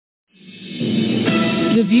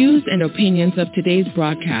The views and opinions of today's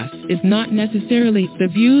broadcast is not necessarily the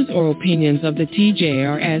views or opinions of the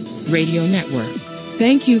TJRS Radio Network.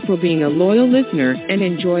 Thank you for being a loyal listener and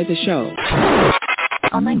enjoy the show.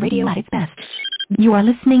 Online radio at its best. You are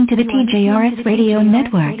listening to the TJRS Radio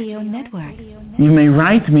Network. You may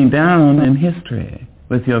write me down in history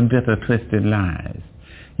with your bitter, twisted lies.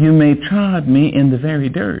 You may trod me in the very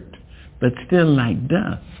dirt, but still like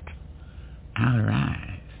dust, I'll rise.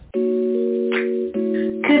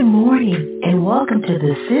 Good morning, and welcome to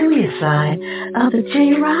the Seriouside of the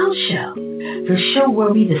Show, the show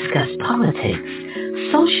where we discuss politics,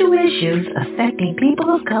 social issues affecting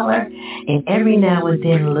people of color, and every now and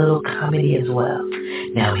then a little comedy as well.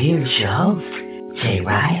 Now here's your host,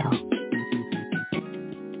 Ryle.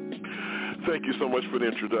 Thank you so much for the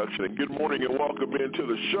introduction, and good morning and welcome into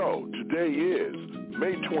the show. Today is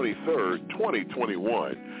May 23rd,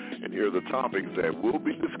 2021, and here are the topics that will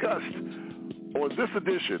be discussed on this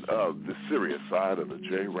edition of the Serious Side of the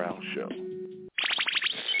J. Ryle Show.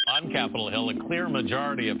 On Capitol Hill, a clear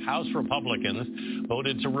majority of House Republicans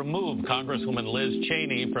voted to remove Congresswoman Liz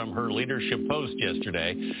Cheney from her leadership post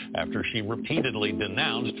yesterday after she repeatedly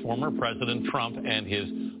denounced former President Trump and his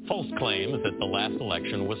false claims that the last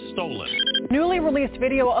election was stolen. Newly released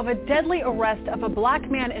video of a deadly arrest of a black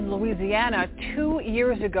man in Louisiana 2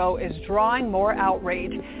 years ago is drawing more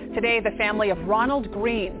outrage. Today, the family of Ronald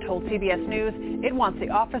Greene told CBS News it wants the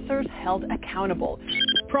officers held accountable.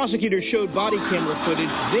 Prosecutors showed body camera footage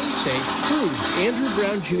they say proves Andrew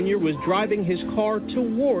Brown Jr. was driving his car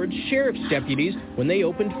towards sheriff's deputies when they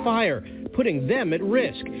opened fire, putting them at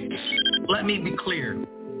risk. Let me be clear.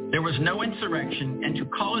 There was no insurrection, and to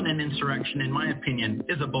call it an insurrection, in my opinion,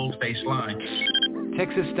 is a bold-faced lie.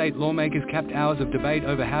 Texas state lawmakers capped hours of debate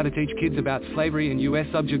over how to teach kids about slavery and U.S.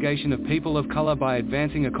 subjugation of people of color by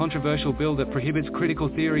advancing a controversial bill that prohibits critical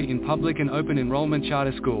theory in public and open enrollment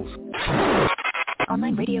charter schools.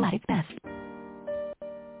 Online radio at its best.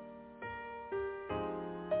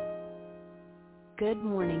 Good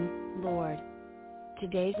morning, Lord.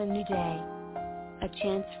 Today's a new day. A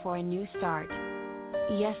chance for a new start.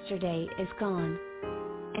 Yesterday is gone.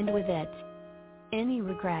 And with it, any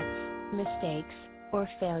regrets, mistakes, or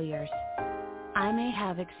failures I may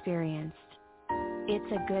have experienced.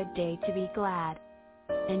 It's a good day to be glad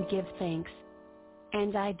and give thanks.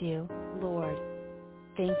 And I do, Lord.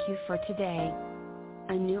 Thank you for today.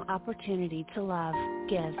 A new opportunity to love,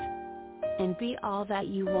 give, and be all that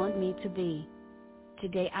you want me to be.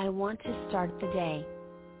 Today I want to start the day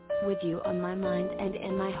with you on my mind and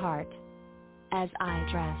in my heart. As I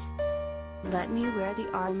dress, let me wear the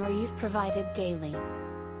armor you've provided daily,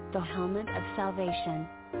 the helmet of salvation,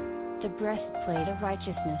 the breastplate of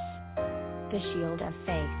righteousness, the shield of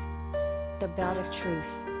faith, the belt of truth,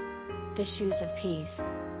 the shoes of peace,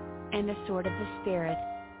 and the sword of the Spirit,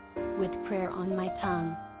 with prayer on my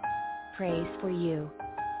tongue, praise for you,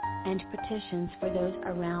 and petitions for those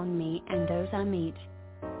around me and those I meet.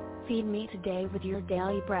 Feed me today with your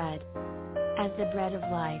daily bread, as the bread of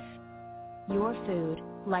life. Your food,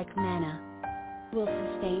 like manna, will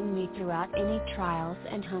sustain me throughout any trials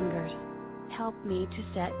and hungers. Help me to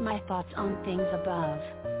set my thoughts on things above,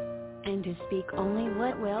 and to speak only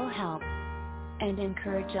what will help and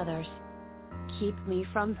encourage others. Keep me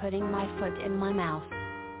from putting my foot in my mouth,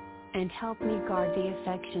 and help me guard the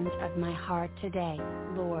affections of my heart today,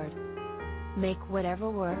 Lord. Make whatever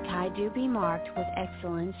work I do be marked with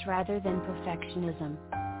excellence rather than perfectionism,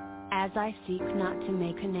 as I seek not to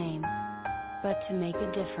make a name, but to make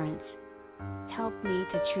a difference. Help me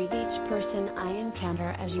to treat each person I encounter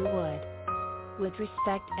as you would, with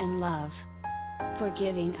respect and love,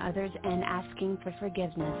 forgiving others and asking for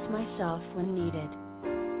forgiveness myself when needed.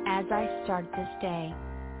 As I start this day,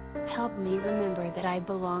 help me remember that I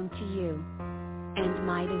belong to you, and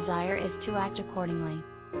my desire is to act accordingly.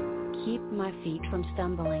 Keep my feet from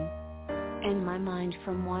stumbling, and my mind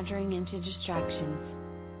from wandering into distractions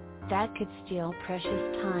that could steal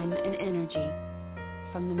precious time and energy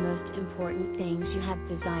from the most important things you have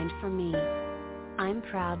designed for me. I'm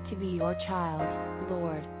proud to be your child,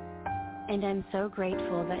 Lord, and I'm so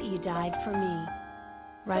grateful that you died for me,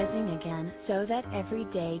 rising again so that every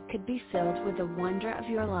day could be filled with the wonder of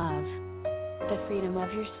your love, the freedom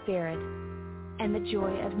of your spirit, and the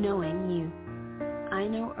joy of knowing you. I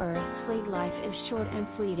know earthly life is short and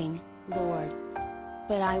fleeting, Lord,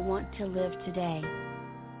 but I want to live today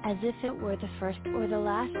as if it were the first or the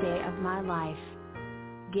last day of my life,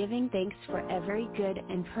 giving thanks for every good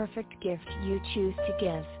and perfect gift you choose to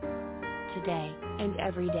give today and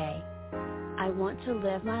every day. I want to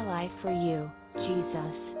live my life for you,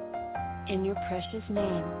 Jesus. In your precious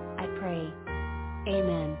name, I pray.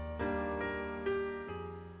 Amen.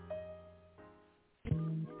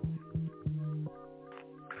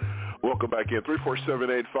 Welcome back in.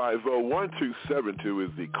 347-850-1272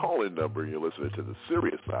 is the call-in number. You're listening to the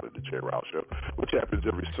Serious Side of the J. Ryle Show, which happens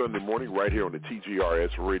every Sunday morning right here on the TGRS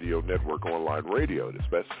Radio Network online radio. It is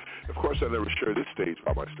best. Of course, I never share this stage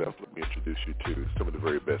by myself. Let me introduce you to some of the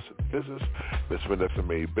very best in the business. Miss Vanessa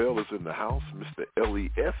Mae Bell is in the house. Mr.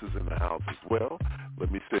 L.E.S. is in the house as well.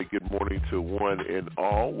 Let me say good morning to one and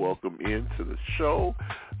all. Welcome into the show.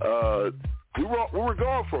 We were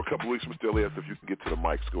gone for a couple of weeks, Mr. Elias. If you can get to the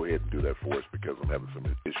mics, go ahead and do that for us because I'm having some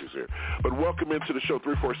issues here. But welcome into the show,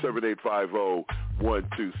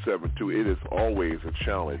 347-850-1272. It is always a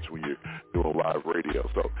challenge when you're doing live radio.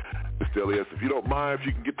 So, Mr. Elias, if you don't mind, if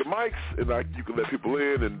you can get the mics and you can let people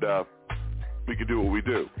in and we can do what we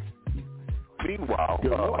do. Meanwhile, a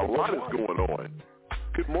lot is going on.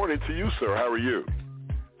 Good morning to you, sir. How are you?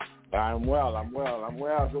 I'm well.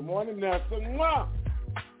 Good morning, Nelson.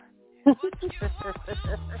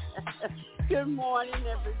 Good morning,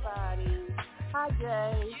 everybody. Hi,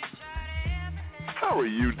 Jay. How are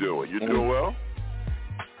you doing? You doing well?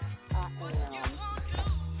 I am.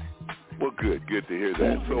 Well, good to hear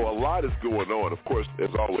that. So a lot is going on. Of course,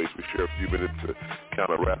 as always, we share a few minutes to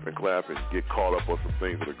kind of wrap and clap and get caught up on some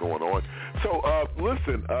things that are going on. So,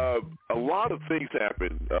 listen, a lot of things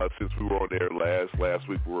happened since we were on air last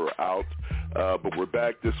week. We were out, but we're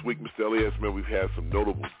back this week, Mr. Elias. Man, we've had some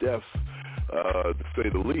notable deaths, to say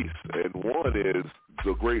the least. And one is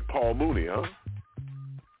the great Paul Mooney, huh?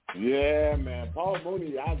 Yeah, man. Paul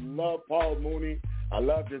Mooney. I love Paul Mooney. I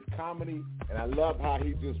love his comedy, and I love how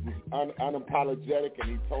he just was unapologetic, and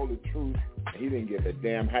he told the truth. And he didn't give a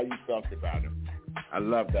damn how you felt about him. I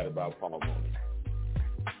love that about Paul Mooney.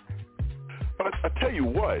 But I tell you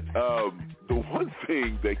what, the one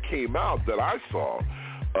thing that came out that I saw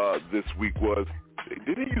this week was, he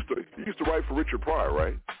used to write for Richard Pryor,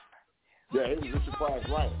 right? Yeah, he was Richard Pryor's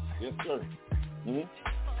writer. Yes, sir. Mm-hmm.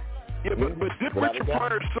 Yeah, but did Richard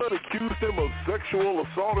Pryor's son accuse him of sexual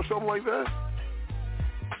assault or something like that?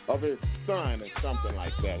 Of his son or something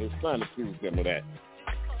like that. His son accused him of that.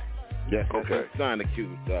 Yes, okay. His son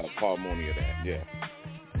accused Paul Mooney of that, yeah.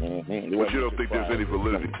 Mm-hmm. But you don't think there's any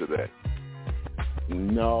validity to that?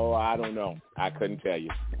 No, I don't know. I couldn't tell you.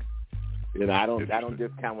 You know, I don't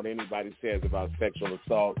discount what anybody says about sexual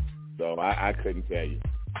assault, so I couldn't tell you.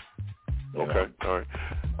 Okay, all right.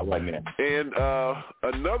 I wasn't there. And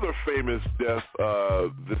another famous death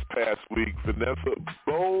this past week, Vanessa,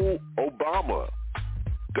 Bo Obama.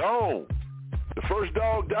 Gone. The first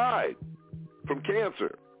dog died from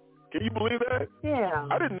cancer. Can you believe that? Yeah.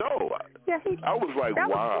 I didn't know. Yeah, I was like, that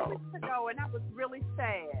wow. That was 2 weeks ago, and that was really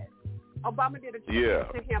sad. Obama did a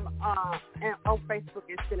tribute to him on Facebook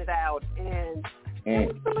and sent it out, and it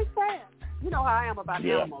was really sad. You know how I am about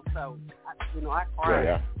animals, so, I cried.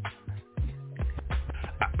 Yeah.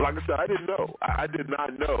 Like I said, I didn't know. I did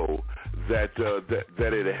not know that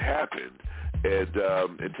that it had happened. And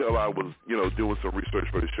until I was, doing some research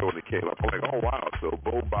for the show and it came up, I'm like, oh, wow. So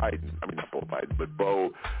Bo Biden, not Bo Biden, but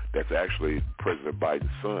Bo, that's actually President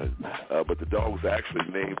Biden's son. But the dog was actually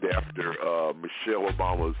named after Michelle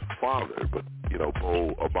Obama's father. But,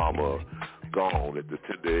 Bo Obama gone at the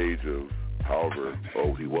tender age of however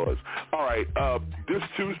old he was. All right, this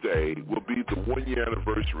Tuesday will be the 1-year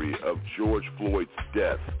anniversary of George Floyd's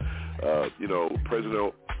death.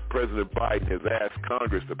 President Biden has asked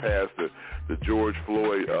Congress to pass the George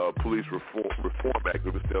Floyd Police Reform Act.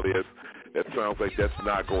 Mr. Elias, that sounds like that's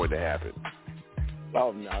not going to happen.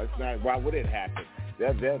 Oh, no, it's not. Why would it happen?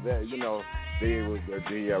 The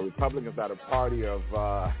Republicans are the party of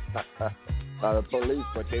the police,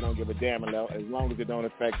 but they don't give a damn as long as it don't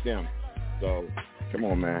affect them. So, come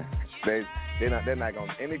on, man. They're not going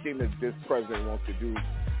to, anything that this president wants to do,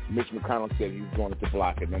 Mitch McConnell said he's going to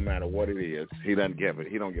block it no matter what it is. He don't give a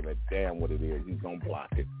damn what it is. He's going to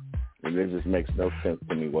block it. And it just makes no sense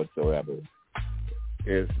to me whatsoever.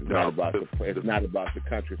 It's not about the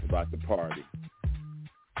country, it's about the party.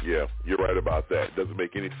 Yeah, you're right about that. It doesn't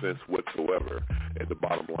make any sense whatsoever. And the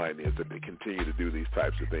bottom line is that they continue to do these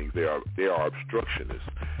types of things. They are obstructionists,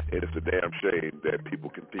 and it's a damn shame that people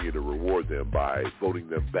continue to reward them by voting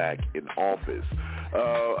them back in office.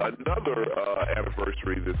 Another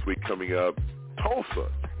anniversary this week coming up, Tulsa.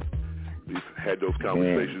 We've had those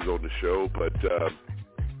conversations on the show, but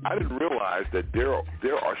I didn't realize that there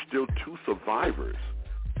are still 2 survivors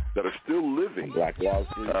that are still living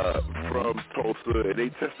from Tulsa, and they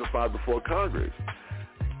testified before Congress.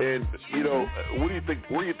 And what do you think?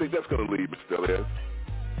 Where do you think that's going to lead, Mr. Elias?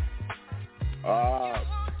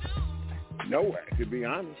 Nowhere, to be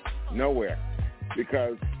honest, nowhere,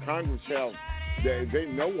 because Congress they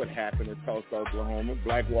know what happened in Tulsa, Oklahoma,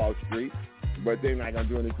 Black Wall Street. but they're not going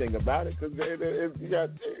to do anything about it because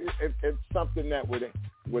it's something that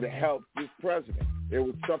would help this president. It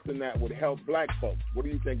was something that would help black folks. What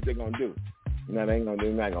do you think they're going to do? No, they're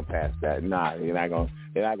not going to pass that. Nah, they're not going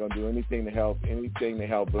to do anything to help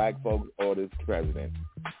black folks or this president.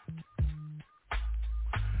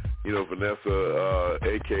 You know, Vanessa,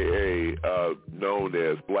 a.k.a. Known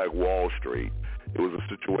as Black Wall Street, it was a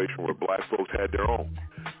situation where black folks had their own.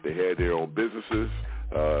 They had their own businesses.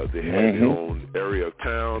 They had their own area of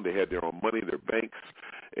town. They had their own money, their banks,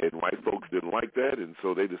 and white folks didn't like that, and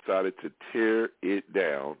so they decided to tear it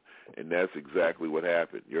down, and that's exactly what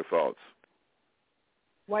happened. Your thoughts?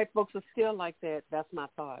 White folks are still like that. That's my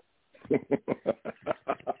thought. Well,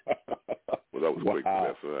 that was quick,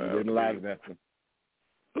 Vanessa. You didn't like that.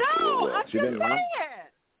 No, I'm just saying.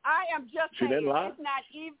 I am just saying.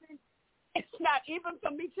 It's not even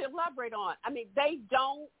for me to elaborate on. I mean, they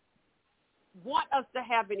don't want us to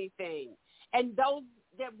have anything. And those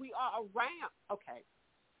that we are around, okay,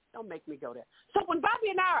 don't make me go there. So when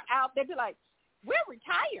Bobby and I are out, they'd be like, we're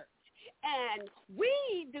retired. And we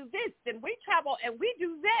do this, and we travel, and we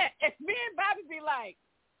do that. And me and Bobby be like,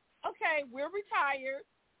 okay, we're retired.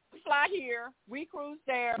 We fly here. We cruise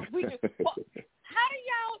there. We just, well, how do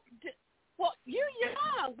y'all, well, you're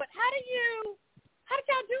young, but how did y'all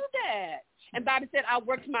do that? And Bobby said, I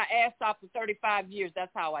worked my ass off for 35 years.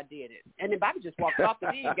 That's how I did it. And then Bobby just walked off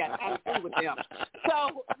and he got out of school with them.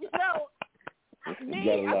 So,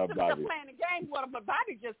 me, I'm still playing the game with him, but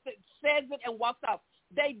Bobby just says it and walks off.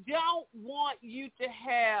 They don't want you to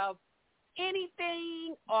have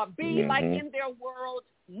anything or be like in their world,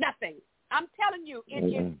 nothing. I'm telling you, it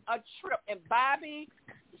is a trip. And Bobby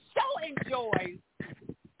so enjoys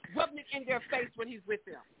rubbing it in their face when he's with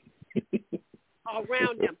them.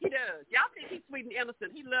 Around them. He does. Y'all think he's sweet and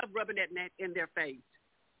innocent. He loves rubbing that in their face.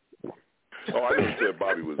 Oh, I never said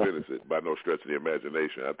Bobby was innocent by no stretch of the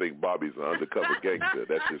imagination. I think Bobby's an undercover gangster.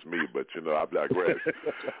 That's just me, but, I digress. So,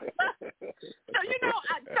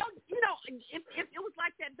 if it was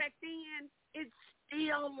like that back then, it's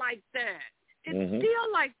still like that. It's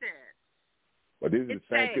still like that. But these are the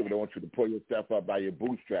same people that want you to pull yourself up by your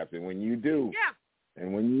bootstraps, and when you do,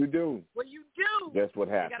 that's what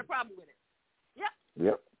happens. You got a problem with it.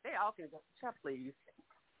 Yep. They all can go. Shut, please.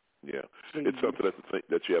 Yeah, it's something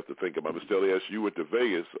that you have to think about. Mr. Elias, you went to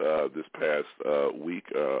Vegas this past week,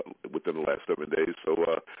 within the last 7 days. So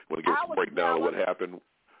want to give us a breakdown of what happened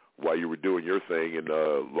while you were doing your thing in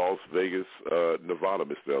Las Vegas, Nevada,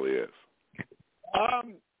 Mr. Elias.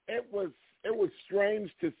 It was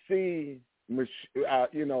strange to see,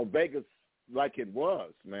 Vegas like it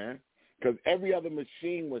was, man, because every other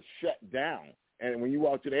machine was shut down. And when you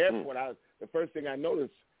walk to the airport, the first thing I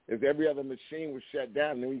noticed is every other machine was shut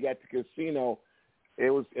down. And then when you got to the casino, it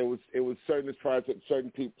was certain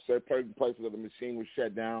places of the machine was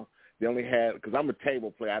shut down. They only had, because I'm a table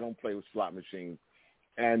player, I don't play with slot machines,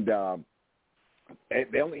 and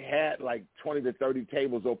they only had like 20 to 30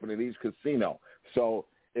 tables open at each casino. So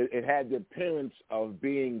it had the appearance of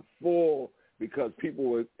being full because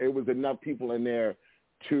it was enough people in there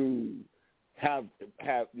to have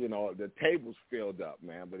the tables filled up,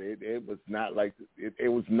 man. But it was not like it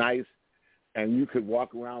was nice, and you could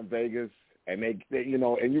walk around Vegas, and they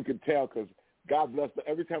and you could tell because God bless them.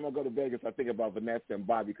 Every time I go to Vegas, I think about Vanessa and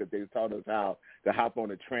Bobby because they taught us how to hop on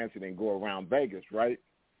the transit and go around Vegas, right?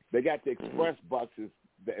 They got the express buses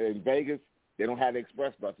in Vegas. They don't have the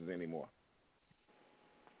express buses anymore.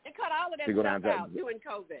 They cut all of that stuff out during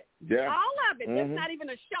COVID. Yeah. All of it. There's not even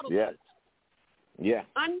a shuttle bus. Yeah.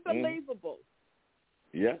 Unbelievable.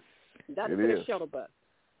 Yes. That's a shuttle bus.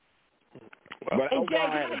 But and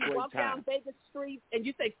Jay, you walk down Vegas Street and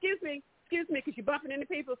you say, excuse me, because you're bumping into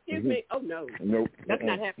people. Excuse me. Oh, no. Nope. That's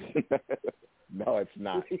not happening. No, it's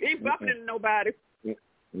not. You ain't bumping into nobody.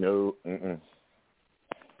 No.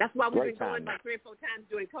 That's why we've been going like 3 or 4 times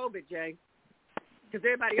during COVID, Jay. Because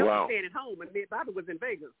everybody else was staying at home, and me and Bobby was in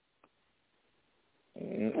Vegas.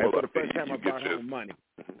 And for the first time, I brought home money.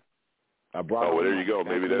 There you go.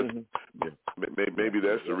 Maybe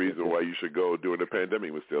that's the reason why you should go during the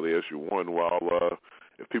pandemic, Mr. Elias. You won while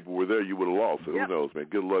if people were there, you would have lost. So who knows, man?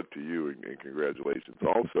 Good luck to you and congratulations.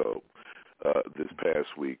 Also, this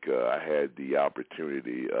past week, I had the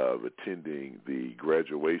opportunity of attending the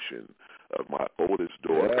graduation of my oldest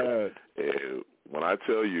daughter. And when I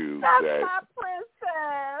tell you that's my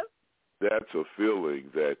princess, that's a feeling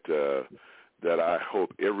that I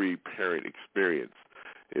hope every parent experienced.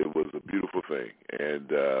 It was a beautiful thing, and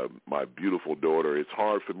my beautiful daughter, it's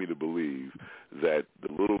hard for me to believe that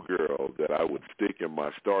the little girl that I would stick in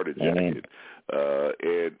my starter jacket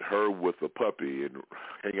and her with a puppy and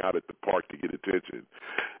hang out at the park to get attention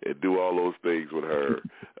and do all those things with her.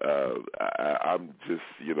 I'm just,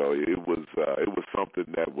 it was something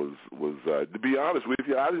that was to be honest with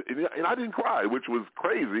you, I didn't cry, which was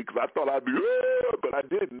crazy because I thought I'd be, but I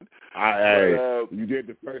didn't. You did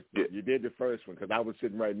the first. You did the first one because I was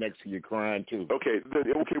sitting right next to you crying too. Okay, we're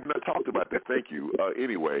not talking about that. Thank you.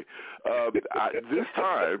 Anyway, this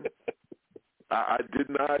time I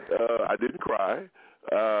didn't cry.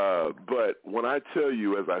 But when I tell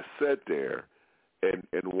you, as I sat there and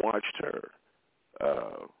watched her,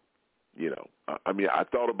 I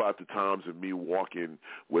thought about the times of me walking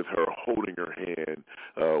with her, holding her hand,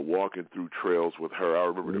 walking through trails with her. I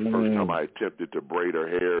remember the first time I attempted to braid her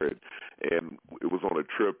hair, and it was on a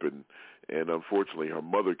trip, and unfortunately her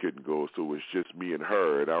mother couldn't go, so it was just me and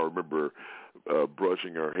her. And I remember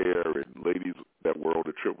brushing her hair, and ladies that were on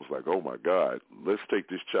the trip was like, "Oh my God, let's take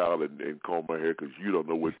this child and comb her hair because you don't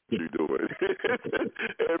know what you're doing."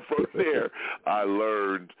 And from there, I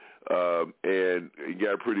learned and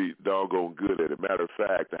got pretty doggone good at it. Matter of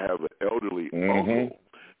fact, I have an elderly uncle,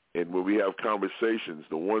 and when we have conversations,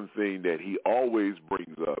 the one thing that he always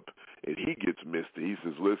brings up, and he gets misty, he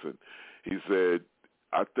says, "Listen," he said,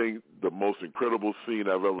 "I think the most incredible scene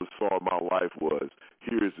I've ever saw in my life was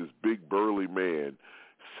here's this big burly man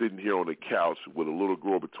sitting here on the couch with a little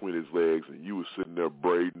girl between his legs, and you were sitting there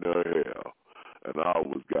braiding her hair." And I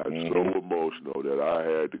got so emotional that I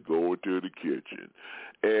had to go into the kitchen,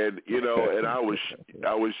 and and I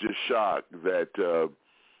was just shocked that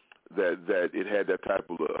it had that type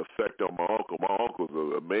of effect on my uncle. My uncle's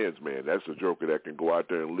a man's man. That's a joker that can go out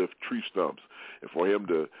there and lift tree stumps, and for him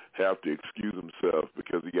to have to excuse himself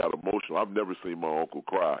because he got emotional. I've never seen my uncle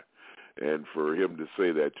cry, and for him to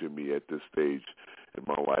say that to me at this stage in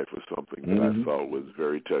my life was something that I thought was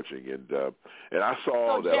very touching, and I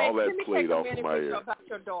saw that all that played off of my ear. About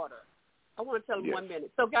your daughter, I want to tell you 1 minute.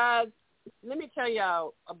 So, guys, let me tell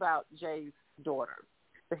y'all about Jay's daughter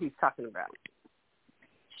that he's talking about.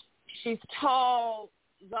 She's tall,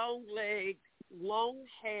 long legs, long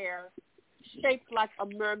hair, shaped like a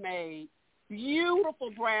mermaid,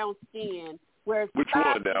 beautiful brown skin. Which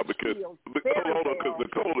one now? Because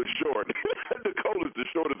Nicole is short. Nicole is the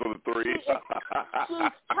shortest of the three.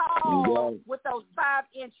 She's tall with those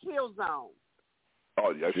 5-inch heels on.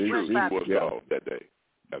 Oh, yeah, she was tall that day.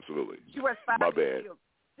 Absolutely. She wears 5-inch heels.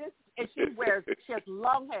 She has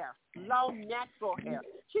long hair, long natural hair.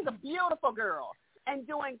 She's a beautiful girl. And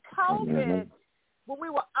during COVID, when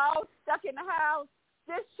we were all stuck in the house,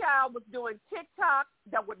 this child was doing TikTok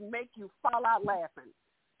that would make you fall out laughing,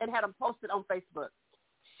 and had them posted on Facebook.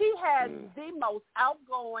 She has the most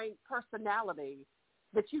outgoing personality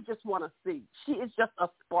that you just want to see. She is just a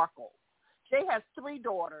sparkle. Jay has 3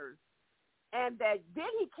 daughters, and then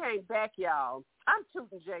he came back, y'all. I'm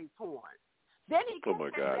tooting Jay's horn. Then he came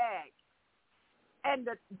back, and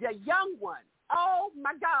the young one, oh,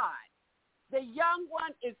 my God. The young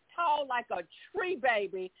one is tall like a tree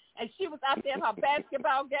baby, and she was out there in her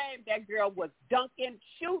basketball game. That girl was dunking,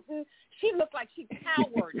 shooting. She looked like she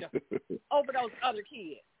towered over those other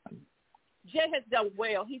kids. Jay has done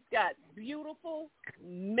well. He's got beautiful,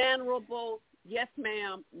 mannerable, yes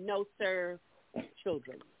ma'am, no sir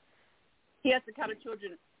children. He has the kind of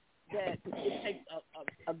children that it takes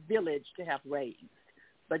a village to have raised.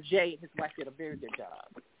 But Jay and his wife did a very good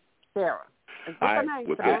job. Sarah.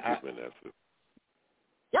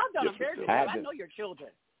 Y'all done a very good job. I know your children.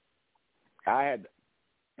 I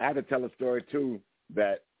had to tell a story, too,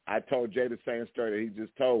 that I told Jay the same story that he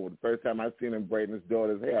just told. The first time I seen him braiding his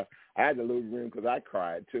daughter's hair, I had to lose room because I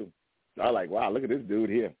cried, too. So I was like, wow, look at this dude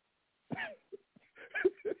here.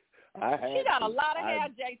 She got a lot of hair,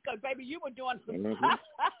 Jay. So, baby, you were doing some.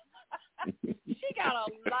 She got a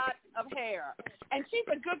lot of hair. And she's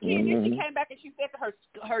a good kid. Then she came back and she said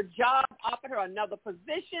her job offered her another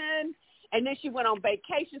position. And then she went on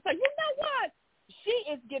vacation. So you know what? She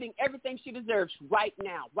is getting everything she deserves right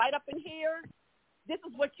now. Right up in here, this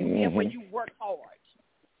is what you get when you work hard.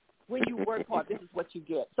 When you work hard, this is what you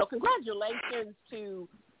get. So congratulations to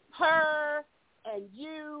her and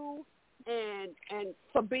you and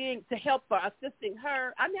for assisting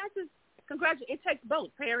her. I mean, it takes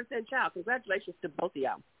both, parents and child. Congratulations to both of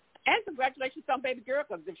y'all. And congratulations on baby girl,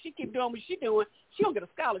 because if she keep doing what she's doing, she'll get a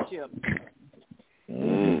scholarship.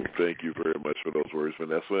 Thank you very much for those words,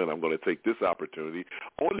 Vanessa. And I'm going to take this opportunity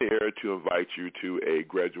on the air to invite you to a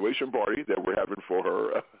graduation party that we're having for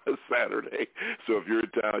her Saturday. So if you're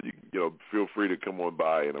in town, you feel free to come on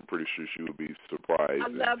by, and I'm pretty sure she will be surprised. I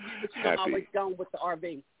love you, but you're always gone with the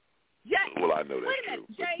RV. Well, I know that's wait a minute,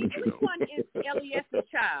 true. Jay, which one is Elias's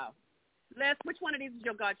child? Les, which one of these is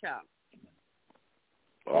your godchild?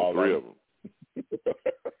 All three of them.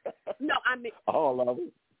 No, I mean all of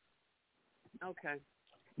them. Okay.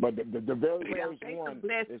 But the very first one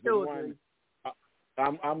is the one.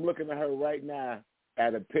 I'm looking at her right now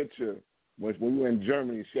at a picture when we were in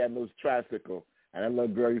Germany. She had a little tricycle, and that little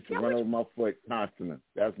girl used to run over my foot constantly.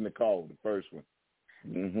 That's Nicole, the first one.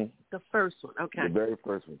 Mm-hmm. The first one, okay. The very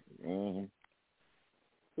first one. Mm-hmm.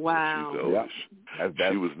 Wow.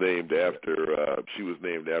 She was named after a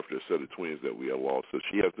set of twins that we have lost. So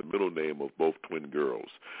she has the middle name of both twin girls,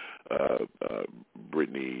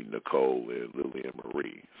 Brittany, Nicole, and Lily and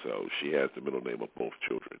Marie. So she has the middle name of both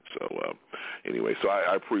children. So anyway, so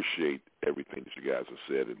I appreciate everything that you guys have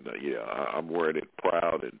said, and I'm wearing it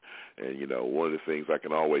proud. And you know, one of the things I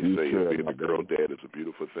can always say is being a girl dad is a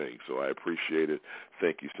beautiful thing. So I appreciate it.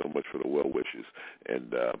 Thank you so much for the well wishes,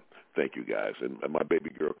 and thank you guys. And my baby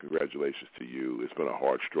girl, congratulations to you. It's been a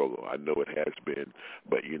hard struggle. I know it has been,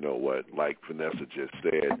 but you know what? Like Vanessa just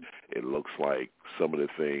said, it looks like some of the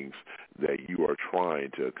things that you are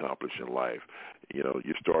trying to accomplish in life, you know,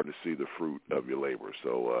 you're starting to see the fruit of your labor.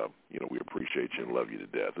 So, you know, we appreciate you and love you to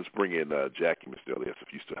death. Let's bring in Jackie, Mr. Elias,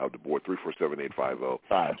 if you still have the board,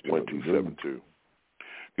 347-850-1272.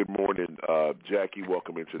 Good morning, Jackie.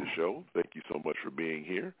 Welcome into the show. Thank you so much for being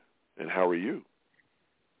here. And how are you?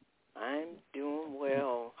 I'm doing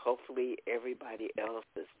well. Hopefully everybody else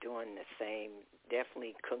is doing the same.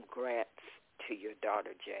 Definitely congrats to your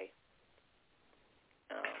daughter, Jay.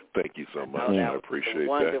 Thank you so much. I appreciate that.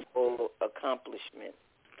 Wonderful accomplishment.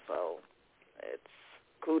 So it's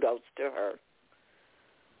kudos to her.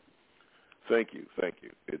 Thank you.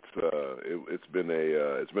 It's been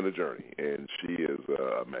a journey, and she is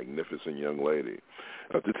a magnificent young lady.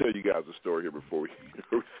 To tell you guys a story here before we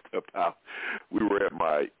step out, we were at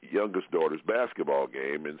my youngest daughter's basketball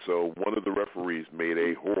game, and so one of the referees made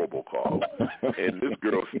a horrible call, and this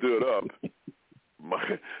girl stood up.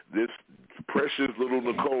 This precious little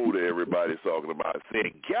Nicole that everybody's talking about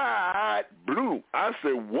said, "God blue." I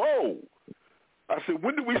said, "Whoa." I said,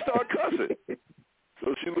 "When did we start cussing?"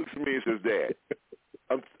 So she looks at me and says, "Dad,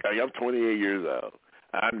 I'm 28 years old.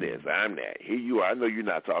 I'm this, I'm that. Here you are. I know you're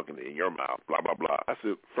not talking in your mouth, blah, blah, blah." I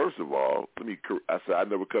said, "First of all, I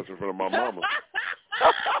never cuss in front of my mama."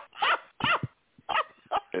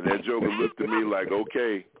 And that joker looked at me like,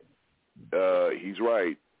 okay, he's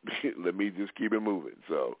right. Let me just keep it moving.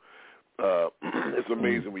 So it's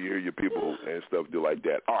amazing when you hear your people and stuff do like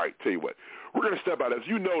that. All right, tell you what. We're going to step out. As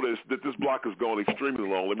you notice that this block is going extremely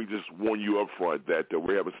long, let me just warn you up front that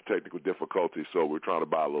we're having some technical difficulties, so we're trying to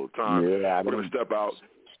buy a little time. Yeah, we're going to step out.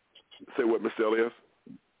 Say what, Mr. Elias?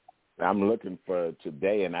 I'm looking for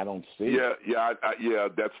today, and I don't see it. Yeah,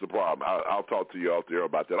 that's the problem. I'll talk to you out there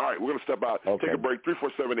about that. All right, we're going to step out, take a break,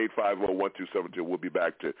 347-850-1272. We'll be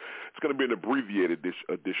back to, it's going to be an abbreviated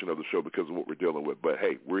edition of the show because of what we're dealing with. But,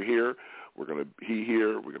 hey, we're here. We're going to be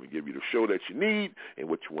here. We're going to give you the show that you need and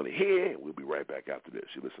what you want to hear, and we'll be right back after this.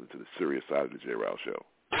 You're listening to the Serious Side of the J. Ryle Show.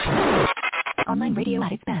 Online radio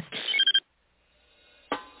at its best.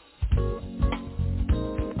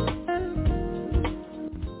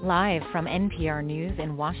 Live from NPR News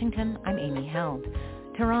in Washington, I'm Amy Held.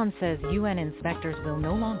 Tehran says UN inspectors will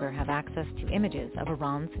no longer have access to images of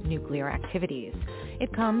Iran's nuclear activities.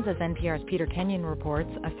 It comes as NPR's Peter Kenyon reports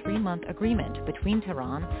a 3-month agreement between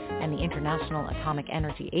Tehran and the International Atomic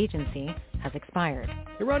Energy Agency has expired.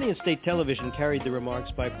 Iranian state television carried the remarks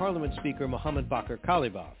by Parliament Speaker Mohammad Bakr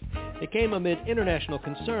Kalibaf. They came amid international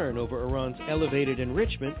concern over Iran's elevated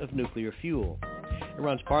enrichment of nuclear fuel.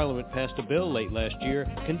 Iran's parliament passed a bill late last year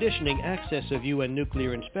conditioning access of UN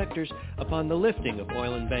nuclear inspectors upon the lifting of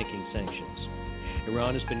oil and banking sanctions.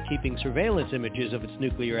 Iran has been keeping surveillance images of its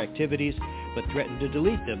nuclear activities, but threatened to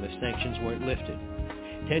delete them if sanctions weren't lifted.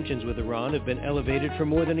 Tensions with Iran have been elevated for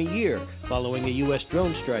more than a year following a U.S.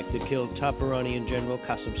 drone strike that killed top Iranian General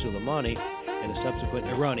Qasem Soleimani and a subsequent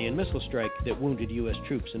Iranian missile strike that wounded U.S.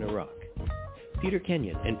 troops in Iraq. Peter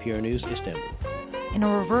Kenyon, NPR News, Istanbul. In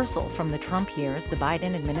a reversal from the Trump years, the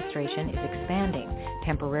Biden administration is expanding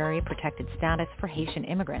temporary protected status for Haitian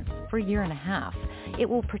immigrants for a year and a half. It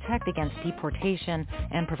will protect against deportation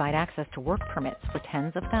and provide access to work permits for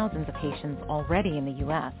tens of thousands of Haitians already in the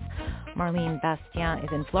U.S. Marlene Bastien is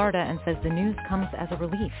in Florida and says the news comes as a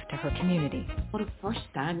relief to her community. For the first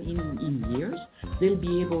time in years, they'll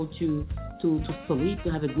be able to sleep, to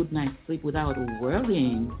have a good night's sleep without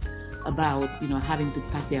worrying about, having to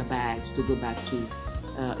pack their bags to go back to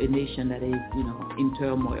a nation that is, in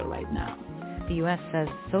turmoil right now. The U.S. says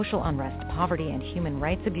social unrest, poverty, and human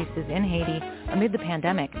rights abuses in Haiti amid the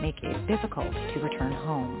pandemic make it difficult to return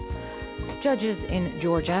home. Judges in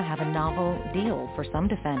Georgia have a novel deal for some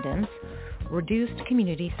defendants: reduced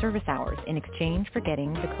community service hours in exchange for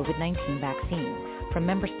getting the COVID-19 vaccine. From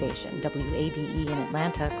member station WADE in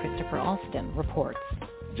Atlanta, Christopher Alston reports.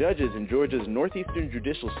 Judges in Georgia's Northeastern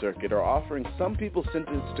Judicial Circuit are offering some people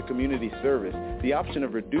sentenced to community service the option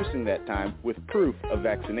of reducing that time with proof of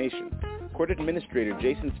vaccination. Court Administrator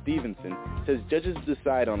Jason Stevenson says judges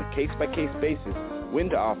decide on a case-by-case basis when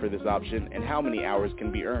to offer this option and how many hours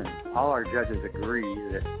can be earned. All our judges agree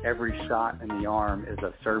that every shot in the arm is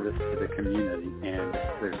a service to the community, and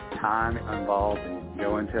there's time involved in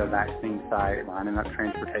going to a vaccine site, lining up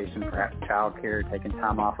transportation, perhaps child care, taking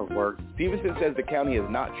time off of work. Stevenson says the county has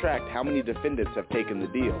not tracked how many defendants have taken the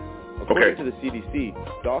deal. According to the CDC,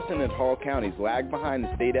 Dawson and Hall counties lag behind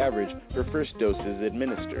the state average for first doses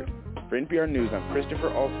administered. For NPR News, I'm Christopher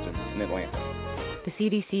Alston in Atlanta. The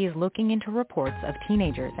CDC is looking into reports of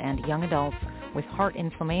teenagers and young adults with heart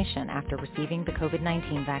inflammation after receiving the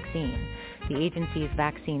COVID-19 vaccine. The agency's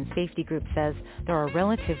vaccine safety group says there are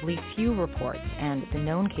relatively few reports and the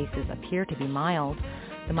known cases appear to be mild.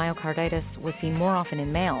 The myocarditis was seen more often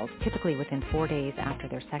in males, typically within 4 days after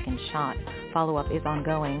their second shot. Follow-up is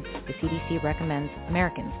ongoing. The CDC recommends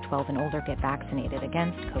Americans 12 and older get vaccinated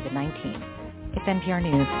against COVID-19. It's NPR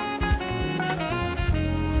News.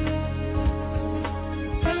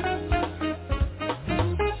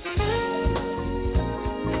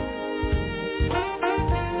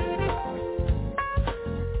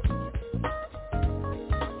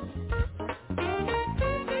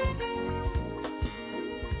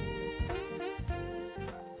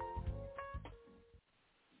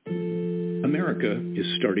 America is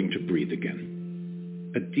starting to breathe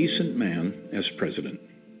again. A decent man as president,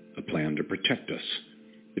 a plan to protect us.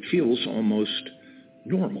 It feels almost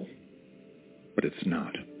normal, but it's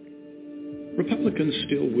not. Republicans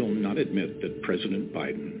still will not admit that President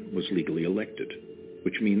Biden was legally elected,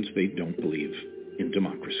 which means they don't believe in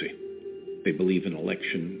democracy. They believe an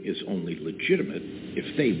election is only legitimate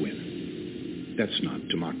if they win. That's not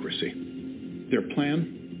democracy. Their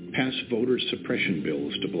plan? Pass voter suppression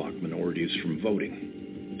bills to block minorities from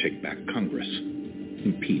voting, take back Congress,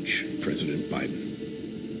 impeach President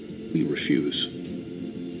Biden. We refuse.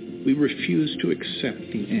 We refuse to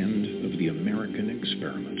accept the end of the American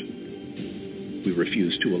experiment. We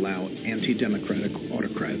refuse to allow anti-democratic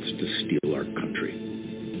autocrats to steal our country.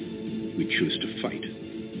 We choose to fight,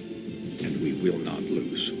 and we will not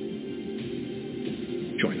lose.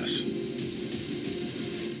 Join us.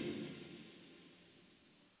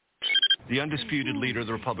 The undisputed leader of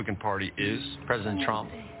the Republican Party is President Trump.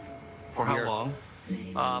 For how long?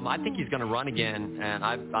 I think he's going to run again, and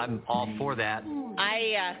I'm all for that.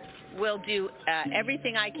 I will do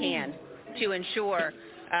everything I can to ensure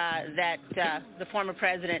that the former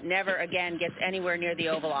president never again gets anywhere near the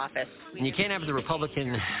Oval Office. And you can't have the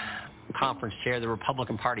Republican conference chair, the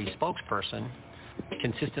Republican Party spokesperson,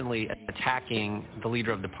 consistently attacking the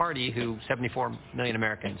leader of the party who 74 million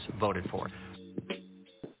Americans voted for.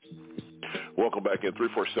 Welcome back in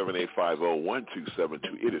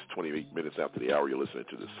 347-850-1272. It is 28 minutes after the hour. You're listening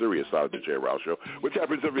to the Seriouside of the J. Rouse Show, which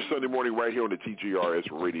happens every Sunday morning right here on the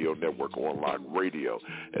TGRS Radio Network online radio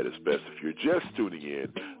at its best. If you're just tuning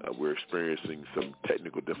in, we're experiencing some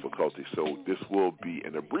technical difficulties, so this will be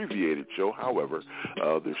an abbreviated show. However,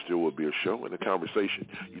 there still will be a show and a conversation.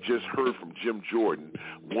 You just heard from Jim Jordan,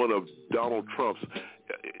 one of Donald Trump's,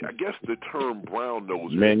 I guess the term brown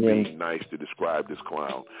nose is being nice to describe this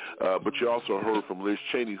clown. But you also heard from Liz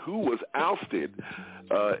Cheney, who was ousted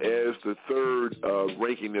as the third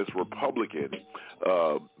rankingest Republican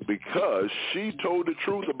because she told the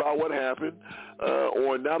truth about what happened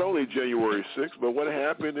on not only January 6th, but what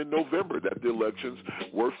happened in November, that the elections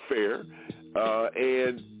were fair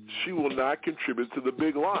and she will not contribute to the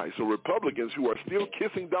big lie. So Republicans who are still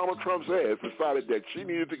kissing Donald Trump's ass decided that she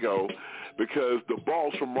needed to go because the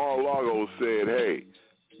boss from Mar-a-Lago said, hey,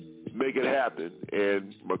 make it happen.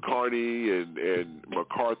 And McCartney and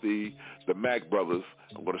McCarthy, the Mac brothers,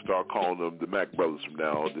 I'm going to start calling them the Mac brothers from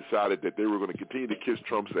now on, decided that they were going to continue to kiss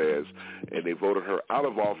Trump's ass, and they voted her out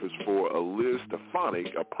of office for Elise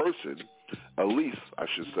Stefanik, a person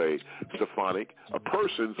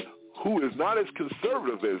who is not as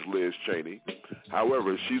conservative as Liz Cheney.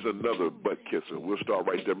 However, she's another butt kisser. We'll start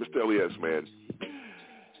right there. Mr. Elias, man,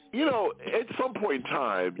 you know, at some point in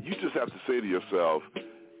time, you just have to say to yourself,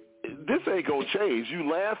 this ain't going to change. You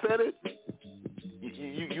laugh at it.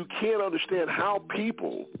 You can't understand how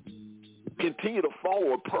people continue to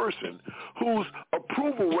follow a person whose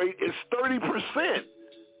approval rate is 30%.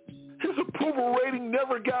 His approval rating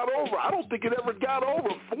never got over. I don't think it ever got over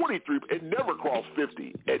 43. It never crossed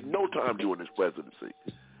 50 at no time during his presidency.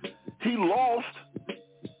 He lost.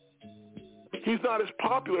 He's not as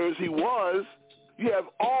popular as he was. You have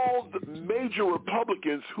all the major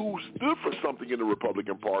Republicans who stood for something in the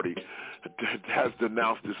Republican Party has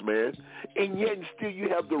denounced this man, and yet still you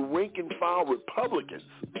have the rank and file Republicans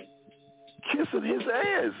kissing his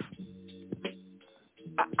ass.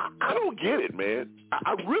 I don't get it, man.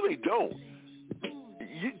 I really don't.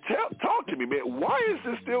 Talk to me, man. Why is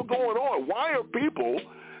this still going on? Why are people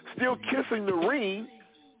still kissing the ring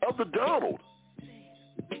of the Donald?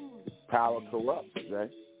 Power corrupts, Jay.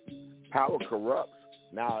 Power corrupts.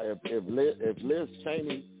 Now, if Liz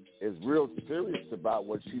Cheney is real serious about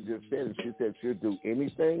what she just said, and she said she'll do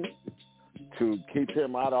anything to keep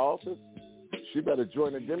him out of office, she better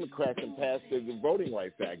join the Democrats and pass the Voting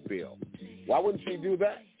Rights Act bill. Why wouldn't she do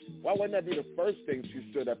that? Why wouldn't that be the first thing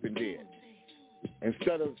she stood up and did?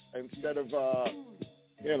 Instead of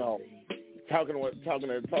talking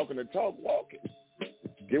the talk, walking.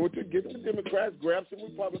 Get with the Democrats, grab some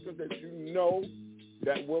Republicans that you know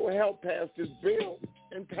that will help pass this bill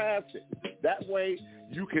and pass it. That way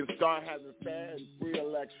you can start having fair and free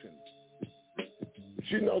elections.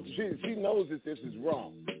 She knows that this is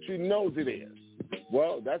wrong. She knows it is.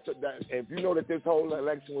 Well, if you know that this whole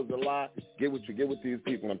election was a lie, get with these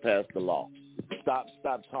people and pass the law. Stop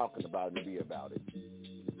talking about it and be about it.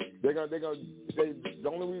 The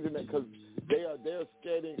only reason that because they're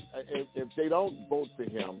scared if they don't vote for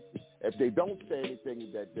him, if they don't say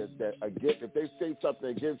anything that against, if they say something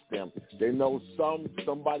against them, they know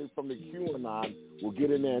somebody from the QAnon will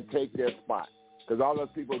get in there and take their spot because all those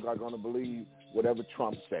people are going to believe whatever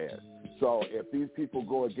Trump says. So if these people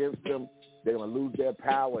go against them, they're going to lose their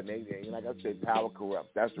power, and they like I said, power corrupts.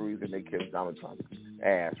 That's the reason they kiss Donald Trump's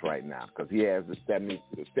ass right now because he has the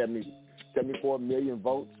 74 million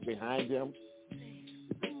votes behind him.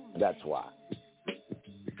 That's why.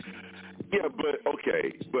 Yeah, but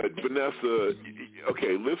Vanessa,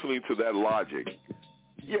 listening to that logic,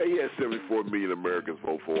 yeah, he had 74 million Americans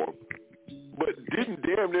vote for him, but didn't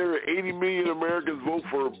damn near 80 million Americans vote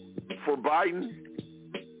for Biden?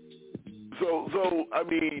 So I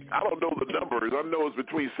mean, I don't know the numbers. I know it's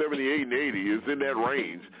between 78 and 80. It's in that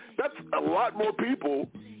range. That's a lot more people.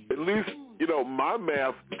 At least, my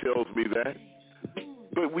math tells me that.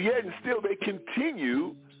 But yet and still, they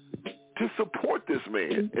continue to support this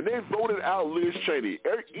man. And they voted out Liz Cheney.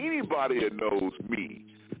 Anybody that knows me,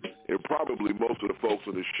 and probably most of the folks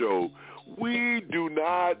on the show, we do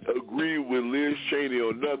not agree with Liz Cheney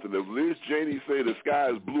on nothing. If Liz Cheney say the sky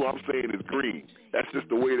is blue, I'm saying it's green. That's just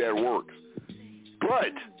the way that works.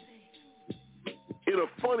 But in a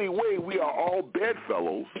funny way, we are all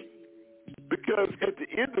bedfellows because at the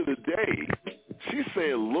end of the day, she's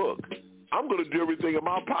saying, look, I'm going to do everything in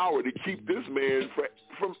my power to keep this man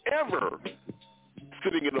from ever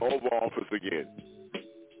sitting in the Oval Office again.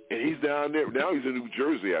 And he's down there. Now he's in New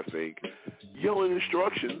Jersey, I think, yelling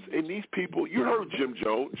instructions. And these people, you heard Jim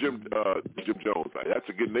Jones. That's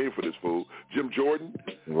a good name for this fool. Jim Jordan,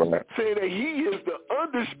 right, saying that he is the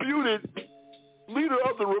undisputed leader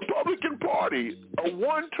of the Republican Party, a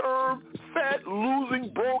one-term, fat,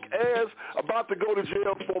 losing, broke ass, about to go to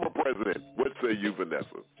jail former president. What say you,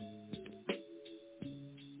 Vanessa?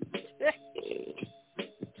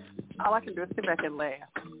 All I can do is sit back and laugh.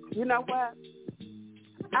 You know what?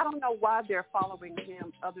 I don't know why they're following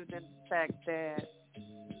him other than the fact that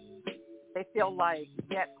they feel like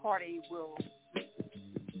that party will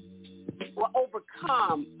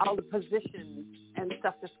overcome all the positions and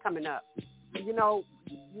stuff that's coming up. You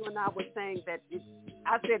and I were saying that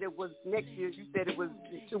I said it was next year. You said it was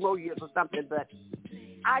 2 more years or something, but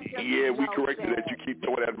I just we corrected that. You keep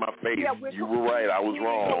throwing that in my face. Yeah, you were right. I was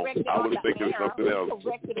wrong. I was thinking of something else.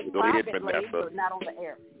 Corrected it privately, but not on the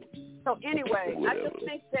air. So anyway, I just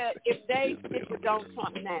think that if they stick with Donald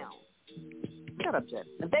Trump now, shut up, Jeff.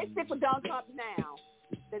 If they stick with Donald Trump now,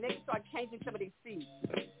 then they can start changing some of these seats.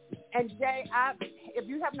 And Jay, if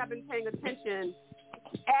you have not been paying attention,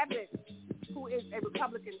 Abbott, who is a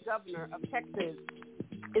Republican governor of Texas,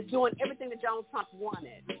 is doing everything that Donald Trump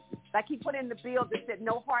wanted. Like he put in the bill that said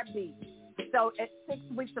no heartbeat. So at 6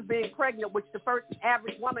 weeks of being pregnant, which the first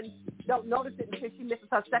average woman don't notice it until she misses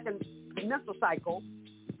her second menstrual cycle,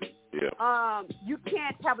 you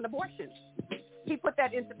can't have an abortion. He put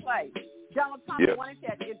that into play. Donald Trump wanted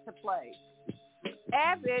that into play.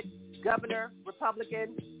 Abbott, governor,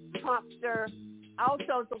 Republican, Trumpster,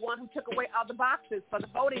 also is the one who took away all the boxes for the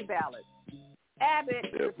voting ballots.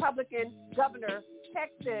 Abbott, Republican, governor,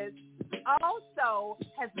 Texas, also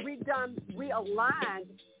has realigned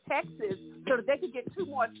Texas so that they could get 2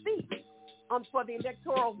 more seats for the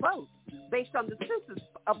electoral vote based on the census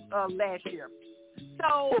of last year.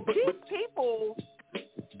 So these people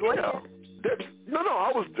Go ahead. No,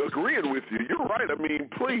 I was agreeing with you. You're right. I mean,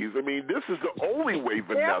 please. I mean, this is the only way,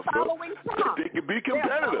 Vanessa, that they can be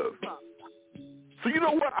competitive. So you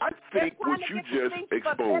know what? I think what you just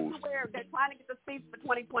exposed. They're trying to get the seats for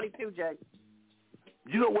 2022, Jay.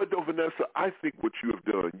 You know what, though, Vanessa? I think what you have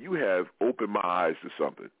done, you have opened my eyes to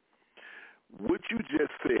something. What you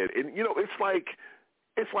just said, and, you know, it's like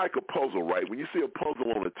a puzzle, right? When you see a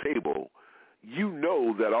puzzle on a table, you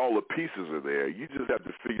know that all the pieces are there. You just have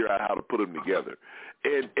to figure out how to put them together.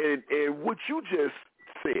 And what you just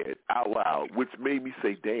said out loud, which made me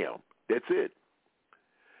say, damn, that's it.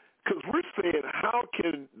 Because we're saying, how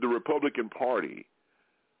can the Republican Party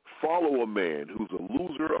follow a man who's a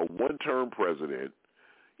loser, a one-term president?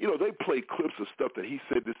 You know, they play clips of stuff that he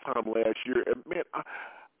said this time last year, and, man,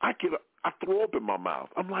 I throw up in my mouth.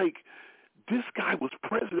 I'm like, this guy was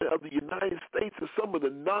president of the United States, and some of the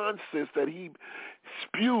nonsense that he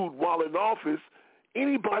spewed while in office,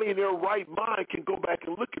 anybody in their right mind can go back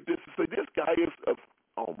and look at this and say, this guy is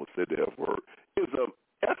I almost said the F word, is a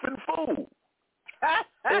effing fool.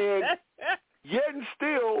 And yet and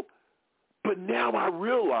still, but now I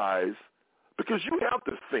realize, because you have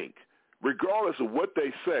to think, regardless of what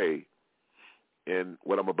they say, and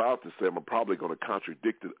what I'm about to say, I'm probably going to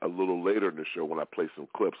contradict it a little later in the show when I play some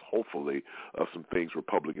clips, hopefully, of some things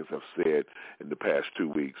Republicans have said in the past 2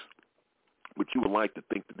 weeks. But you would like to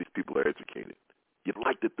think that these people are educated. You'd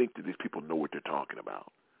like to think that these people know what they're talking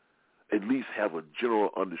about, at least have a general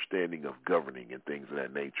understanding of governing and things of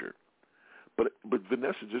that nature. But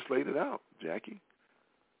Vanessa just laid it out, Jackie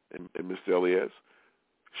and Mr. Elias.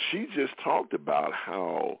 She just talked about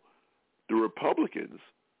how the Republicans,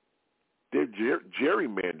 they're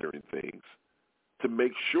gerrymandering things to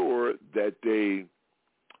make sure that they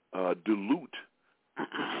dilute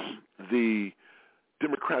the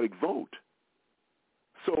Democratic vote.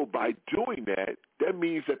 So by doing that, that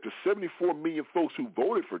means that the 74 million folks who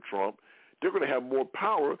voted for Trump, they're going to have more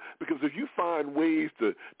power, because if you find ways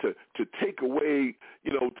to take away,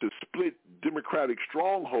 you know, to split Democratic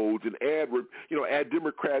strongholds and add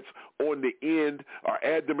Democrats on the end, or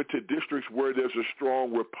add them into districts where there's a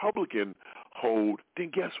strong Republican hold, then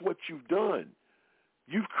guess what you've done?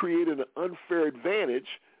 You've created an unfair advantage.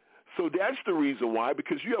 So that's the reason why,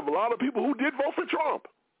 because you have a lot of people who did vote for Trump.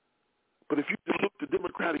 But if you look at the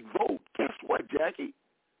Democratic vote, guess what, Jackie?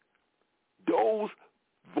 Those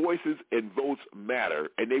voices and votes matter,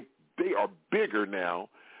 and they are bigger now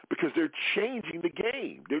because they're changing the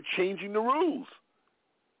game. They're changing the rules.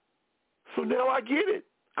 So now I get it.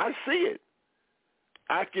 I see it.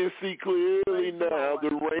 I can see clearly now the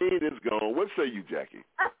rain is gone. What say you, Jackie?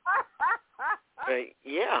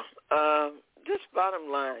 Just bottom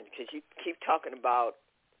line, because you keep talking about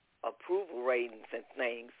approval ratings and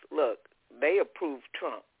things. Look, they approved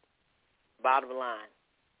Trump. Bottom line.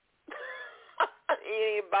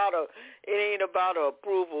 It ain't about an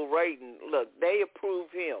approval rating. Look, they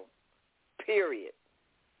approve him, period.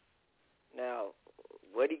 Now,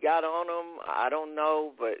 what he got on him, I don't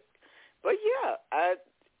know, but yeah,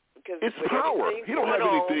 because it's power. He don't have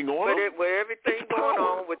anything on him. With everything going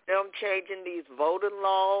on with them changing these voting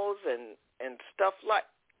laws and stuff like,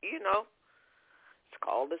 you know, it's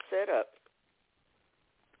called a setup.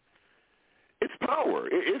 It's power.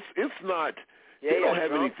 It's not. They don't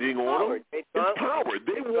have anything on them. It's power.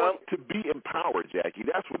 They want to be empowered, Jackie.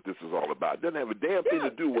 That's what this is all about. It doesn't have a damn thing to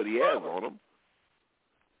do with what he has on him.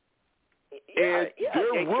 They're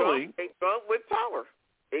willing. They drunk with power.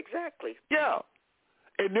 Exactly. Yeah.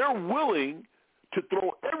 And they're willing to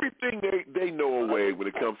throw everything they know away when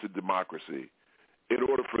it comes to democracy in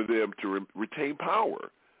order for them to retain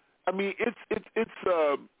power. I mean, it's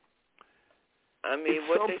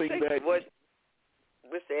what something they say, what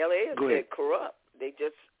Mr. Elias said, corrupt. They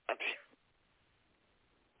just,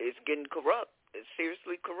 it's getting corrupt. It's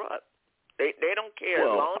seriously corrupt. They don't care.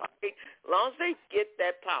 As long as they get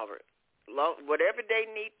that power, whatever they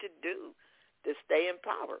need to do to stay in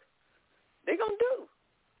power, they're going to do.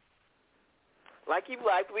 Like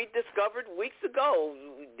we discovered weeks ago,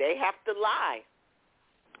 they have to lie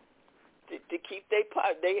to keep their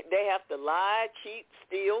power. They have to lie, cheat,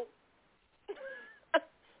 steal.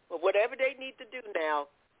 But whatever they need to do now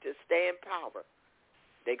to stay in power,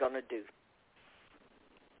 they're going to do.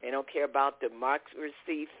 They don't care about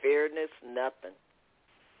democracy, fairness, nothing.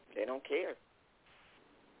 They don't care.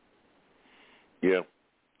 Yeah,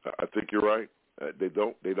 I think you're right. They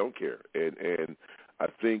don't care. And I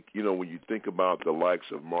think, you know, when you think about the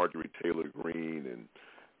likes of Marjorie Taylor Greene and,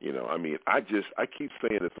 you know, I mean, I keep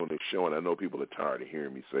saying this on this show, and I know people are tired of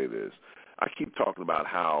hearing me say this. I keep talking about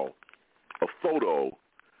how a photo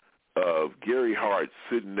of of Gary Hart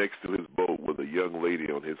sitting next to his boat with a young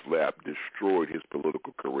lady on his lap destroyed his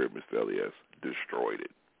political career, Mr. Elias. Destroyed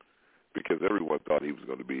it. Because everyone thought he was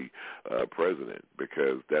going to be president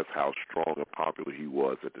because that's how strong and popular he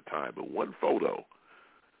was at the time. But one photo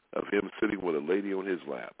of him sitting with a lady on his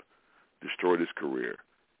lap destroyed his career.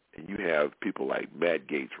 And you have people like Matt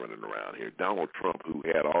Gaetz running around here, Donald Trump, who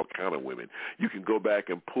had all kind of women. You can go back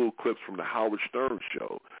and pull clips from the Howard Stern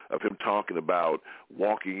show of him talking about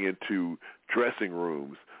walking into dressing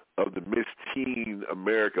rooms of the Miss Teen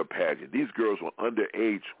America pageant. These girls were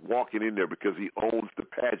underage walking in there because he owns the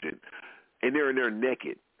pageant, and they're in there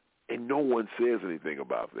naked, and no one says anything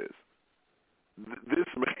about this. This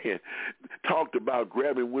man talked about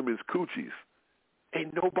grabbing women's coochies,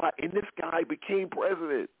 and this guy became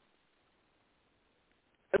president.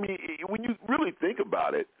 I mean, when you really think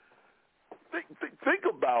about it, think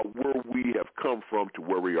about where we have come from to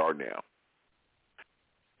where we are now.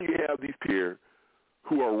 You have these here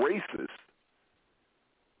who are racist.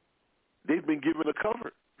 They've been given a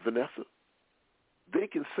cover, Vanessa. They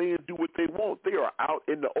can say and do what they want. They are out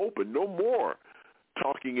in the open. No more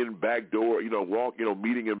talking in back door,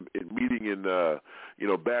 meeting in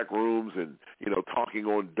back rooms and, talking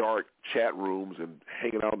on dark chat rooms and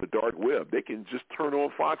hanging out on the dark web. They can just turn on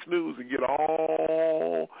Fox News and get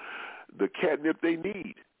all the catnip they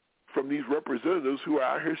need from these representatives who are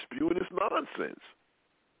out here spewing this nonsense.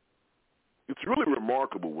 It's really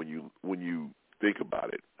remarkable when you think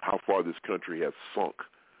about it, how far this country has sunk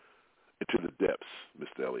into the depths,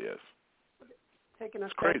 Mr. Elias. Taking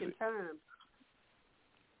us back in time.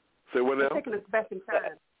 Say what now? They're taking us back in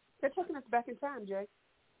time. They're taking us back in time, Jay.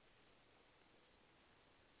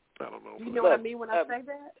 I don't know. You know what I mean when I say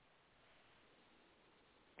that?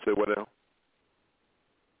 Say what now?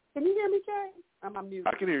 Can you hear me, Jay? I'm on mute.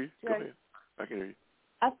 I can hear you. Jay? Go ahead. I can hear you.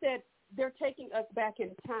 I said they're taking us back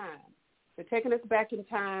in time. They're taking us back in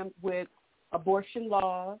time with abortion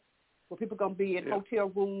laws, where people are going to be in hotel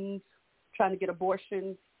rooms trying to get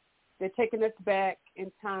abortions. They're taking us back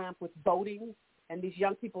in time with voting, and these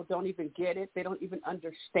young people don't even get it. They don't even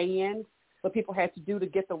understand what people had to do to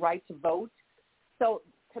get the right to vote. So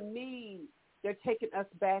to me, they're taking us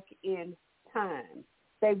back in time.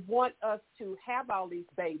 They want us to have all these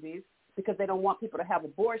babies because they don't want people to have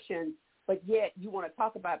abortions, but yet you want to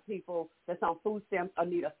talk about people that's on food stamps or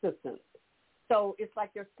need assistance. So it's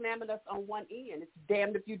like they're slamming us on one end. It's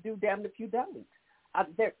damned if you do, damned if you don't.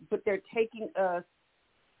 But they're taking us,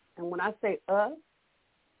 and when I say us,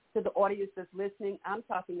 to the audience that's listening, I'm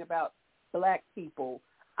talking about black people.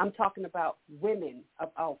 I'm talking about women of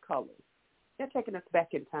all colors. They're taking us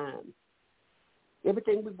back in time.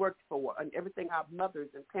 Everything we worked for and everything our mothers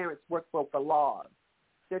and parents worked for laws,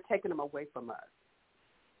 they're taking them away from us.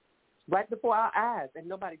 Right before our eyes, and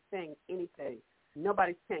nobody's saying anything.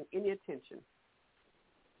 Nobody's paying any attention.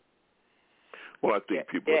 Well, I think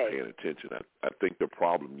people are paying attention. I think the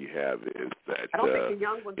problem you have is that I don't think the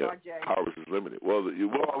young ones are, Jay. Powers is limited. Well,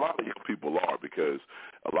 a lot of young people are because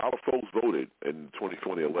a lot of folks voted in the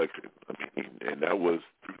 2020 election. I mean, and that was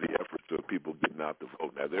through the efforts of people getting out to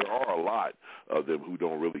vote. Now, there are a lot of them who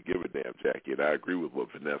don't really give a damn, Jackie, and I agree with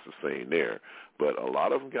what Vanessa's saying there. But a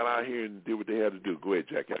lot of them got out here and did what they had to do. Go ahead,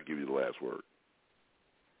 Jackie. I'll give you the last word.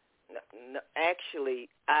 No, actually,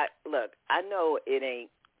 I know it ain't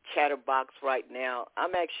chatterbox right now.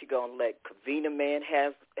 I'm actually going to let Kavina Man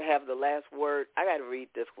have the last word. I got to read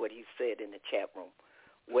this, what he said in the chat room.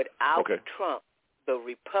 Without Trump, the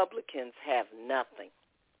Republicans have nothing.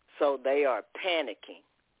 So they are panicking.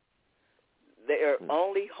 Their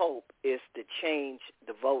only hope is to change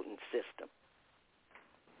the voting system.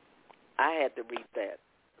 I had to read that.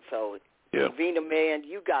 So, Kavina Man,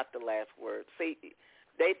 you got the last word. See,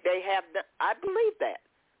 they have, I believe that.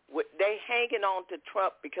 They hanging on to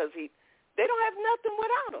Trump because they don't have nothing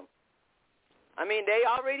without him. I mean, they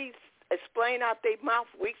already explained out their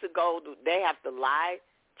mouth weeks ago they have to lie,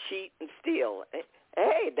 cheat, and steal.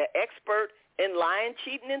 Hey, the expert in lying,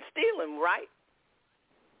 cheating, and stealing, right?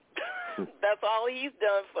 That's all he's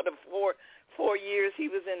done for the four years he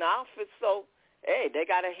was in office. So, hey, they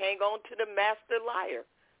got to hang on to the master liar,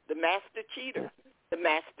 the master cheater, the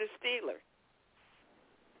master stealer.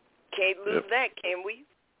 Can't lose that, can we?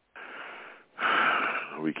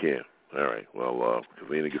 We can. All right. Well,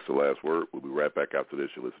 Kavina gets the last word. We'll be right back after this.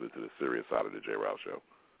 You're listening to the Serious Side of the J. Rouse Show.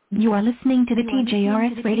 You are listening to the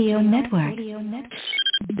TJRS Radio Network.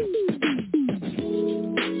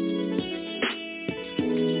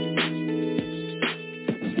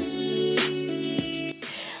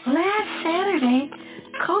 Last Saturday,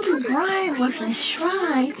 Kobe Bryant was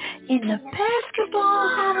enshrined in the Basketball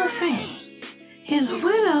Hall of Fame. His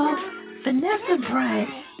widow, Vanessa Bryant,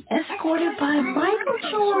 escorted by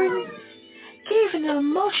Michael Jordan, gave an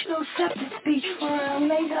emotional acceptance speech for her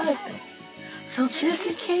late husband. So just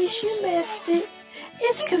in case you missed it,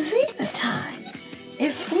 it's Kavita time.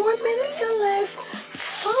 In 4 minutes or less,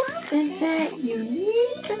 something that you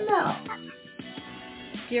need to know.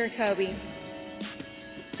 Dear Kobe,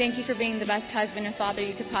 thank you for being the best husband and father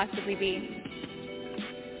you could possibly be.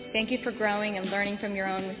 Thank you for growing and learning from your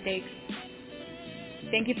own mistakes.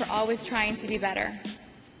 Thank you for always trying to be better.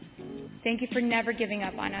 Thank you for never giving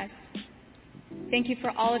up on us. Thank you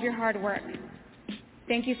for all of your hard work.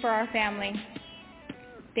 Thank you for our family.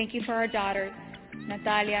 Thank you for our daughters,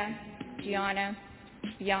 Natalia, Gianna,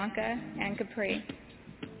 Bianca, and Capri.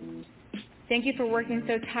 Thank you for working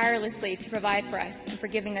so tirelessly to provide for us and for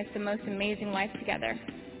giving us the most amazing life together.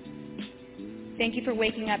 Thank you for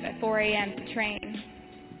waking up at 4 a.m. to train,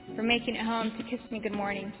 for making it home to kiss me good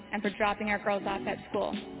morning, and for dropping our girls off at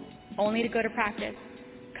school, only to go to practice,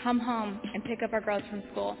 come home, and pick up our girls from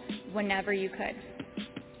school whenever you could.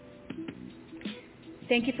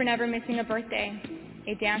 Thank you for never missing a birthday,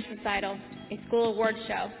 a dance recital, a school award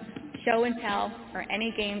show and tell, or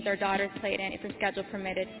any games our daughters played in if your schedule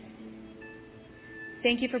permitted.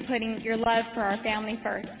 Thank you for putting your love for our family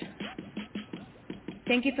first.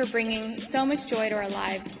 Thank you for bringing so much joy to our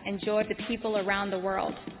lives and joy to people around the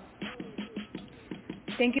world.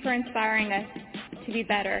 Thank you for inspiring us to be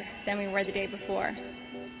better than we were the day before.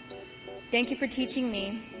 Thank you for teaching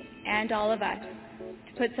me, and all of us,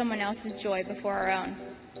 to put someone else's joy before our own.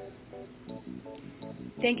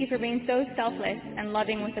 Thank you for being so selfless and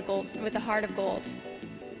loving with a heart of gold.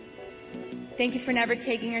 Thank you for never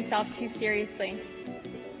taking yourself too seriously.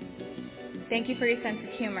 Thank you for your sense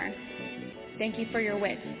of humor. Thank you for your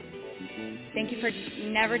wit. Thank you for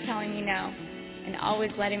never telling me no and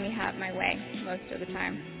always letting me have my way most of the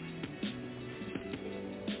time.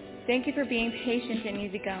 Thank you for being patient and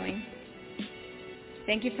easygoing.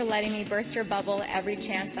 Thank you for letting me burst your bubble every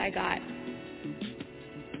chance I got.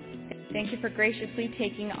 Thank you for graciously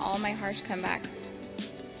taking all my harsh comebacks.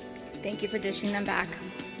 Thank you for dishing them back.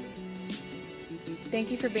 Thank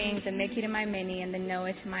you for being the Mickey to my Minnie and the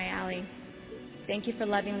Noah to my Allie. Thank you for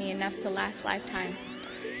loving me enough to last lifetimes.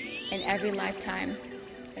 In every lifetime,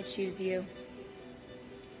 I choose you.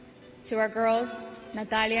 To our girls,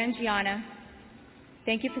 Natalia and Gianna,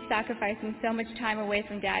 thank you for sacrificing so much time away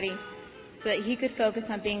from Daddy so that he could focus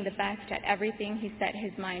on being the best at everything he set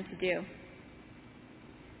his mind to do.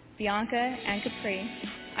 Bianca and Capri,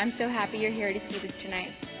 I'm so happy you're here to see this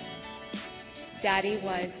tonight. Daddy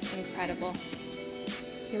was incredible.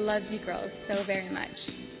 He loves you girls so very much.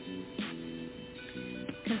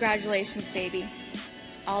 Congratulations, baby.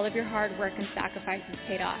 All of your hard work and sacrifices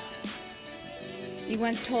paid off. You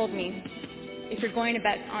once told me, if you're going to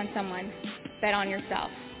bet on someone, bet on yourself.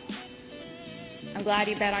 I'm glad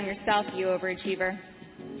you bet on yourself, you overachiever.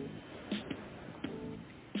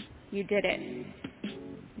 You did it.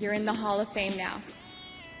 You're in the Hall of Fame now.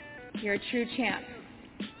 You're a true champ.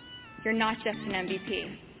 You're not just an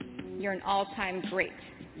MVP. You're an all-time great.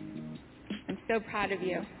 I'm so proud of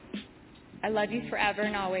you. I love you forever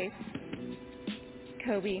and always.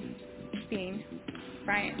 Kobe, Bean,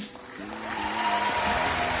 Bryant.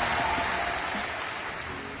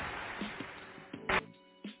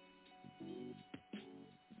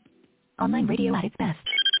 Online radio at its best.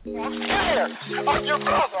 I'm scared. I'm your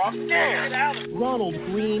brother. I'm scared. Ronald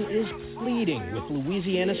Greene is pleading with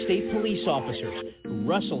Louisiana State police officers who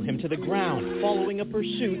wrestle him to the ground following a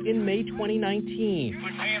pursuit in May 2019.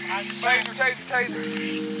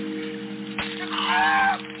 Taser.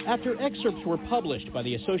 After excerpts were published by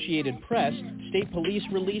the Associated Press, state police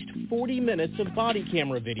released 40 minutes of body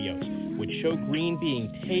camera videos, which show Greene being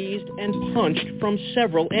tased and punched from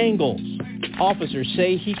several angles. Officers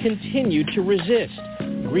say he continued to resist.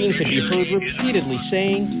 Greene could be heard repeatedly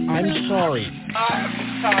saying, "I'm sorry."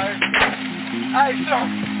 I'm sorry. I'm sorry.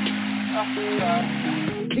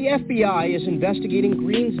 The FBI is investigating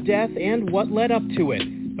Greene's death and what led up to it.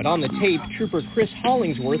 But on the tape, Trooper Chris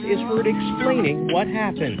Hollingsworth is heard explaining what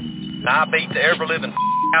happened. I beat the ever-living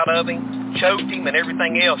out of him, choked him and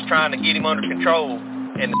everything else trying to get him under control.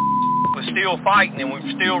 And the was still fighting and we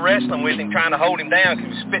were still wrestling with him, trying to hold him down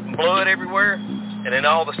because he was spitting blood everywhere. And then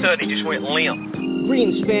all of a sudden he just went limp.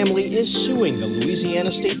 Greene's family is suing the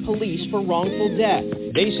Louisiana State Police for wrongful death.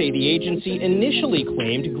 They say the agency initially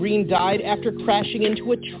claimed Greene died after crashing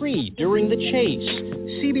into a tree during the chase.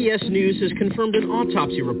 CBS News has confirmed an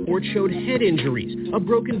autopsy report showed head injuries, a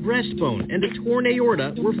broken breastbone, and a torn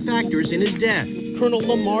aorta were factors in his death. Colonel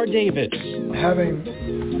Lamar Davis. Having,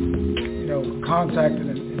 contacted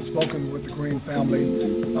and spoken with the Greene family,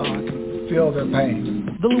 I can feel their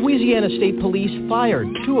pain. The Louisiana State Police fired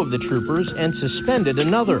 2 of the troopers and suspended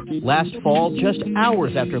another. Last fall, just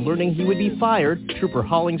hours after learning he would be fired, Trooper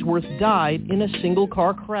Hollingsworth died in a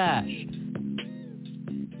single-car crash.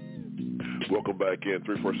 Welcome back in,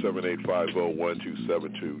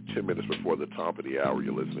 347-850-1272. 10 minutes before the top of the hour,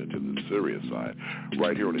 you're listening to the Seriouside,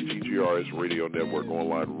 right here on the TGRS Radio Network,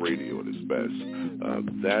 online radio at its best.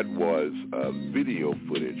 That was video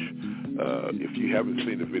footage. If you haven't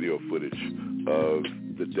seen the video footage of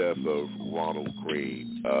the death of Ronald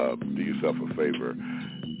Greene, do yourself a favor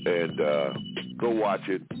and go watch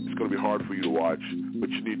it. It's going to be hard for you to watch, but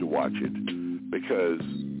you need to watch it because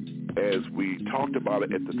as we talked about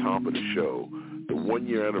it at the top of the show, the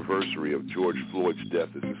 1-year anniversary of George Floyd's death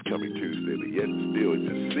is this coming Tuesday, but yet still it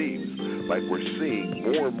just seems like we're seeing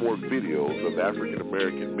more and more videos of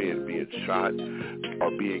African-American men being shot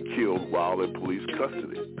or being killed while in police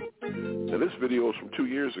custody. Now, this video is from 2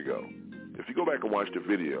 years ago. If you go back and watch the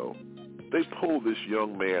video, they pulled this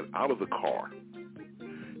young man out of the car.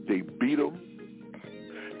 They beat him.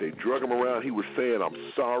 They drug him around. He was saying,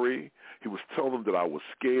 "I'm sorry." He was telling them that I was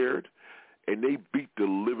scared, and they beat the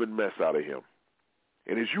living mess out of him.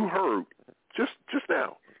 And as you heard just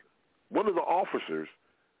now, one of the officers,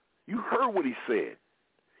 you heard what he said.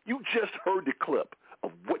 You just heard the clip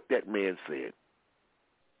of what that man said.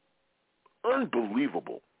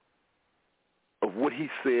 Unbelievable of what he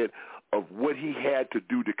said, of what he had to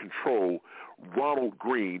do to control Ronald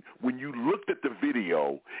Greene when you looked at the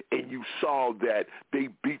video and you saw that they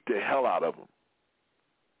beat the hell out of him.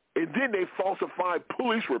 And then they falsified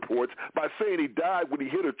police reports by saying he died when he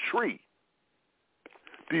hit a tree.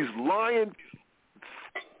 These lying...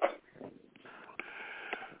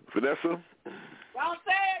 Vanessa? Don't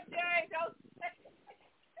say it, Jay. Don't say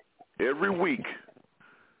it. Every week,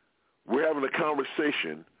 we're having a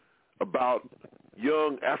conversation about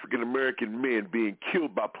young African-American men being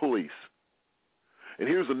killed by police. And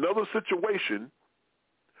here's another situation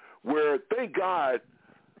where, thank God,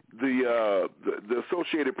 the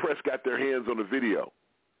Associated Press got their hands on the video,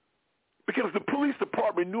 because the police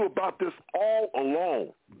department knew about this all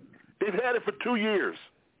along. They've had it for 2 years.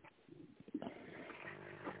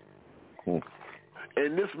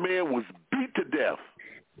 And this man was beat to death,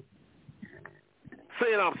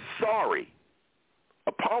 saying, "I'm sorry,"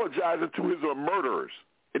 apologizing to his murderers.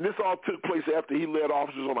 And this all took place after he led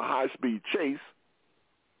officers on a high-speed chase.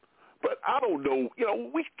 But I don't know,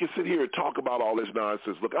 we can sit here and talk about all this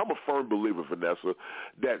nonsense. Look, I'm a firm believer, Vanessa,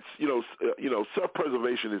 that,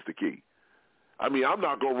 self-preservation is the key. I mean, I'm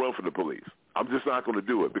not going to run for the police. I'm just not going to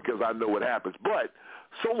do it because I know what happens. But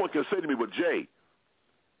someone can say to me, "But Jay,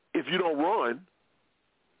 if you don't run,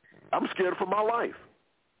 I'm scared for my life.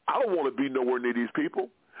 I don't want to be nowhere near these people."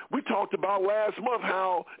 We talked about last month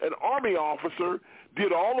how an Army officer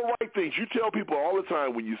did all the right things. You tell people all the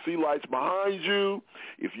time, when you see lights behind you,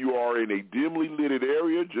 if you are in a dimly lit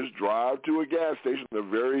area, just drive to a gas station, a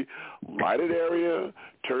very lighted area,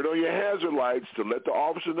 turn on your hazard lights to let the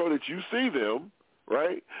officer know that you see them,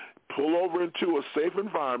 right? Pull over into a safe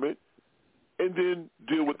environment, and then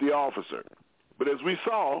deal with the officer. But as we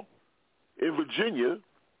saw in Virginia,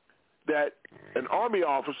 that an Army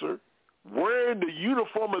officer wearing the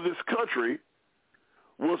uniform of this country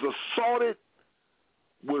was assaulted,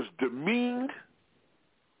 was demeaned.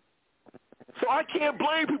 So I can't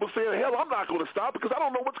blame people saying, "Hell, I'm not going to stop," because I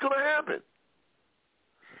don't know what's going to happen.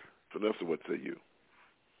 Vanessa, what say you?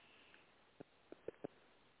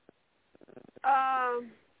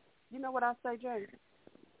 You know what I say, Jay?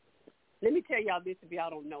 Let me tell y'all this if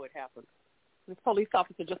y'all don't know it happened. This police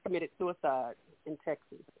officer just committed suicide in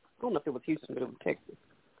Texas. I don't know if it was Houston, but it was Texas.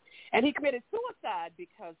 And he committed suicide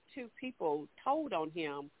because 2 people told on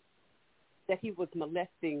him that he was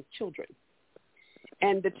molesting children.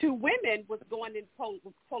 And the 2 women was going in,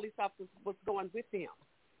 police officers was going with him.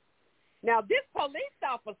 Now, this police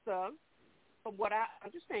officer, from what I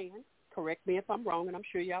understand, correct me if I'm wrong, and I'm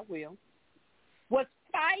sure y'all will, was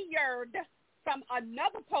fired from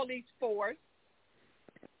another police force.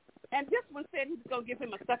 And this one said he was going to give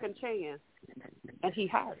him a second chance, and he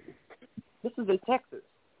hired him. This is in Texas.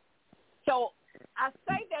 So I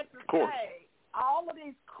say that to say all of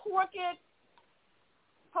these crooked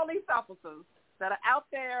police officers that are out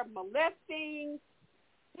there molesting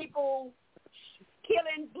people,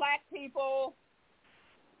 killing black people,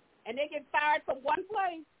 and they get fired from one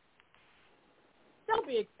place, don't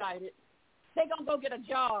be excited. They're going to go get a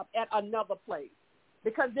job at another place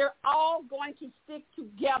because they're all going to stick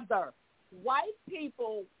together. White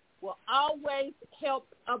people will always help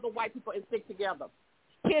other white people and stick together.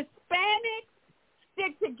 Hispanics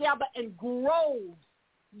stick together and grow.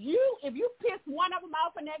 If you piss one of them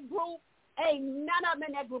off in that group ain't none of them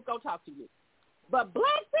in that group gonna talk to you. But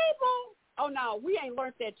black people, oh no, we ain't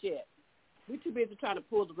learned that yet. We're too busy trying to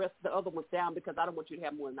pull the rest of the other ones down because I don't want you to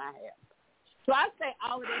have more than I have. So I say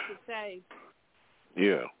all of that to say,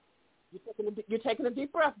 yeah. You're taking a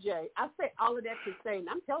deep breath, Jay. I say all of that to say, and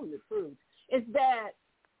I'm telling the truth, is that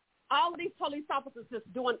all of these police officers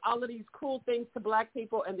just doing all of these cool things to black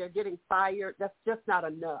people and they're getting fired. That's just not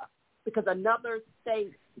enough because another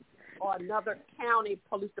state or another county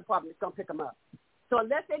police department is going to pick them up. So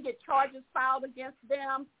unless they get charges filed against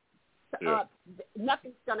them,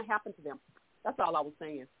 nothing's going to happen to them. That's all I was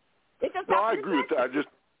saying. I agree with that.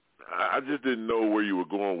 I just didn't know where you were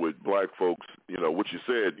going with black folks. You know, what you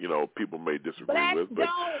said, you know, people may disagree with. But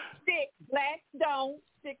Blacks don't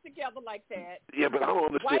stick together like that. Yeah, but I don't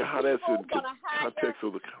understand how that's in context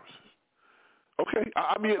of the conversation. Okay.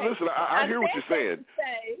 I mean, listen, I hear what you're saying.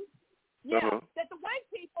 That the white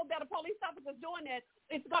people that are police officers doing that,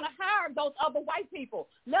 it's going to hire those other white people.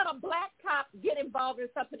 Let a black cop get involved in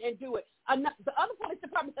something and do it. The other police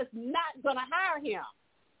department is not going to hire him.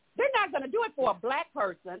 They're not going to do it for a black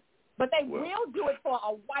person, but they will do it for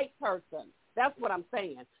a white person. That's what I'm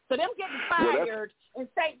saying. So them getting fired in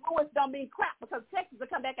St. Louis don't mean crap because Texas will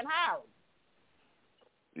come back and hire them.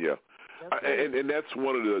 Yeah. And that's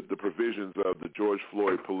one of the provisions of the George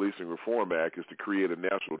Floyd Policing Reform Act is to create a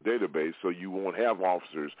national database so you won't have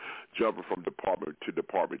officers jumping from department to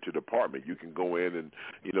department to department. You can go in and,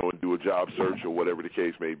 you know, and do a job search or whatever the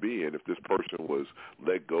case may be. And if this person was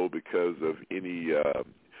let go because of any,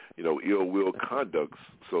 you know, ill will conduct,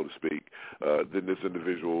 so to speak, then this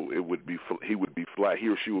individual, he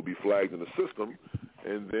or she would be flagged in the system.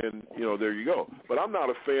 And then, you know, there you go. But I'm not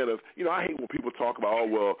a fan of, you know, I hate when people talk about, oh,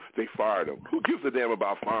 well, they fired him. Who gives a damn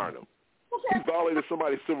about firing him? He violated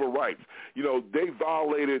somebody's civil rights. You know, they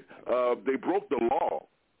violated, they broke the law.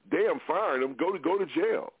 Damn, firing him, go to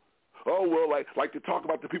jail. Oh, well, like to talk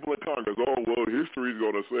about the people in Congress. Oh, well, history's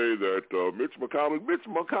going to say that Mitch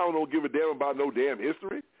McConnell don't give a damn about no damn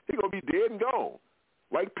history. He's going to be dead and gone.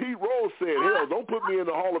 Like Pete Rose said, hell, don't put me in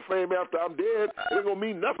the Hall of Fame after I'm dead. It ain't going to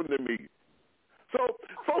mean nothing to me. So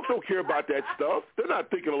folks don't care about that stuff. They're not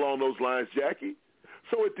thinking along those lines, Jackie.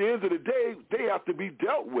 So at the end of the day, they have to be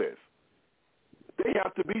dealt with. They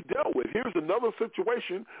have to be dealt with. Here's another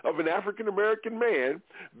situation of an African-American man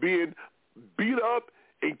being beat up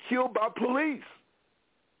and killed by police.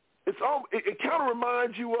 It kind of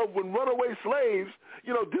reminds you of when runaway slaves,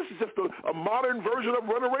 you know, this is just a modern version of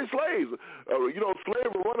runaway slaves. You know, a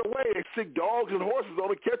slave will run away and sick dogs and horses on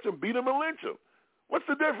to catch them, beat them, and lynch them. What's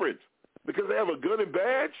the difference? Because they have a gun and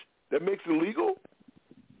badge that makes it legal?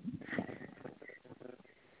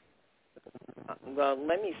 Well,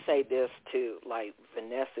 let me say this to, like,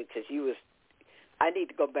 Vanessa, because I need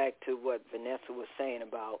to go back to what Vanessa was saying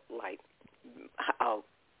about, like, how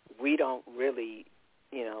we don't really,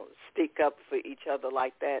 you know, stick up for each other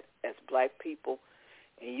like that as black people.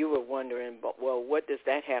 And you were wondering, well, what does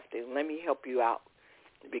that have to? Let me help you out.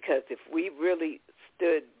 Because if we really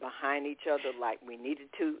stood behind each other like we needed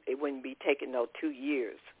to, it wouldn't be taking no 2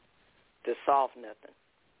 years to solve nothing.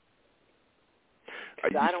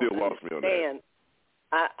 You still lost me on that.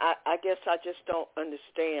 I guess I just don't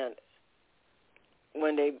understand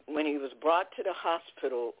when he was brought to the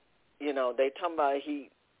hospital. You know, they talking about he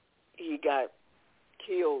got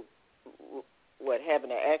killed,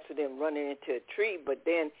 having an accident running into a tree, but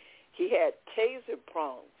then he had taser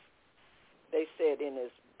prongs, they said, in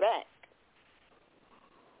his back.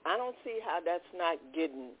 I don't see how that's not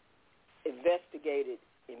getting investigated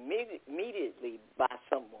immediately by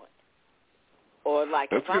someone. Or like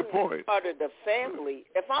that's if I'm part of the family,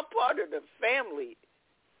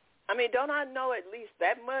 I mean, don't I know at least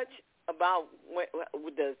that much about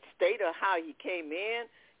the state of how he came in?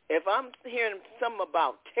 If I'm hearing something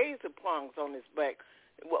about taser prongs on his back,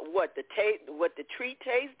 what the tree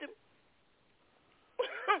tased him?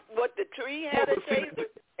 What the tree had a taser?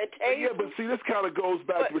 Yeah, but see, this kind of goes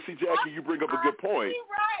back to, Jackie, you bring up a good point. She's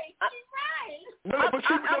right. No, but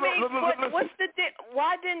what's the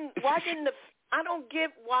why didn't the I don't get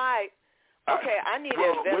why. Okay, I need an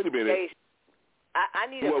investigation. Wait a minute. I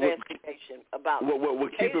need an investigation about. Well,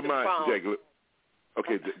 keep in mind, Jackie.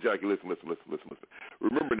 Okay, Jackie, listen.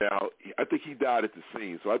 Remember now, I think he died at the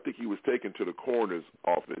scene, so I think he was taken to the coroner's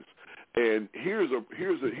office. And here's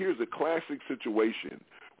a classic situation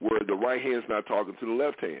where the right hand's not talking to the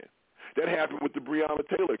left hand. That happened with the Breonna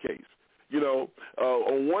Taylor case. You know,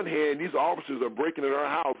 on one hand, these officers are breaking in our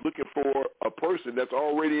house looking for a person that's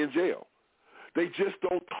already in jail. They just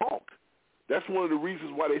don't talk. That's one of the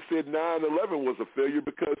reasons why they said 9/11 was a failure,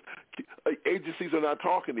 because agencies are not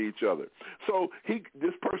talking to each other. So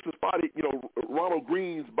this person's body, Ronald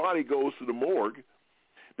Greene's body goes to the morgue.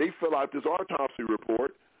 They fill out this autopsy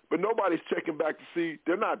report, but nobody's checking back to see.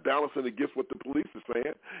 They're not balancing against what the police are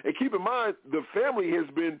saying. And keep in mind, the family has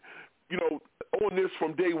been, on this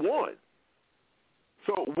from day one.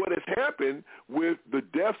 So what has happened with the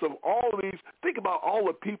deaths of all of these, think about all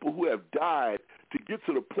the people who have died to get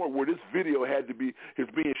to the point where this video is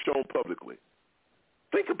being shown publicly.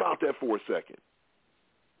 Think about that for a second.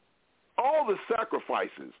 All the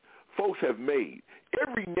sacrifices folks have made,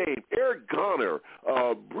 every name, Eric Garner,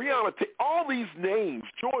 Breonna, all these names,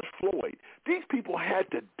 George Floyd, these people had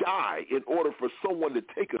to die in order for someone to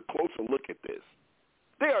take a closer look at this.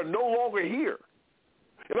 They are no longer here.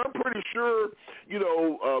 And I'm pretty sure,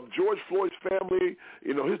 George Floyd's family,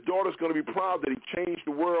 his daughter's going to be proud that he changed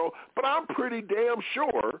the world. But I'm pretty damn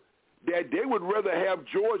sure that they would rather have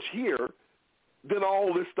George here than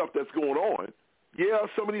all this stuff that's going on. Yeah,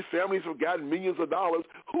 some of these families have gotten millions of dollars.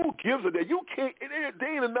 Who gives a damn? You can't.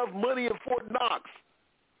 There ain't enough money in Fort Knox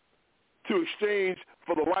to exchange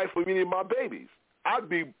for the life of any of my babies. I'd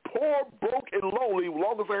be poor, broke, and lonely as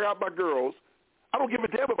long as I have my girls. I don't give a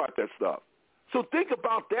damn about that stuff. So think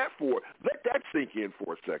about that let that sink in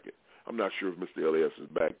for a second. I'm not sure if Mr. Elias is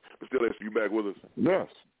back. Mr. Elias, are you back with us?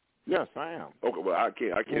 Yes, I am. Okay, well, I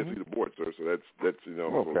can't see the board, sir. So that's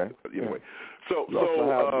okay. Anyway, so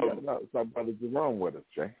my brother Jerome with us,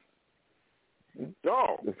 Jay.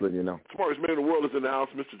 Oh, just let you know. Smartest man in the world is in the house,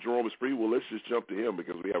 Mr. Jerome Esprit. Well, let's just jump to him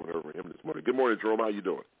because we haven't heard from him this morning. Good morning, Jerome. How you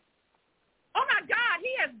doing? Oh my God,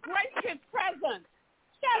 he has graced his presence.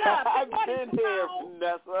 Shut up. I've been here,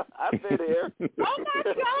 Vanessa. I've been here. Oh my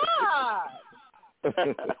God.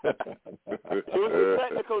 It was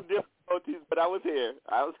technical difficulties, but I was here.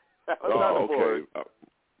 I was on board.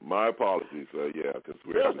 My apologies. Yeah, because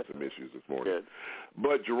we're having some issues this morning. Good.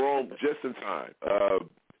 But Jerome, just in time.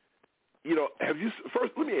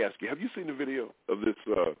 First? Let me ask you: have you seen the video of this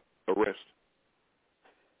arrest?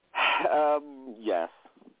 Yes,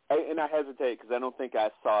 and I hesitate because I don't think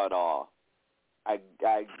I saw it all. I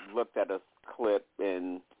looked at a clip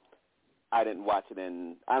and I didn't watch it,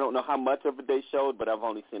 and I don't know how much of it they showed, but I've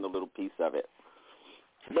only seen a little piece of it.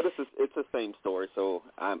 But it's the same story, so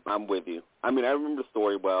I'm with you. I mean, I remember the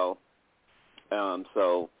story well,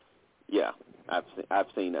 so yeah, I've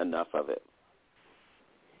seen enough of it.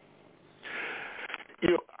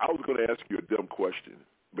 I was going to ask you a dumb question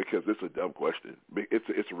because it's a dumb question.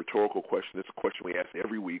 It's a rhetorical question. It's a question we ask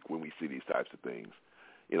every week when we see these types of things.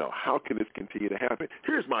 How can this continue to happen?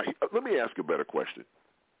 Let me ask a better question.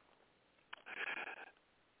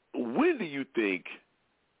 When do you think,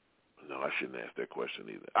 no, I shouldn't ask that question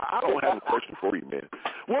either. I don't have a question for you, man.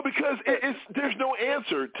 Well, because there's no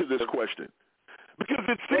answer to this question. Because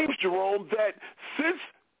it seems, Jerome, that since,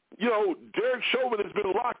 Derek Chauvin has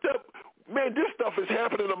been locked up, man, this stuff is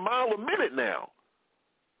happening a mile a minute now.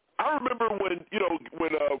 I remember when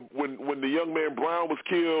the young man Brown was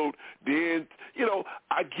killed, then,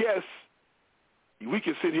 I guess we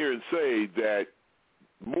can sit here and say that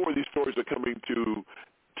more of these stories are coming to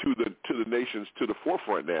the nations to the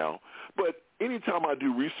forefront now. But anytime I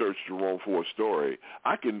do research, Jerome, for a story,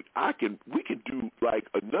 we can do like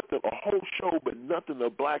a whole show, but nothing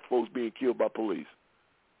of black folks being killed by police.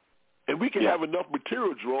 And we can have enough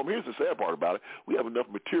material, Jerome. Here's the sad part about it. We have enough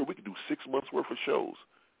material. We can do 6 months worth of shows.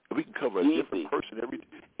 And we can cover a different person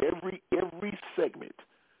every segment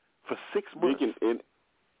for 6 months. And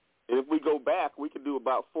if we go back, we could do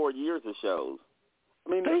about 4 years of shows. I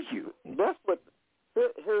mean, thank you. That's what.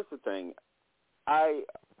 Here's the thing.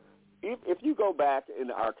 If you go back in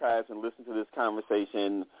the archives and listen to this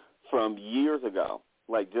conversation from years ago,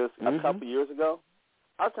 like just a couple years ago,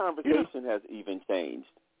 our conversation has even changed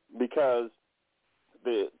because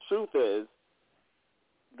the truth is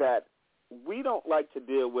that we don't like to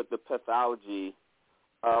deal with the pathology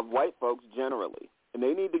of white folks generally, and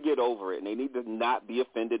they need to get over it, and they need to not be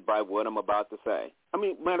offended by what I'm about to say. I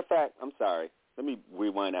mean, matter of fact, I'm sorry. Let me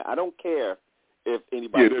rewind that. I don't care if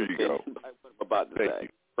anybody is offended by what I'm about to say,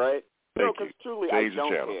 right? No, because truly I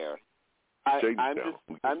don't care.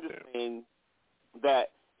 I'm just saying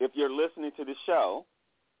that if you're listening to the show,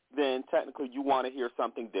 then technically you want to hear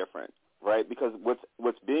something different, right? Because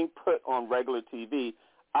what's being put on regular TV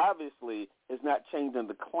obviously is not changing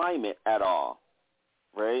the climate at all,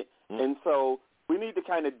 right? And so we need to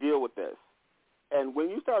kind of deal with this. And when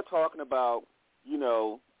you start talking about,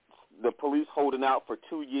 the police holding out for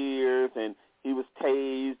 2 years and he was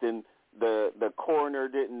tased and the coroner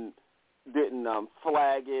didn't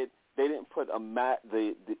flag it, they didn't put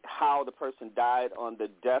how the person died on the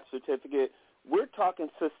death certificate. We're talking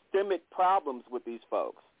systemic problems with these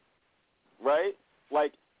folks. right?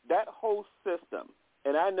 Like that whole system.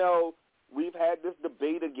 And I know we've had this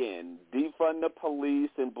debate again, defund the police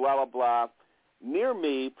and blah, blah, blah. Near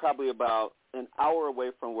me, probably about an hour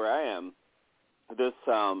away from where I am, this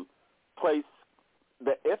place,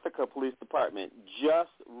 the Ithaca Police Department, just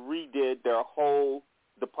redid their whole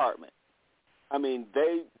department. I mean,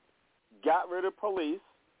 they got rid of police,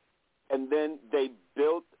 and then they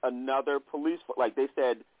built another police, like they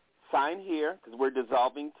said, sign here, because we're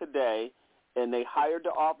dissolving today, and they hired the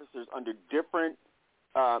officers under different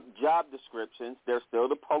job descriptions. They're still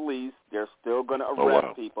the police. They're still going to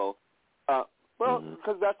arrest people.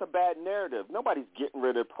 Because that's a bad narrative. Nobody's getting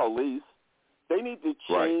rid of police. They need to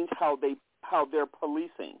change how they're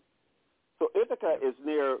policing. So Ithaca is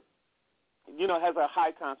near, has a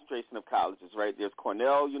high concentration of colleges, right? There's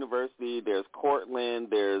Cornell University, there's Cortland,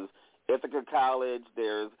 there's Ithaca College,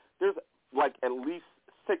 there's like at least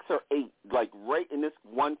 6 or 8, like right in this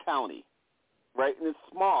one county, right? And it's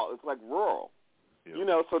small. It's like rural.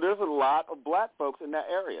 Yep. So there's a lot of black folks in that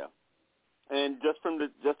area. And just from the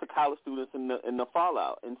college students in the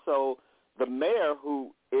fallout. And so the mayor,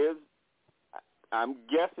 who is, I'm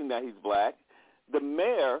guessing that he's black, the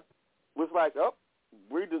mayor was like,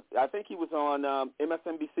 I think he was on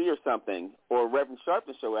MSNBC or something, or Reverend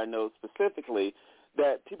Sharpton's show, I know specifically,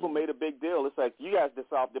 that people made a big deal. It's like, you guys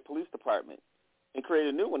dissolved the police department and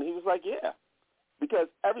created a new one. He was like, yeah, because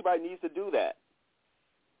everybody needs to do that.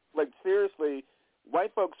 Like, seriously,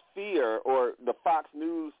 white folks fear, or the Fox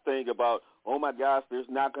News thing about, oh, my gosh, there's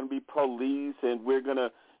not going to be police and we're going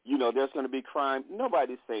to, there's going to be crime.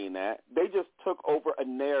 Nobody's saying that. They just took over a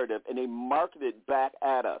narrative and they marketed it back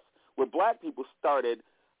at us. Where black people started,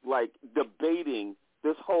 like, debating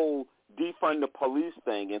this whole defund the police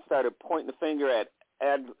thing and started pointing the finger at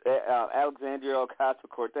Alexandria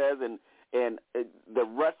Ocasio-Cortez and the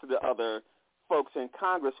rest of the other folks in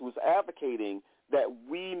Congress who was advocating that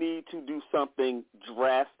we need to do something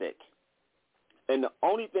drastic. And the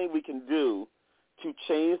only thing we can do to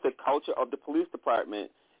change the culture of the police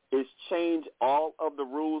department is change all of the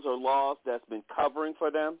rules or laws that's been covering for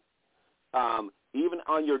them. Even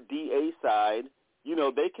on your DA side,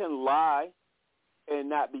 they can lie and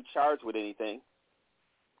not be charged with anything.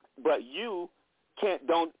 But you have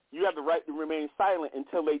the right to remain silent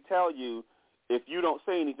until they tell you, if you don't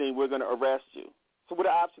say anything, we're going to arrest you. So what the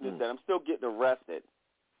option is that I'm still getting arrested.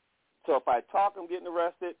 So if I talk, I'm getting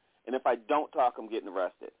arrested, and if I don't talk, I'm getting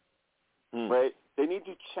arrested. Right? They need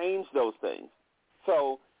to change those things.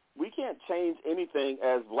 So we can't change anything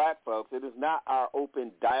as black folks. It is not our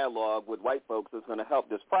open dialogue with white folks that's going to help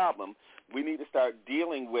this problem. We need to start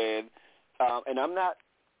dealing with, and I'm not,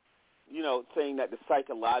 saying that the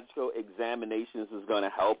psychological examinations is going to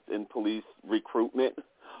help in police recruitment.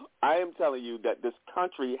 I am telling you that this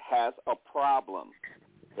country has a problem.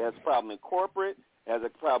 It has a problem in corporate. It has a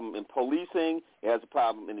problem in policing. It has a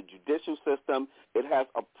problem in the judicial system. It has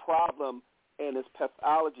a problem in its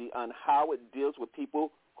pathology on how it deals with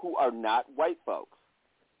people who are not white folks.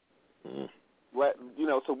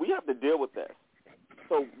 So we have to deal with this.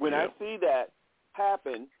 So when I see that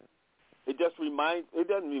happen, it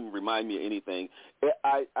doesn't even remind me of anything.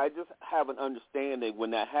 I just have an understanding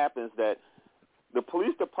when that happens that the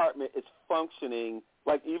police department is functioning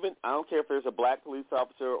like, even, I don't care if there's a black police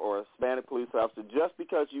officer or a Hispanic police officer, just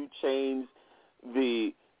because you change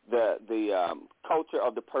the culture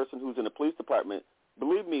of the person who's in the police department,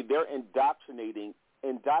 believe me, they're indoctrinated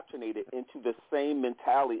into the same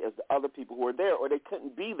mentality as the other people who are there, or they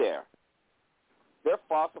couldn't be there. They're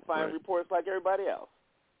falsifying reports like everybody else.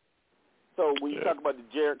 So when you talk about the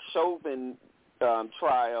Derek Chauvin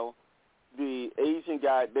trial, the Asian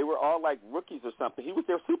guy, they were all like rookies or something. He was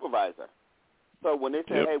their supervisor. So when they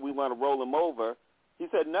said, hey, we want to roll him over, he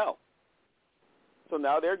said no. So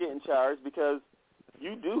now they're getting charged because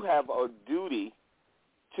you do have a duty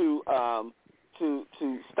to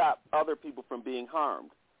stop other people from being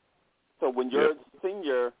harmed. So when your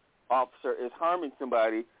senior officer is harming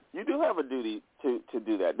somebody, you do have a duty to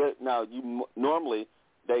do that. Now, normally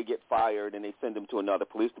they get fired and they send them to another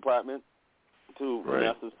police department. To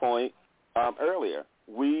Vanessa's point earlier,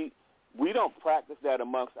 we don't practice that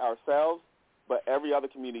amongst ourselves, but every other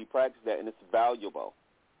community practices that, and it's valuable.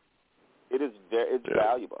 It's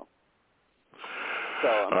valuable. So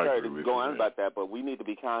I'm sorry to go on about that, but we need to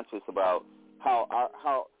be conscious about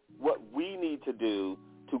what we need to do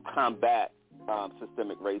to combat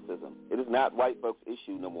systemic racism. It is not white folks'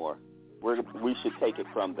 issue no more. We should take it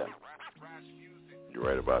from them. You're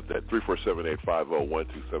right about that.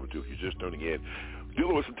 347-850-1272. If you're just tuning in,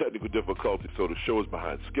 dealing with some technical difficulties, so the show is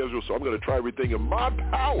behind schedule. So I'm going to try everything in my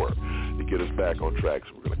power to get us back on track.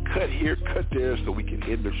 So we're going to cut here, cut there, so we can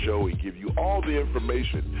end the show and give you all the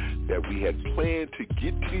information that we had planned to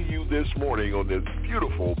get to you this morning on this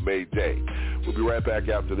beautiful May day. We'll be right back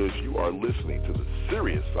after this. You are listening to the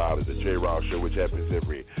Serious Side of the J. Riles Show, which happens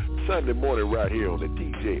every Sunday morning right here on the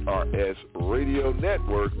DJRS Radio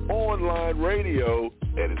Network, online radio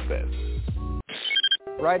at its best.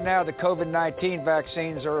 Right now, the COVID-19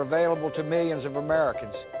 vaccines are available to millions of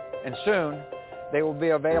Americans, and soon they will be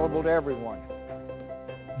available to everyone.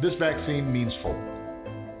 This vaccine means hope.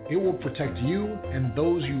 It will protect you and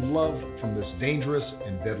those you love from this dangerous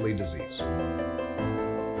and deadly disease.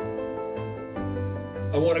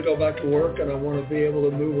 I want to go back to work, and I want to be able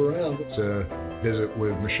to move around. To visit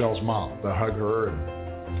with Michelle's mom, to hug her and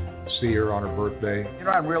see her on her birthday. You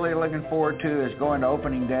know, I'm really looking forward to is going to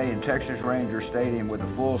opening day in Texas Ranger Stadium with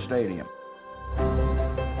a full stadium.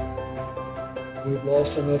 We've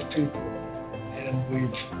lost enough people, and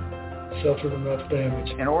we've suffered enough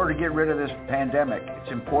damage. In order to get rid of this pandemic,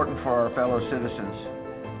 it's important for our fellow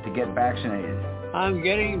citizens to get vaccinated. I'm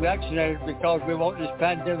getting vaccinated because we want this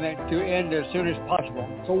pandemic to end as soon as possible.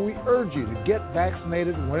 So we urge you to get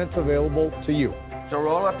vaccinated when it's available to you. So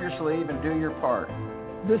roll up your sleeve and do your part.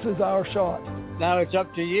 This is our shot. Now it's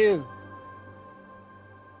up to you.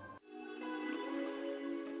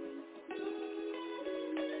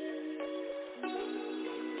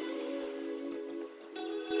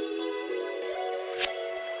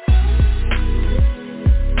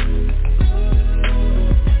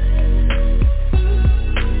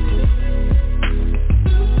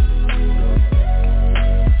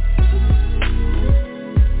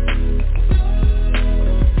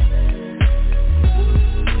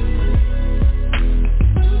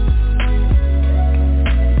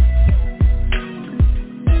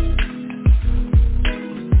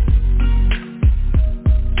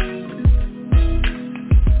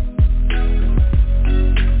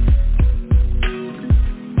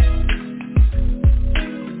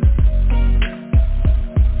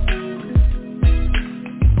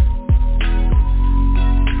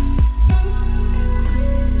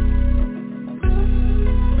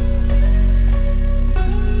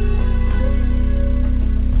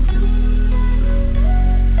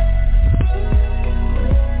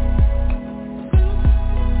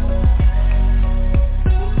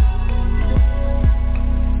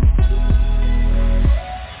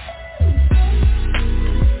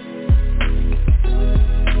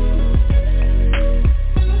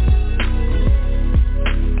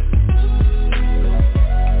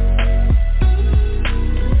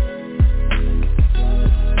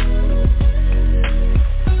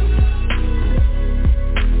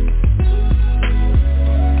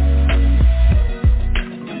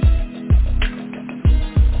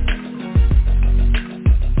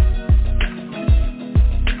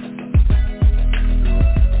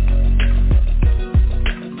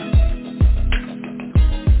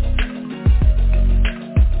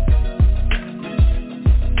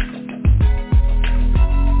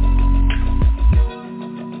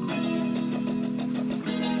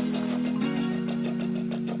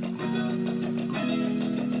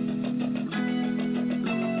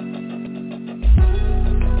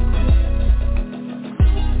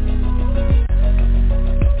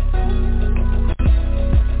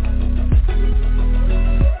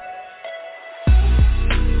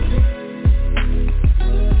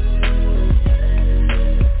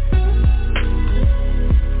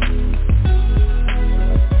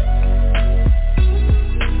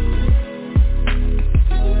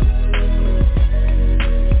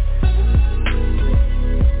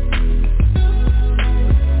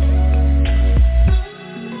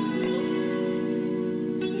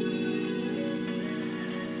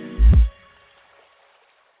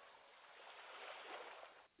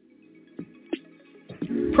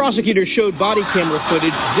 Prosecutors showed body camera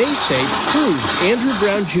footage they say proves Andrew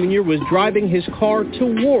Brown Jr. was driving his car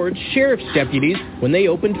towards sheriff's deputies when they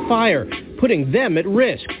opened fire, putting them at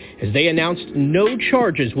risk, as they announced no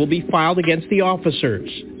charges will be filed against the officers.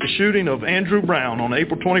 The shooting of Andrew Brown on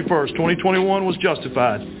April 21st, 2021 was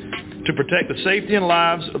justified to protect the safety and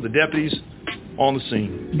lives of the deputies on the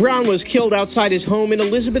scene. Brown was killed outside his home in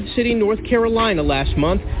Elizabeth City, North Carolina last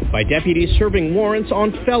month by deputies serving warrants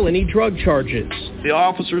on felony drug charges. The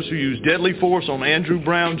officers who used deadly force on Andrew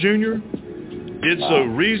Brown Jr. did so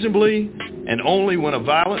reasonably and only when a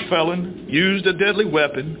violent felon used a deadly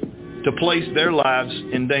weapon to place their lives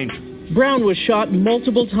in danger. Brown was shot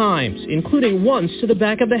multiple times, including once to the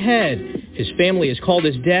back of the head. His family has called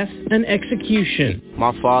his death an execution.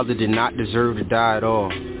 My father did not deserve to die at all.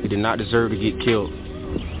 He did not deserve to get killed.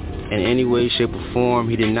 In any way, shape, or form,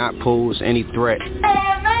 he did not pose any threat.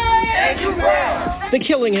 The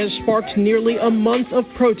killing has sparked nearly a month of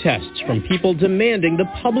protests from people demanding the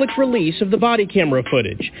public release of the body camera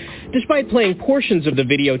footage. Despite playing portions of the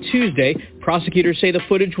video Tuesday, prosecutors say the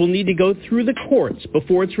footage will need to go through the courts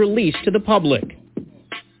before it's released to the public.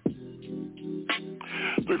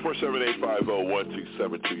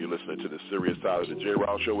 347-850-1672. You're listening to the Seriouside of the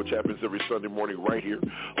J-Rilshow Show, which happens every Sunday morning right here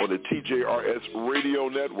on the TJRS Radio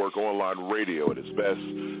Network, online radio at its best.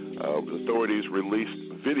 Authorities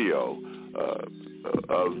released video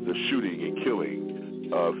of the shooting and killing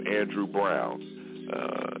of Andrew Brown.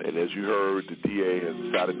 And as you heard, the DA has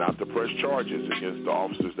decided not to press charges against the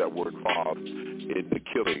officers that were involved in the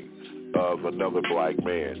killing of another black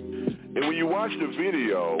man. And when you watch the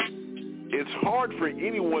video, it's hard for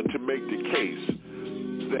anyone to make the case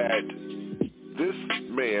that this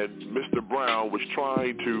man, Mr. Brown, was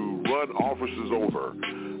trying to run officers over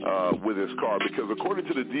with his car, because according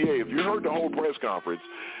to the DA, if you heard the whole press conference,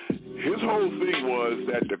 his whole thing was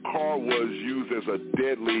that the car was used as a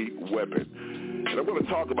deadly weapon. And I'm going to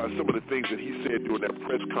talk about some of the things that he said during that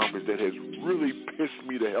press conference that has really pissed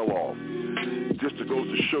me the hell off. Just to go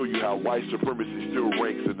to show you how white supremacy still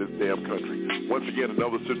ranks in this damn country. Once again,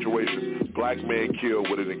 another situation. Black man killed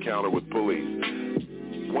with an encounter with police.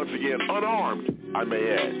 Once again, unarmed, I may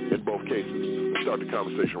add, in both cases. Let's start the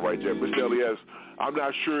conversation right there. Mr. Elias, I'm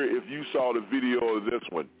not sure if you saw the video of this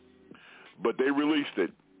one, but they released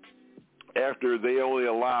it after they only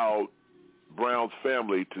allowed Brown's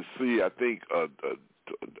family to see, I think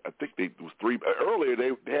it was three. Earlier,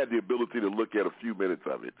 they had the ability to look at a few minutes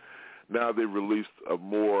of it. Now they released a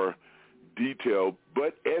more detailed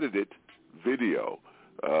but edited video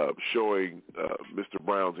showing Mr.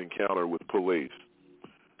 Brown's encounter with police.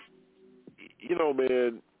 You know,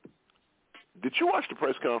 man, did you watch the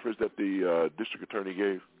press conference that the district attorney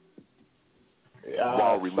gave?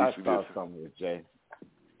 While releasing I saw some of it, Jay.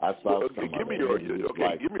 I saw some give me of it.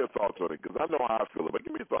 Give me your thoughts on it, because I know how I feel about it.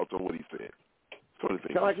 Give me your thoughts on what he said.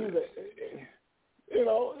 Like he's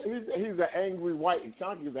an angry white. It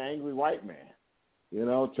sounds like he's an angry white man. You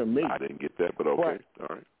know, to me. I didn't get that, but okay, all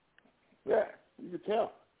right. Yeah, you could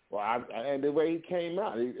tell. Well, and the way he came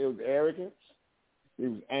out, it was arrogance. He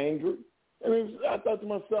was angry. I thought to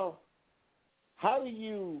myself, how do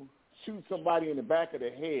you shoot somebody in the back of the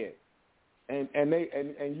head, and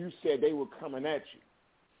you said they were coming at you?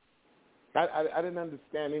 I didn't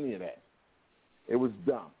understand any of that. It was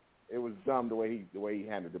dumb. It was dumb the way he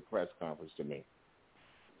handled the press conference to me.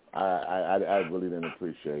 I really didn't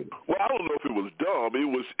appreciate it. Well, I don't know if it was dumb. It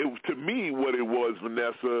was to me what it was,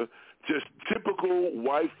 Vanessa, just typical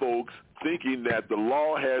white folks thinking that the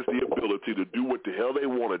law has the ability to do what the hell they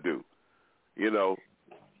want to do. It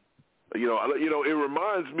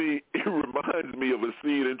reminds me of a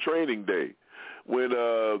scene in Training Day when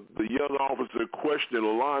the young officer questioned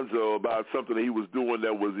Alonzo about something that he was doing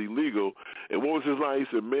that was illegal. And what was his line? He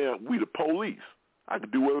said, "Man, we the police. I can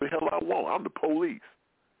do whatever the hell I want. I'm the police."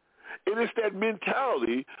 And it's that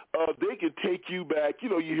mentality of they can take you back.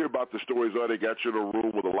 You hear about the stories, they got you in a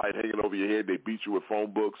room with a light hanging over your head. They beat you with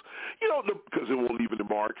phone books, because it won't leave any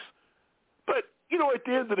marks. But, at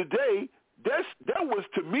the end of the day, that was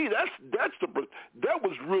to me, that's the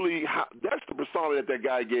persona that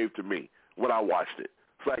guy gave to me when I watched it.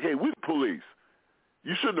 It's like, hey, we're the police.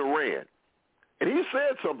 You shouldn't have ran. And he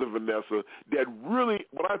said something, Vanessa, that really,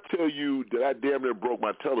 when I tell you that I damn near broke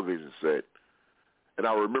my television set, and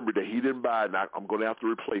I remember that he didn't buy it, and I'm going to have to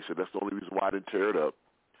replace it. That's the only reason why I didn't tear it up.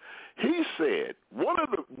 He said, one of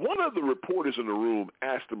the reporters in the room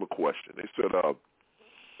asked him a question. They said,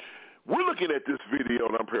 we're looking at this video,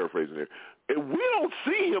 and I'm paraphrasing here, and we don't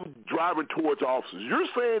see him driving towards officers. You're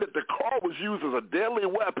saying that the car was used as a deadly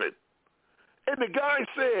weapon. And the guy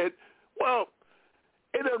said, well,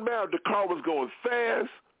 it doesn't matter if the car was going fast,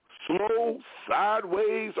 slow,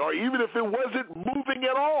 sideways, or even if it wasn't moving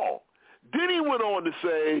at all. Then he went on to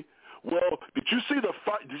say, well, did you see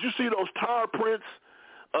those tire prints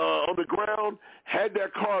on the ground? Had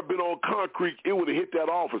that car been on concrete, it would have hit that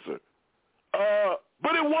officer.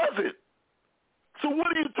 But it wasn't. So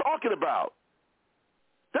what are you talking about?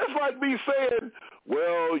 That's like me saying,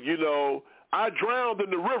 well, I drowned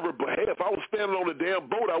in the river, but hey, if I was standing on a damn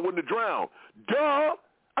boat, I wouldn't have drowned. Duh.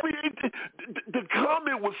 I mean, the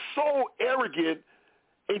comment was so arrogant.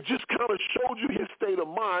 It just kind of showed you his state of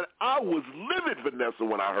mind. I was livid, Vanessa,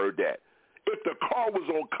 when I heard that. If the car was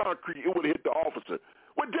on concrete, it would have hit the officer.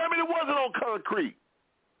 Well, damn it, it wasn't on concrete.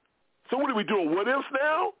 So what are we doing? What else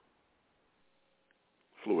now?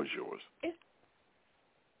 Floor is yours.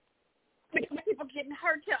 People getting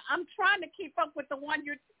hurt too. I'm trying to keep up with the one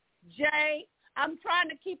I'm trying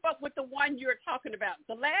to keep up with the one you're talking about.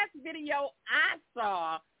 The last video I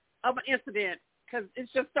saw of an incident, because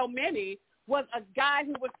it's just so many, was a guy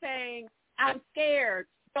who was saying, "I'm scared.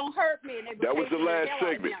 Don't hurt me." And that was the last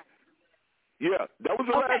segment. Yeah, that was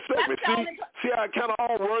the last segment. See how it kind of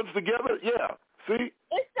all runs together? Yeah. See?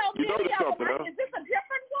 It's so you many noticed something, huh? Is this a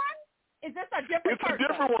different one? Is this a different It's a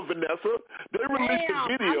different one, Vanessa. They released a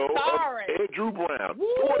video of Andrew Brown. Woo!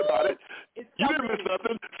 Don't worry about it. You didn't miss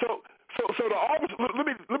nothing. So the officers,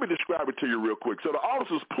 let me describe it to you real quick. So the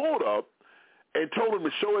officers pulled up and told him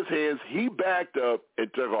to show his hands. He backed up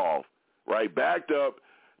and took off, right? Backed up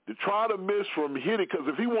to try to miss from hitting, because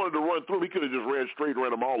if he wanted to run through, he could have just ran straight and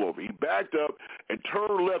ran them all over. He backed up and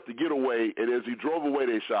turned left to get away, and as he drove away,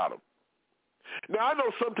 they shot him. Now, I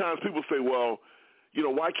know sometimes people say, well,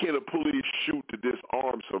 why can't a police shoot to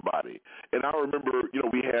disarm somebody? And I remember,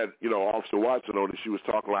 we had, Officer Watson on, and she was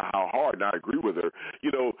talking about how hard, and I agree with her.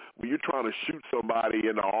 When you're trying to shoot somebody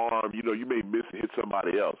in the arm, you may miss and hit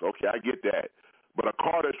somebody else. Okay, I get that. But a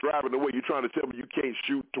car that's driving away, you're trying to tell me you can't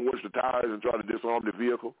shoot towards the tires and try to disarm the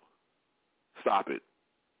vehicle? Stop it.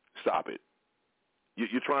 Stop it.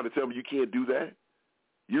 You're trying to tell me you can't do that?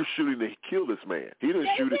 You're shooting to kill this man. He didn't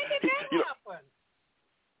shoot it.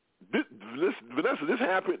 Vanessa, this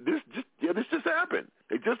happened. This just happened.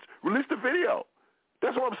 They just released the video.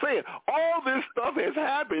 That's what I'm saying. All this stuff has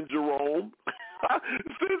happened, Jerome,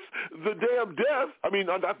 since the damn death. I mean,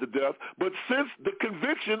 not the death, but since the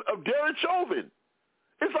conviction of Derek Chauvin.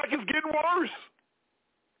 It's like it's getting worse.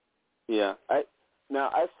 Yeah. I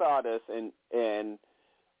saw this, and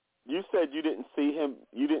you said you didn't see him.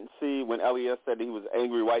 You didn't see when Elias said that he was an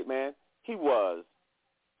angry white man. He was.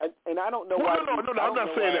 And I don't know why. No, I'm not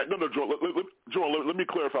saying that. No, Joel, let me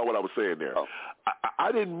clarify what I was saying there. Oh.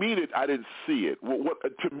 I didn't mean it. I didn't see it.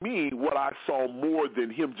 To me, what I saw more than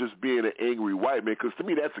him just being an angry white man, because to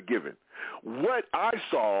me that's a given. What I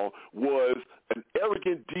saw was an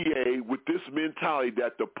arrogant DA with this mentality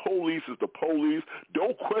that the police is the police.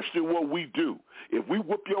 Don't question what we do. If we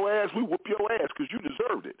whoop your ass, we whoop your ass because you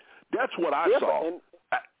deserved it. That's what I saw.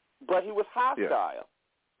 But he was hostile.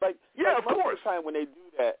 Yeah. Of course. Of the time when they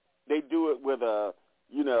do that, they do it with a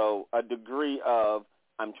degree of,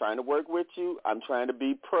 I'm trying to work with you. I'm trying to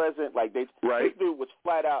be present. This dude was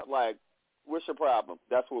flat out like, what's your problem?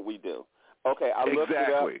 That's what we do. Okay, I looked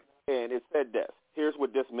it up, and it said this. Here's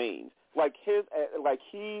what this means.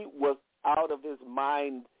 He was out of his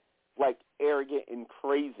mind, arrogant and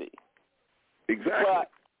crazy. Exactly.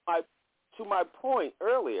 But to my point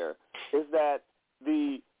earlier is that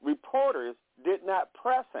the reporters did not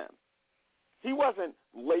press him. He wasn't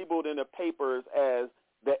labeled in the papers as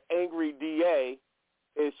the angry DA.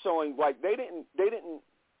 Is showing they didn't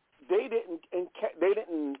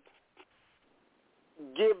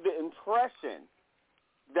give the impression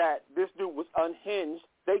that this dude was unhinged.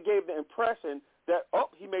 They gave the impression that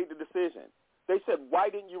he made the decision. They said, why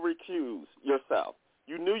didn't you recuse yourself?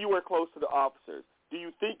 You knew you were close to the officers. Do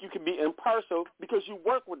you think you can be impartial because you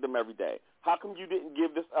work with them every day? How come you didn't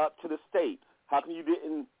give this up to the state? How come you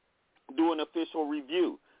didn't do an official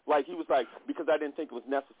review? He was like, because I didn't think it was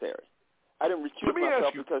necessary. I didn't recuse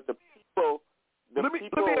myself because the people. Let me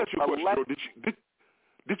ask you a question.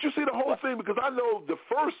 Did you see the whole thing? Because I know the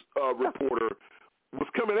first reporter was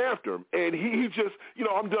coming after him, and he just,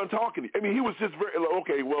 I'm done talking. I mean, he was just very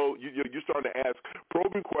okay. Well, you're starting to ask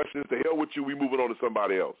probing questions. The hell with you. We moving on to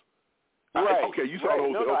somebody else. Right. Okay, you saw the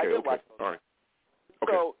whole thing. Okay. All right.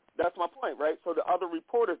 Okay. So that's my point, right? So the other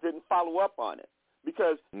reporters didn't follow up on it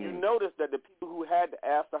because you noticed that the people who had to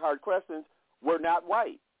ask the hard questions were not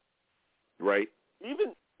white. Right.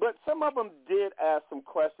 But some of them did ask some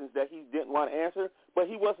questions that he didn't want to answer, but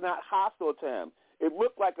he was not hostile to him. It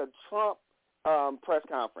looked like a Trump press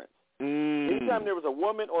conference. Anytime there was a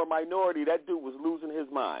woman or a minority, that dude was losing his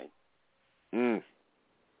mind. And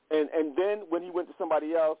then when he went to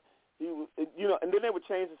somebody else, he was, and then they would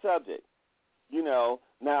change the subject. Now,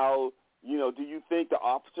 do you think the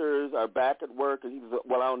officers are back at work? And he was,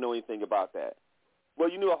 well, I don't know anything about that. Well,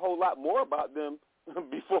 you knew a whole lot more about them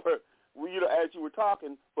before, as you were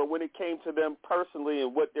talking, but when it came to them personally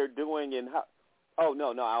and what they're doing and how,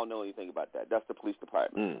 no, I don't know anything about that. That's the police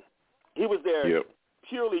department. He was there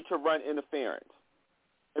purely to run interference.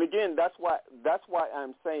 And again, that's why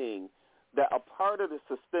I'm saying that a part of the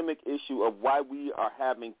systemic issue of why we are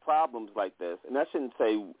having problems like this, and I shouldn't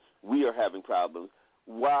say we are having problems,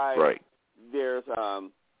 why there's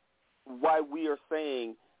why we are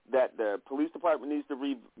saying that the police department needs to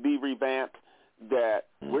be revamped, that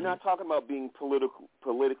we're not talking about being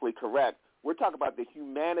politically correct. We're talking about the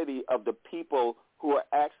humanity of the people who are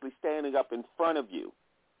actually standing up in front of you.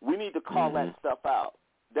 We need to call that stuff out.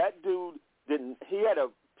 That dude he had a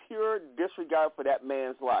pure disregard for that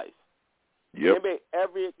man's life. Yep. They made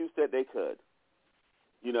every excuse that they could.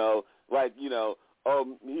 He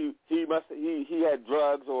had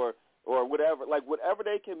drugs or whatever. Like, whatever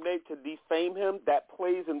they can make to defame him, that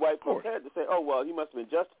plays in white folks' head to say, oh, well, he must have been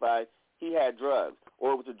justified. He had drugs,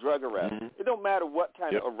 or it was a drug arrest. It don't matter what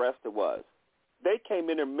kind of arrest it was. They came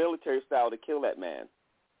in their military style to kill that man.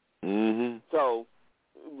 So,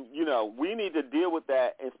 we need to deal with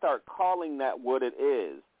that and start calling that what it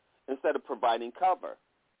is instead of providing cover.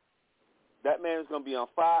 That man is going to be on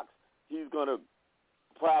Fox. He's going to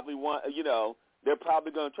probably want, they're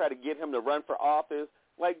probably going to try to get him to run for office.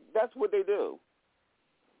 Like, that's what they do.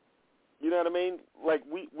 You know what I mean? Like,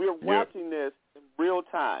 we're watching this in real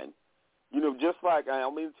time. Just like, I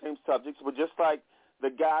don't mean to change subjects, but just like the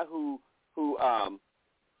guy who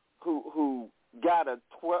got a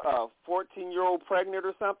 14-year-old pregnant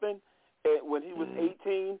or something when he was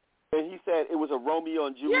 18, and he said it was a Romeo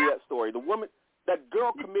and Juliet story. The woman, that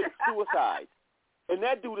girl committed suicide, and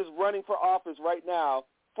that dude is running for office right now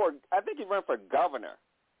I think he's running for governor.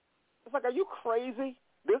 It's like, are you crazy?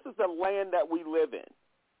 This is the land that we live in,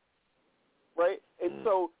 right? And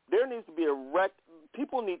so there needs to be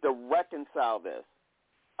people need to reconcile this.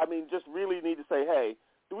 I mean, just really need to say, hey,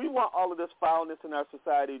 do we want all of this foulness in our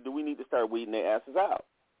society? Do we need to start weeding their asses out?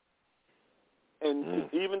 And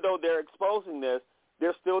even though they're exposing this,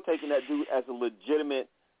 they're still taking that dude as a legitimate,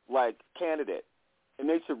 candidate. And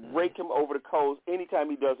they should rake him over the coals anytime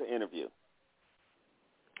he does an interview.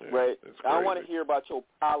 Yeah, right? I don't want to hear about your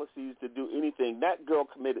policies to do anything. That girl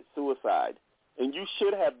committed suicide, and you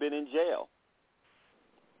should have been in jail.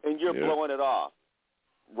 And you're blowing it off,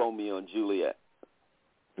 Romeo and Juliet.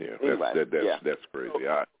 Yeah, anyway, that's crazy.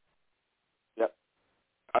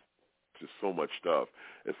 Just so much stuff.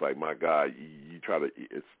 It's like, my God, you try to.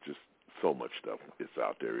 It's just so much stuff. It's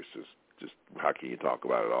out there. It's just how can you talk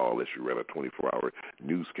about it all unless you run a 24-hour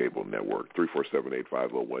news cable network?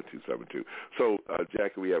 347-850-1272. So,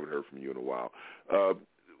 Jackie, we haven't heard from you in a while. I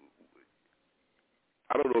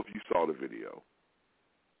don't know if you saw the video,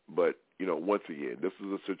 but once again, this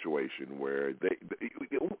is a situation where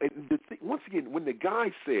once again, when the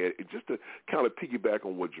guy said, just to kind of piggyback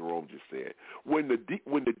on what Jerome just said, when the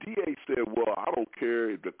DA said, well, I don't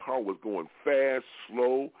care if the car was going fast,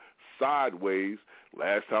 slow, sideways.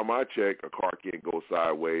 Last time I checked, a car can't go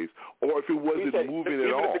sideways, or if it wasn't moving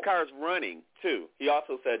at all. Even if the car's running, too. He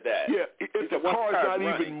also said that. Yeah, if the car's not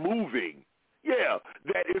even moving,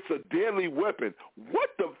 that it's a deadly weapon. What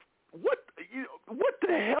the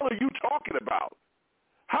hell are you talking about?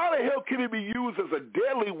 How the hell can it be used as a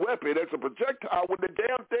deadly weapon, as a projectile, when the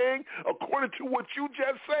damn thing, according to what you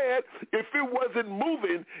just said, if it wasn't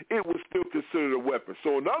moving, it was still considered a weapon?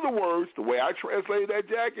 So in other words, the way I translated that,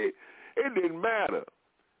 Jackie, it didn't matter.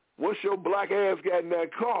 Once your black ass got in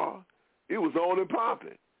that car, it was on and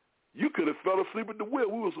popping. You could have fell asleep at the wheel.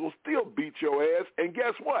 We was going to still beat your ass, and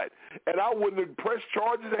guess what? And I wouldn't have pressed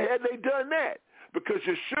charges had they done that. Because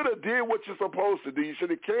you should have did what you're supposed to do. You should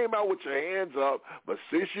have came out with your hands up. But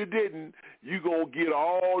since you didn't, you're going to get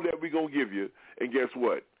all that we're going to give you. And guess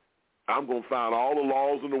what? I'm going to find all the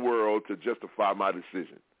laws in the world to justify my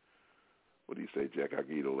decision. What do you say, Jack? I'll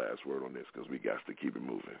give you the last word on this because we got to keep it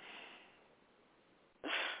moving.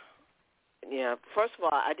 Yeah, first of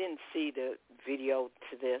all, I didn't see the video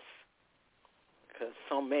to this because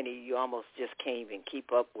so many, you almost just can't even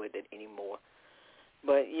keep up with it anymore.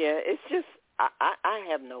 But, yeah, it's just, I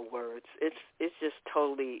have no words. It's just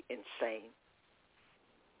totally insane.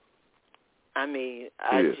 I mean,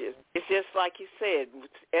 it's just like you said.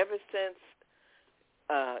 Ever since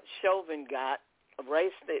Chauvin got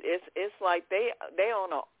arrested, it's like they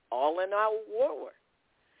on a all-in-out war.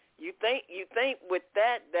 You think with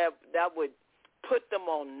that would put them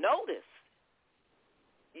on notice?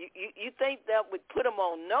 You think that would put them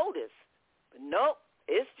on notice? But nope.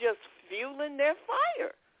 It's just fueling their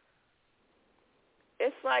fire.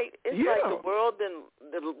 It's like the world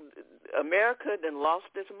America lost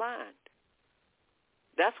its mind.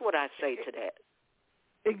 That's what I say to that.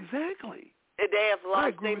 Exactly. They have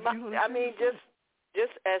lost their mind. I mean,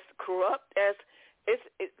 just as corrupt as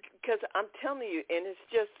because I'm telling you, and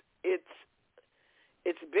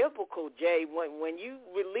it's biblical, Jay. When you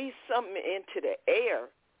release something into the air,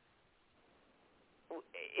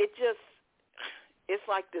 it's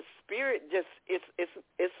like the spirit.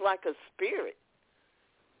 It's like a spirit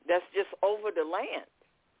that's just over the land.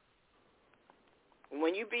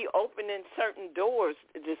 When you be opening certain doors,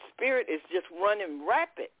 the spirit is just running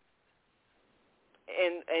rapid.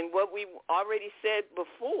 and what we already said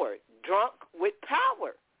before, drunk with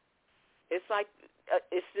power. It's like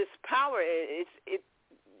it's this power.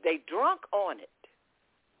 They drunk on it.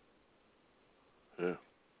 Yeah.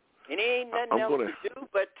 And it ain't nothing else to do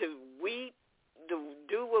but to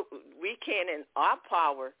do what we can in our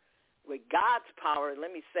power, with God's power.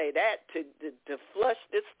 Let me say that to flush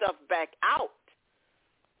this stuff back out.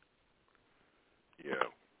 Yeah,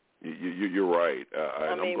 you're right.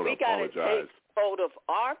 I mean, we got to take hold of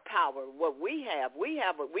our power. What we have. We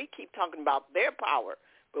keep talking about their power,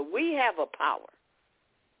 but we have a power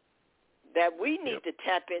that we need to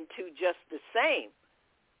tap into just the same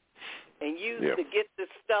and use to get this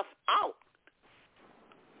stuff out.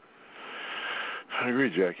 I agree,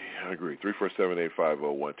 Jackie. I agree.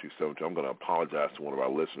 347-850-1272. I'm going to apologize to one of our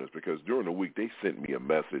listeners because during the week they sent me a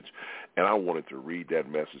message, and I wanted to read that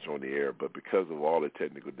message on the air, but because of all the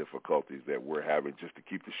technical difficulties that we're having just to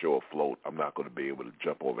keep the show afloat, I'm not going to be able to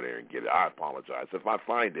jump over there and get it. I apologize. If I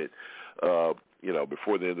find it,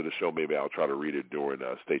 before the end of the show, maybe I'll try to read it during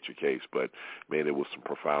State Your Case. But, man, it was some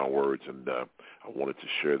profound words, and I wanted to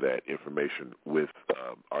share that information with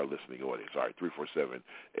our listening audience. All right,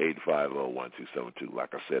 347-850-1272.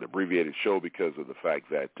 Like I said, abbreviated show because of the fact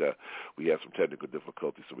that we have some technical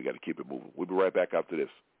difficulties, so we got to keep it moving. We'll be right back after this.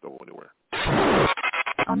 Don't go anywhere.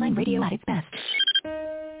 Online radio at its best.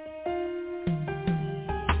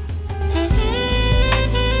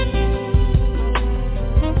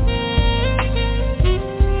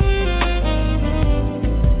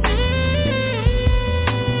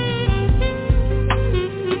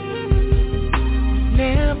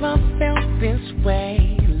 Never felt this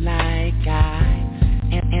way, like I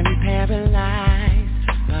am paralyzed,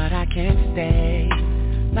 but I can't stay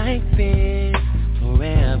like this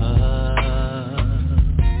forever.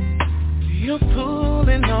 You're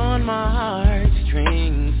pulling on my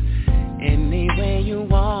heartstrings any way you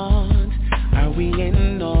want. Are we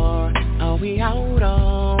in or are we out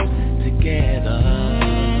all together?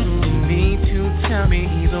 You need to tell me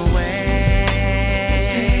either way.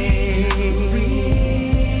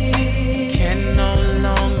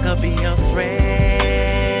 Be afraid.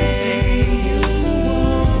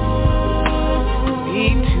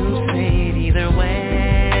 Need to say it either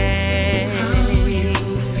way.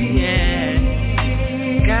 Yeah.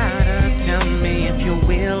 Gotta tell me if you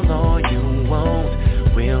will or you won't.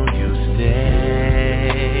 Will you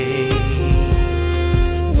stay?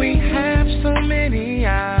 We have so many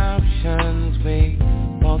options we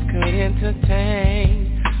both could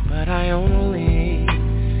entertain, but I only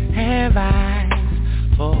have eyes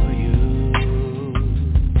for you.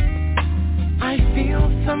 I feel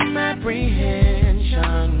some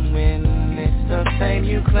apprehension when it's the same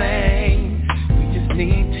you claim. We just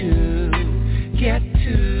need to get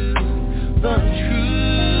to the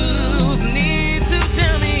truth. Need to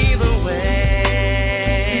tell me the way.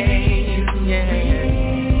 Yeah.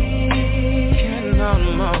 Can no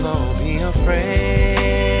longer be afraid.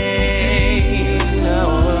 No.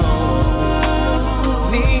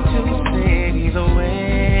 Need to say it either way.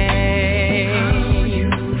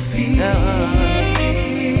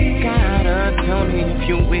 Gotta tell me if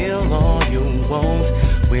you will or you won't.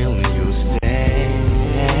 Will you stay?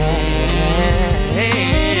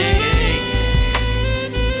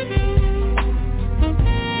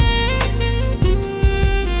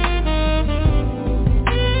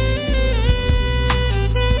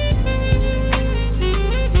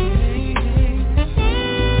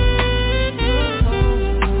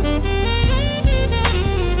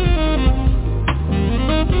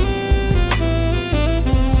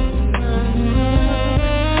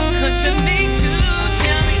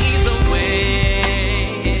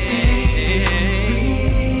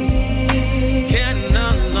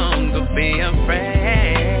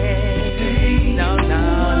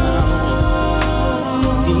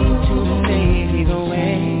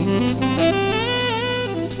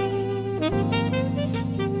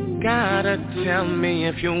 Tell me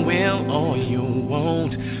if you will or you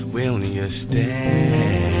won't. Will you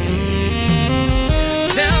stay?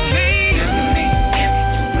 Tell me if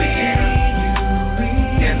you will.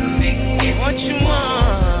 Tell me what you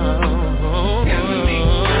want. Tell me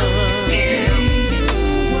if you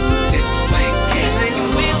want. This way, either you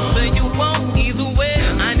will or you won't. Either way,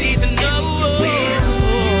 I need to know.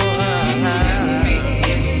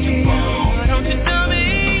 Why don't you tell me?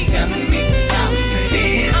 Tell me how you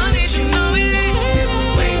feel. I need to know it. This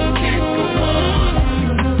way can't go on.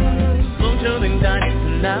 Slow children die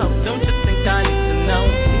now. Don't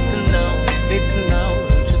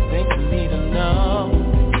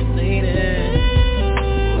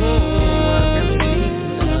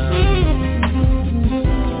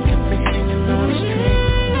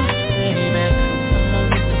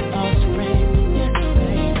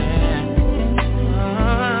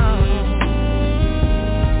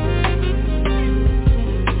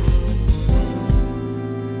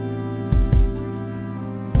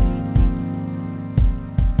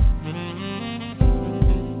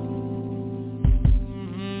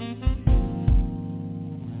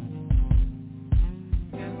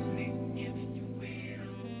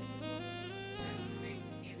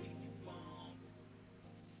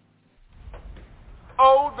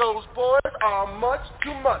Oh, those boys are much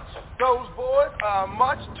too much. Those boys are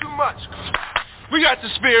much too much. We got the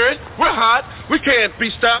spirit. We're hot. We can't be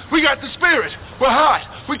stopped. We got the spirit. We're hot.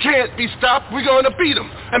 We can't be stopped. We're going to beat them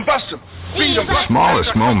and bust them. Beat them. The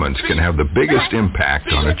smallest moments can have the biggest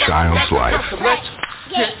impact on a child's life. Let's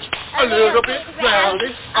get a little bit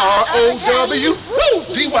rowdy.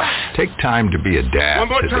 R-O-W-D-Y. Take time to be a dad One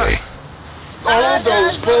more today. time. Oh,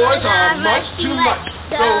 those boys are much too much.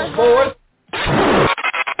 Those boys.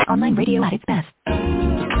 Online radio at its best.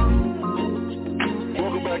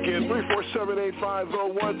 Welcome back in.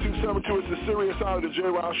 347-850-1272. It's the Seriouside of the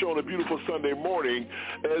J-Rouse Show on a beautiful Sunday morning.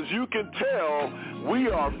 As you can tell, we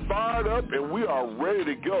are fired up and we are ready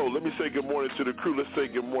to go. Let me say good morning to the crew. Let's say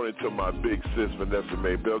good morning to my big sis, Vanessa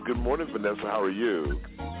Maybell. Good morning, Vanessa. How are you?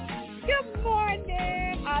 Good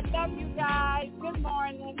morning. I love you guys. Good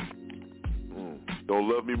morning. Don't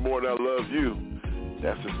love me more than I love you.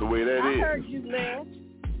 That's just the way that is. I heard you, Liz.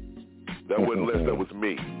 That wasn't Les, that was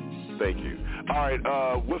me. Thank you. All right,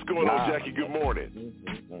 what's going on, Jackie? Good morning.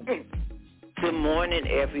 Good morning,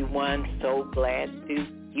 everyone. So glad to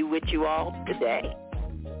be with you all today.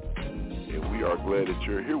 And we are glad that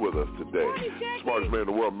you're here with us today. Smartest man in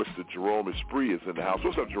the world, Mr. Jerome Esprit, is in the house.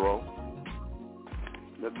 What's up, Jerome?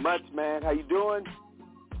 Not much, man. How you doing?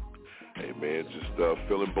 Hey, man, just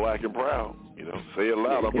feeling black and proud. You know, say it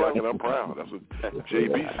loud. I'm black and I'm proud. That's what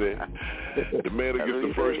JB said. The man who gets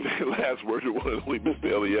the first and last word, the one and only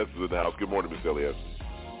Mr. Elias is in the house. Good morning, Mr. Elias.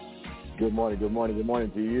 Good morning to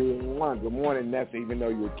you. Good morning, Nessa, even though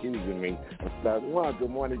you're accusing me. Good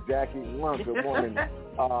morning, Jackie. Good morning,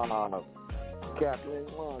 Kathleen.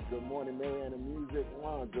 Good morning, Marianne and Music.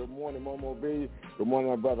 Good morning, Momo B. Good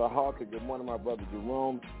morning, my brother Hawker. Good morning, my brother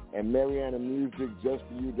Jerome. And Marianne and Music, just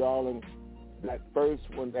for you, darling. That first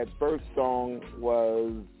song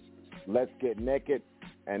was Let's Get Naked,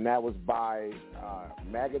 and that was by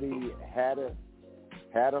Maggie Haddam.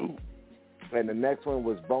 And the next one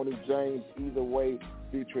was Boney James, Either Way,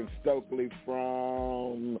 featuring Stokely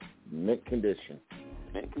from Mint Condition.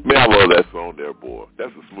 Man, I love that song there, boy.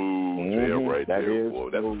 That's a smooth jam right there,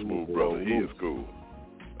 boy. That's a smooth brother. He is cool.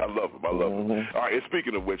 I love him. All right, and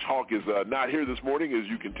speaking of which, Hawk is not here this morning, as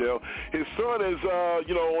you can tell. His son is,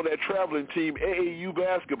 on that traveling team, AAU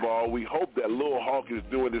basketball. We hope that little Hawk is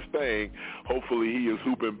doing his thing. Hopefully he is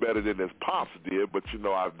hooping better than his pops did, but,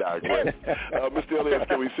 I've digressed. Mr. Elias,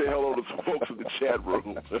 can we say hello to some folks in the chat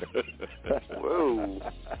room? Whoa.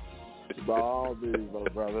 By all means, my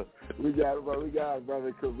brother. We got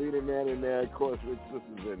brother Kavita man in there, of course, with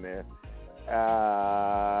sisters in there.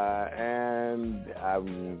 And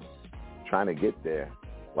I'm trying to get there.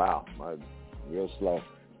 Wow, real slow.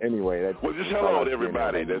 Anyway, well, just hello to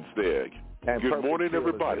everybody that's there. And good morning,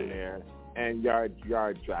 everybody. In there. And Yard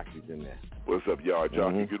Jockey's in there. What's up, Yard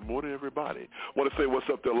Jockey? Good morning, everybody. Want to say what's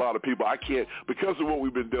up to a lot of people. I can't, because of what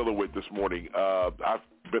we've been dealing with this morning, I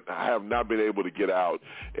have not been able to get out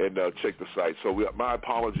and check the site. So my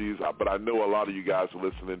apologies, but I know a lot of you guys are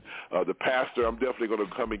listening. The pastor, I'm definitely going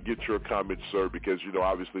to come and get your comments, sir, because,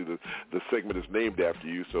 obviously the segment is named after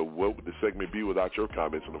you. So what would the segment be without your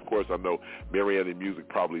comments? And, of course, I know Marianne and Music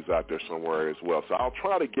probably is out there somewhere as well. So I'll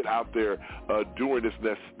try to get out there during this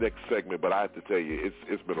next segment, but I have to tell you,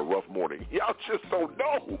 it's been a rough morning. Y'all just don't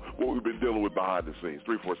know what we've been dealing with behind the scenes.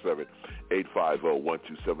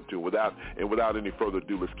 347-850-1272. Without any further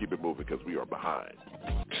ado, let's keep it moving because we are behind.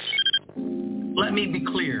 Let me be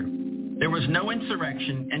clear. There was no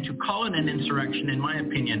insurrection, and to call it an insurrection, in my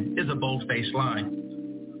opinion, is a bold-faced lie.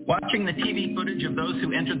 Watching the TV footage of those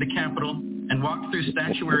who entered the Capitol and walked through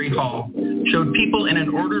Statuary Hall showed people in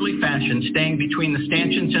an orderly fashion staying between the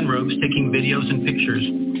stanchions and ropes taking videos and pictures.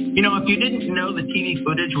 If you didn't know the TV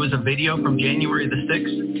footage was a video from January the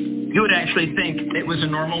 6th, you would actually think it was a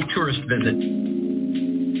normal tourist visit.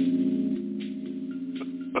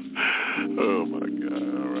 Oh, my God.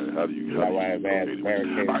 All right. How do you get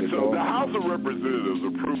So the House of Representatives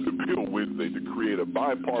approved a bill Wednesday to create a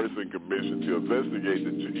bipartisan commission to investigate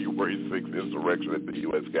the January 6th insurrection at the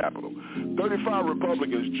U.S. Capitol. 35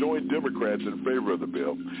 Republicans joined Democrats in favor of the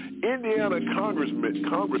bill. Indiana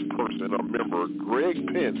Congressperson or member Greg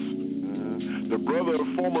Pence, the brother of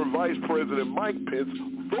former Vice President Mike Pence,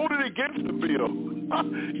 voted against the bill,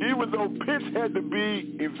 even though Pence had to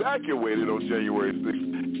be evacuated on January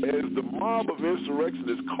 6th, as the mob of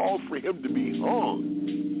insurrectionists called for him to be hung.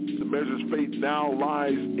 The measure's fate now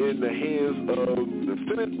lies in the hands of the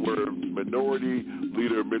Senate, where Minority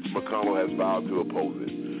Leader Mitch McConnell has vowed to oppose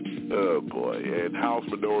it. Oh, boy. And House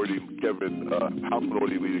Minority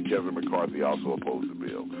Leader Kevin McCarthy also opposed the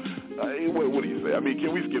bill. What do you say? I mean,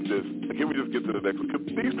 can we skip this? Can we just get to the next one? Because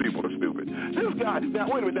these people are stupid. This guy, now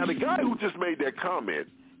wait a minute, now the guy who just made that comment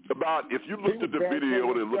about if you looked at the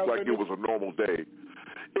video and it looked like it was a normal day,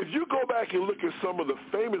 if you go back and look at some of the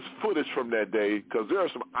famous footage from that day, because there are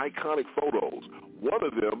some iconic photos. One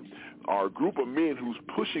of them are a group of men who's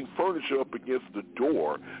pushing furniture up against the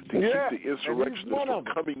door to keep the insurrectionists from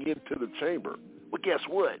coming into the chamber. Well, guess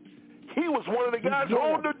what? He was one of the guys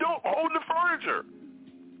holding the furniture.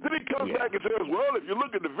 Then he comes back and says, well, if you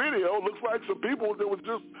look at the video, it looks like some people that was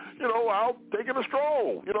just, out taking a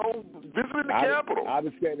stroll, visiting the Capitol. I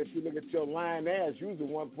was saying, if you look at your lying ass, you was the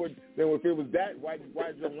one put, then if it was that, why is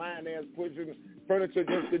your lying ass pushing furniture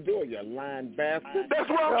against the door, you lying bastard? That's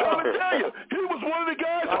what I'm trying to tell you. He was one of the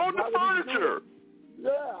guys holding the furniture. Yeah,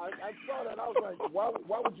 I saw that. I was like,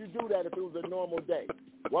 why would you do that if it was a normal day?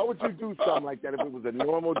 Why would you do something like that if it was a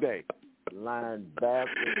normal day? Lying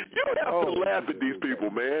bastard. You have to laugh at these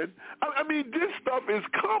people, man. I mean, this stuff is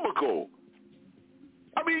comical.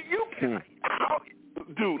 I mean,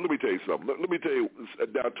 dude, let me tell you something. Let me tell you,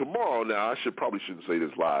 now tomorrow, I probably shouldn't say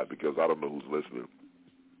this live because I don't know who's listening,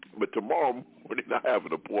 but tomorrow morning I have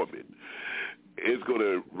an appointment. It's going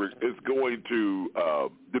to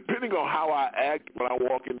depending on how I act when I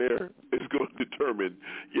walk in there, it's going to determine,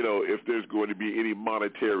 if there's going to be any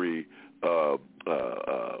monetary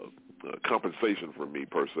compensation from me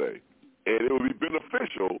per se. And it would be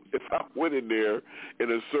beneficial if I went in there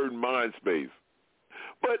in a certain mind space.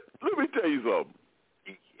 But let me tell you something.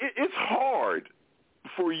 It's hard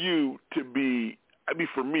for you to be,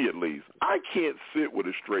 for me at least, I can't sit with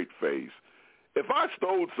a straight face. If I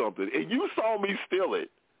stole something and you saw me steal it,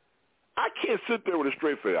 I can't sit there with a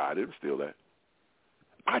straight face. I didn't steal that.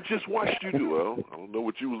 I just watched you do it. Well, I don't know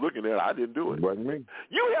what you was looking at. I didn't do it. Wasn't me.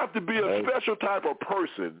 You have to be a special type of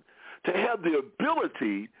person to have the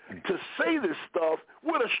ability to say this stuff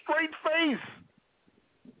with a straight face.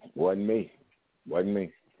 Wasn't me. That wasn't me.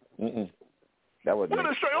 Let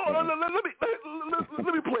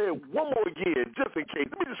me play it one more again, just in case.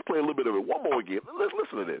 Let me just play a little bit of it one more again.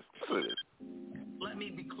 Listen to this. Let me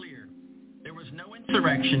be clear. There was no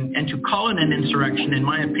insurrection, and to call it an insurrection, in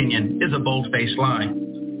my opinion, is a bold-faced lie.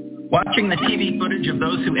 Watching the TV footage of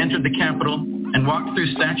those who entered the Capitol and walked through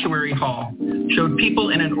Statuary Hall showed people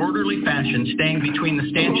in an orderly fashion staying between the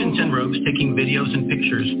stanchions and ropes taking videos and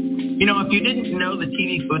pictures. If you didn't know the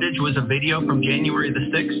TV footage was a video from January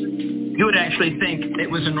the 6th, you would actually think it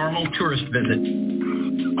was a normal tourist visit.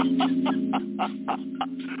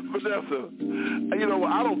 Vanessa, I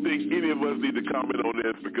don't think any of us need to comment on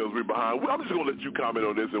this because we're behind. I'm just going to let you comment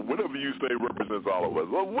on this, and whatever you say represents all of us.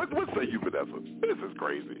 What say you, Vanessa? This is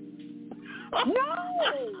crazy. No.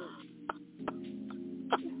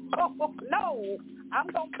 I'm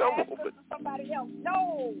going to pass this to somebody else.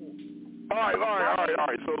 No. All right.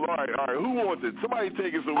 So, who wants it? Somebody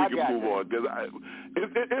take it so we can move on. Because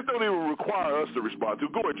it don't even require us to respond to.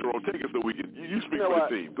 Go ahead, Jerome. Take it so we can. You speak for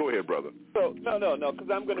the team. Go ahead, brother. So, no, because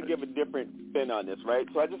I'm going to give a different spin on this, right?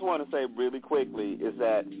 So I just want to say really quickly is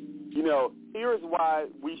that, here's why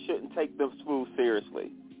we shouldn't take those fools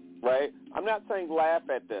seriously, right? I'm not saying laugh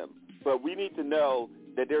at them, but we need to know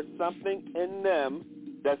that there's something in them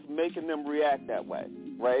that's making them react that way,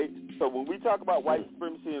 right? So when we talk about white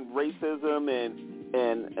supremacy and racism and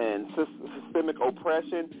systemic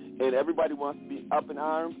oppression and everybody wants to be up in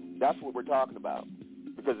arms, that's what we're talking about.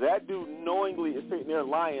 Because that dude knowingly is sitting there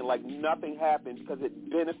lying like nothing happened because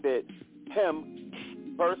it benefits him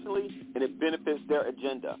personally and it benefits their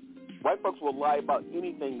agenda. White folks will lie about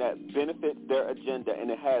anything that benefits their agenda,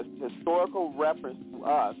 and it has historical reference to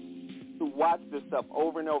us to watch this stuff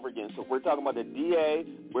over and over again. So we're talking about the DA,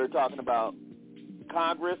 we're talking about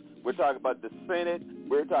Congress, we're talking about the Senate,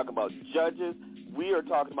 we're talking about judges, we are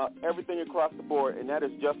talking about everything across the board, and that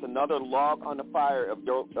is just another log on the fire of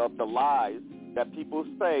the lies that people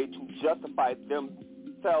say to justify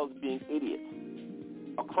themselves being idiots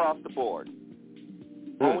across the board.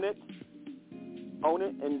 Own it,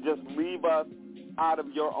 and just leave us out of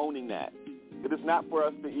your owning that. It is not for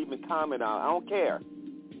us to even comment on. I don't care.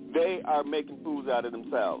 They are making fools out of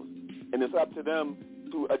themselves, and it's up to them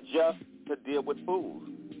to adjust to deal with fools.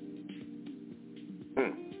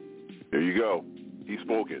 There you go. He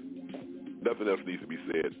spoke it. Nothing else needs to be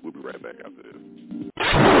said. We'll be right back after this.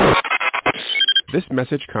 This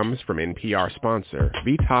message comes from NPR sponsor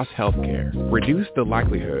Vitas Healthcare. Reduce the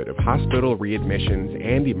likelihood of hospital readmissions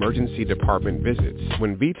and emergency department visits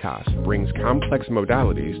when Vitas brings complex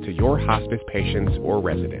modalities to your hospice patients or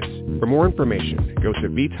residents. For more information, go to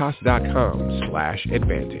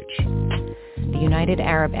vitas.com/advantage. The United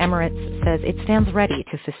Arab Emirates says it stands ready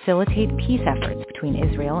to facilitate peace efforts between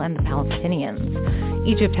Israel and the Palestinians.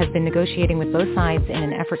 Egypt has been negotiating with both sides in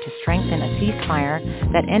an effort to strengthen a ceasefire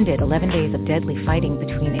that ended 11 days of deadly fighting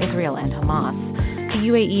between Israel and Hamas. The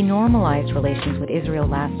UAE normalized relations with Israel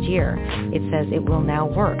last year. It says it will now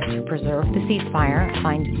work to preserve the ceasefire,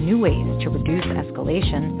 find new ways to reduce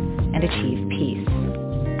escalation, and achieve peace.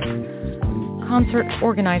 Concert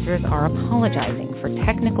organizers are apologizing for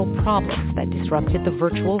technical problems that disrupted the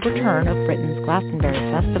virtual return of Britain's Glastonbury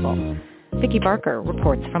Festival. Vicky Barker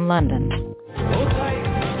reports from London.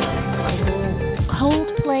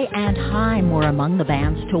 Coldplay and Haim were among the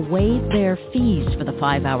bands to waive their fees for the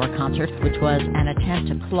 5-hour concert, which was an attempt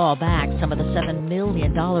to claw back some of the $7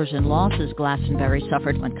 million in losses Glastonbury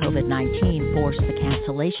suffered when COVID-19 forced the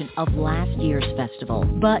cancellation of last year's festival.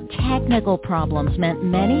 But technical problems meant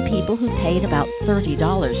many people who paid about $30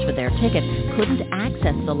 for their ticket couldn't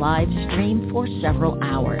access the live stream for several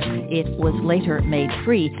hours. It was later made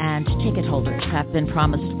free, and ticket holders have been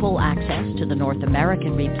promised full access to the North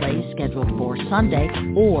American replays scheduled for Sunday,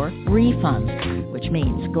 or refunds, which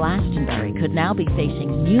means Glastonbury could now be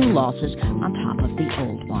facing new losses on top of the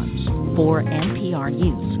old ones. For NPR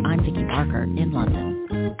News, I'm Vicky Barker in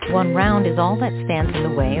London. One round is all that stands in the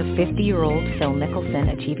way of 50-year-old Phil Mickelson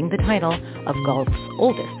achieving the title of golf's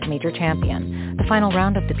oldest major champion. The final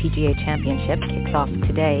round of the PGA Championship kicks off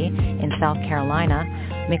today in South Carolina.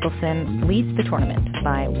 Mickelson leads the tournament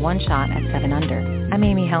by one shot at 7 under. I'm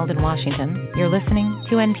Amy Held in Washington. You're listening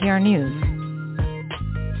to NPR News.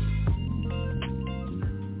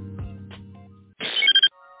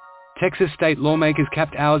 Texas state lawmakers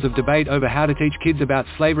capped hours of debate over how to teach kids about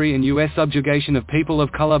slavery and U.S. subjugation of people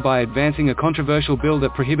of color by advancing a controversial bill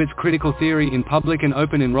that prohibits critical theory in public and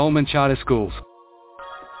open enrollment charter schools.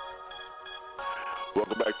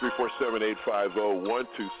 Welcome back.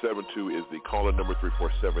 347-850-1272 is the call-in number.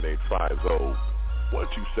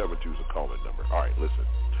 347-850-1272 is a call-in number. All right, listen.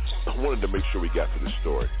 I wanted to make sure we got to this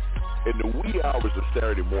story. In the wee hours of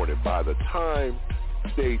Saturday morning, by the time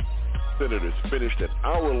state senators finished an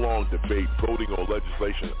hour-long debate voting on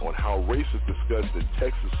legislation on how race is discussed in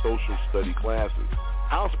Texas social study classes,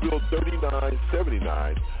 House Bill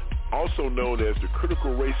 3979, also known as the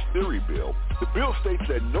Critical Race Theory Bill, the bill states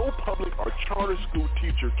that no public or charter school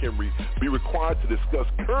teacher can be required to discuss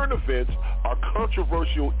current events or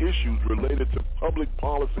controversial issues related to public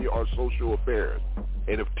policy or social affairs.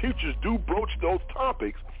 And if teachers do broach those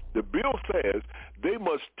topics, the bill says they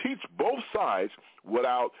must teach both sides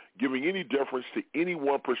without giving any deference to any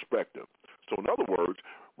one perspective. So in other words,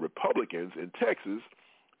 Republicans in Texas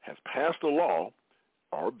has passed a law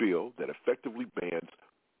or a bill that effectively bans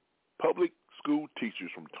public school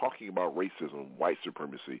teachers from talking about racism, white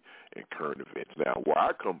supremacy, and current events. Now, where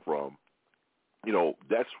I come from, you know,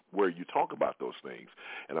 that's where you talk about those things.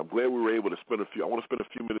 And I'm glad we were able to I want to spend a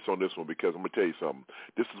few minutes on this one because I'm going to tell you something.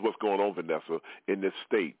 This is what's going on, Vanessa, in this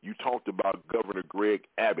state. You talked about Governor Greg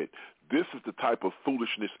Abbott. This is the type of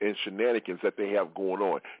foolishness and shenanigans that they have going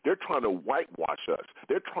on. They're trying to whitewash us.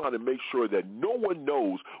 They're trying to make sure that no one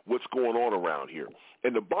knows what's going on around here.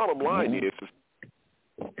 And the bottom line is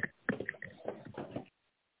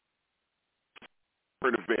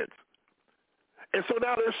current events. And so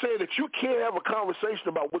now they're saying that you can't have a conversation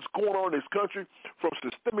about what's going on in this country from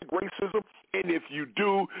systemic racism, and if you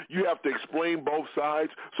do, you have to explain both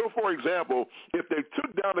sides. So, for example, if they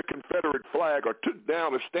took down the Confederate flag or took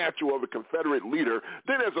down a statue of a Confederate leader,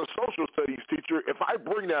 then as a social studies teacher, if I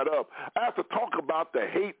bring that up, I have to talk about the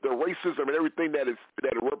hate, the racism, and everything that it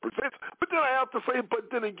represents. But then I have to say,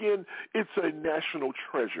 but then again, it's a national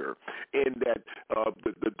treasure, and that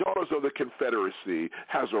the Daughters of the Confederacy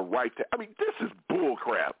has a right to. I mean, this is bull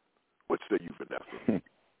crap. What say you, Vanessa?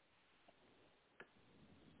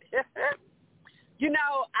 You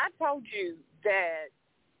know, I told you that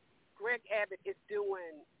Greg Abbott is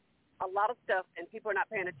doing a lot of stuff and people are not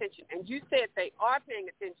paying attention. And you said they are paying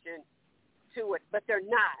attention to it, but they're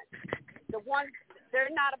not. They're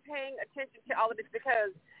not paying attention to all of this because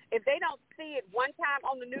if they don't see it one time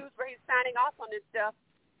on the news where he's signing off on this stuff,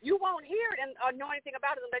 you won't hear it or know anything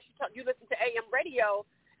about it unless you listen to AM radio.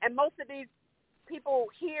 And most of these people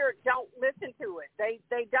here don't listen to it.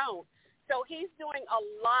 They don't. So he's doing a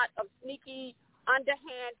lot of sneaky,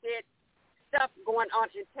 underhanded stuff going on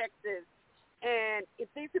in Texas. And if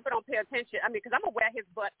these people don't pay attention, I mean, because I'm going to wear his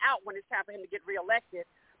butt out when it's time for him to get reelected.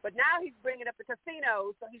 But now he's bringing up the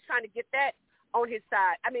casinos, so he's trying to get that on his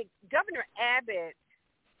side. I mean, Governor Abbott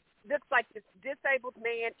looks like this disabled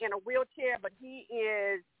man in a wheelchair, but he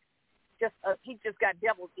is just he's just got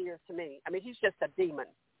devil's ears to me. I mean, he's just a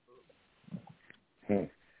demon.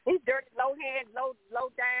 He's dirty, low hand, low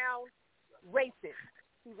down. racist.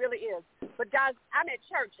 He really is. But, guys, I'm at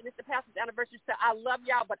church, and it's the pastor's anniversary, so I love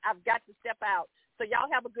y'all, but I've got to step out. So y'all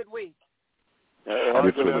have a good week. All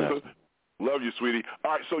right, Vanessa. Love you, sweetie.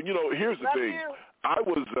 All right, so, here's the thing. You. I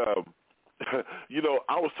was,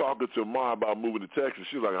 I was talking to Ma about moving to Texas.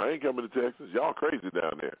 She was like, I ain't coming to Texas. Y'all crazy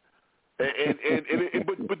down there.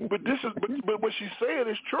 But what she's saying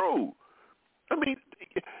is true. I mean,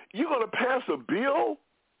 you're going to pass a bill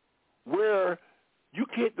where you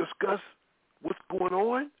can't discuss what's going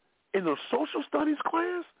on in the social studies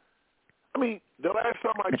class? I mean, the last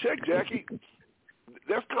time I checked, Jackie,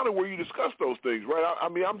 that's kind of where you discuss those things, right? I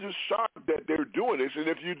mean, I'm just shocked that they're doing this. And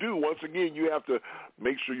if you do, once again, you have to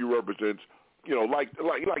make sure you represent, like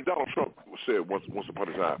Donald Trump said once upon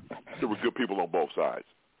a time, there were good people on both sides.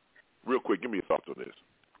 Real quick, give me your thoughts on this.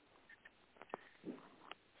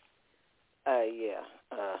 I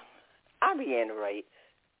reiterate,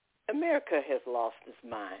 America has lost its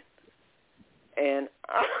mind, and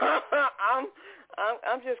I'm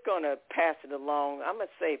just going to pass it along. I'm going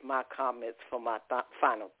to save my comments for my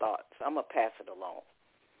final thoughts. I'm going to pass it along.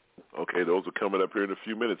 Okay, those are coming up here in a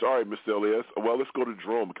few minutes. All right, Mr. Elias. Well, let's go to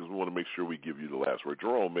Jerome because we want to make sure we give you the last word.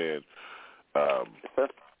 Jerome, man, All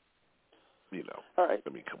right. I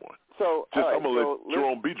mean, come on. So, I'm going to let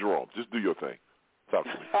Jerome be Jerome. Just do your thing. Talk to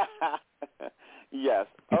me. Yes.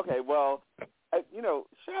 Okay, well,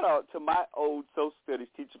 shout out to my old social studies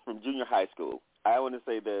teacher from junior high school. I want to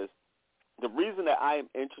say this. The reason that I am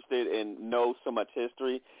interested in know so much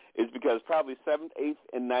history is because probably 7th, 8th,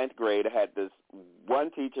 and 9th grade, I had this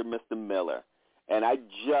one teacher, Mr. Miller, and I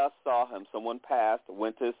just saw him. Someone passed,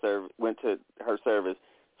 went to her service,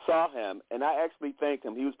 saw him, and I actually thanked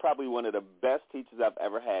him. He was probably one of the best teachers I've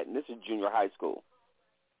ever had, and this is junior high school.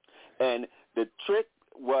 And the trick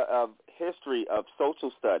of history of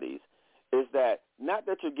social studies is that not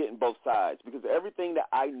that you're getting both sides, because everything that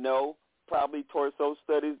I know probably towards social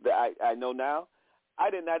studies that I know now, I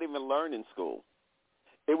did not even learn in school.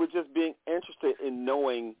 It was just being interested in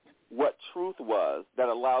knowing what truth was that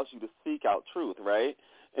allows you to seek out truth, right?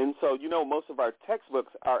 And so, most of our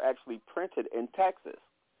textbooks are actually printed in Texas.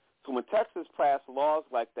 So when Texas passed laws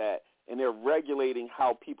like that and they're regulating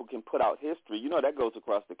how people can put out history, that goes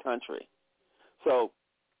across the country. So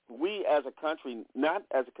we as a country, not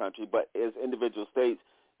as a country, but as individual states,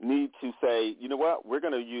 need to say, you know what, we're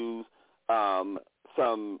going to use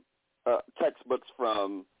some textbooks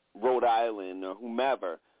from Rhode Island or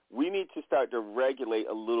whomever. We need to start to regulate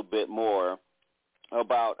a little bit more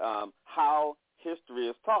about how history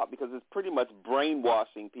is taught, because it's pretty much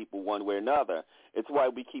brainwashing people one way or another. It's why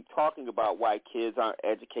we keep talking about why kids aren't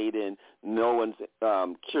educated and no one's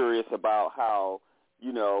curious about how,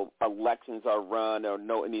 elections are run or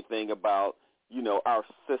know anything about, our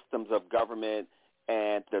systems of government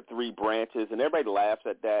and the three branches. And everybody laughs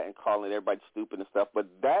at that and calling everybody stupid and stuff, but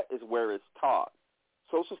that is where it's taught.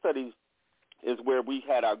 Social studies is where we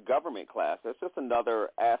had our government class. That's just another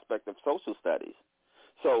aspect of social studies.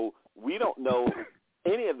 So we don't know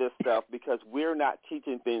any of this stuff because we're not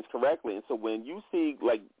teaching things correctly. And so when you see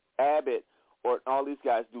like Abbott or all these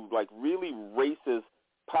guys do like really racist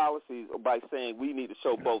policies by saying we need to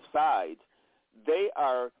show both sides, they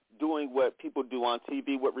are doing what people do on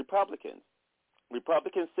TV with Republicans.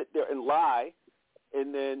 Republicans sit there and lie,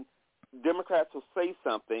 and then Democrats will say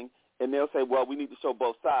something, and they'll say, well, we need to show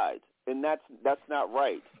both sides. And that's not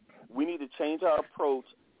right. We need to change our approach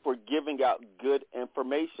for giving out good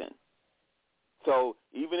information. So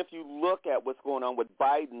even if you look at what's going on with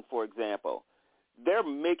Biden, for example, they're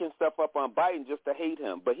making stuff up on Biden just to hate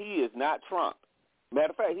him, but he is not Trump. Matter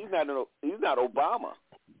of fact, he's not Obama,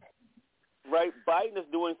 right? Biden is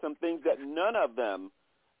doing some things that none of them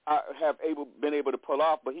been able to pull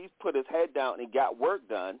off, but he's put his head down and got work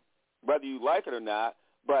done, whether you like it or not.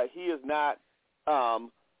 But he is not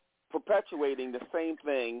perpetuating the same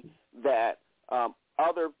thing that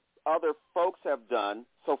other folks have done.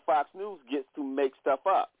 So Fox News gets to make stuff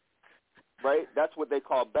up, right? That's what they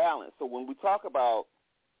call balance. So when we talk about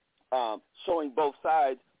showing both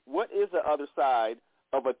sides, what is the other side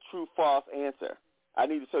of a true-false answer? I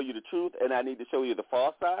need to show you the truth, and I need to show you the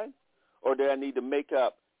false side? Or do I need to make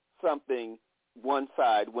up something one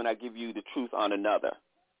side when I give you the truth on another?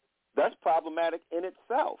 That's problematic in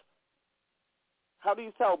itself. How do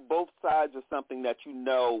you tell both sides of something that you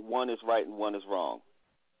know one is right and one is wrong?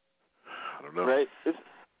 I don't know. Right?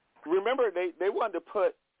 Remember, they wanted to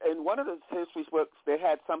put, in one of the history books, they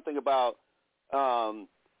had something about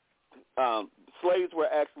slaves were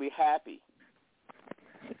actually happy.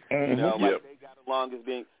 Mm-hmm. Like they got along as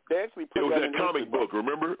being. They actually put it was that that comic book.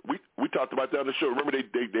 Remember, we talked about that on the show. Remember,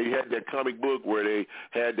 they had that comic book where they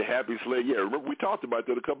had the happy slave. Yeah, remember we talked about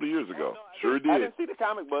that a couple of years ago. Sure did. I didn't see the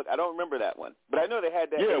comic book. I don't remember that one, but I know they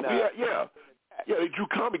had that. Yeah, they drew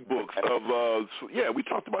comic books of. We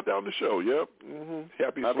talked about that on the show. Yep. Mm-hmm.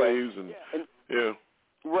 Happy slaves and.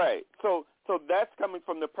 Right. So that's coming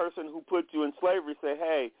from the person who put you in slavery. Say,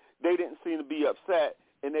 hey, they didn't seem to be upset,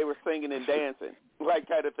 and they were singing and dancing, like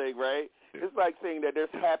kind of thing, right? Yeah. It's like saying that there's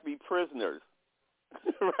happy prisoners,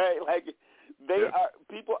 right? Like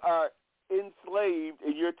people are enslaved,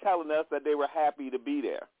 and you're telling us that they were happy to be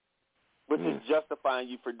there, which is justifying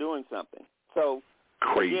you for doing something. So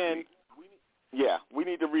crazy. Again, we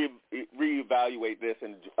need to reevaluate this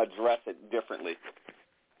and address it differently.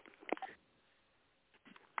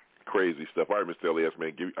 Crazy stuff. All right, Mr. Elias,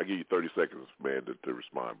 man, I give you 30 seconds, man, to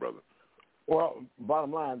respond, brother. Well,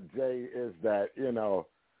 bottom line, Jay, is that,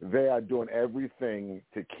 they are doing everything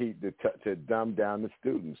to to dumb down the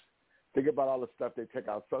students. Think about all the stuff they took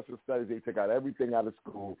out, social studies, they took out everything out of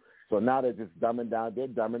school. So now they're just dumbing down. They're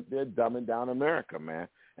dumbing down America, man.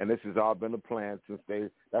 And this has all been a plan since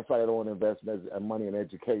that's why they don't want to invest money in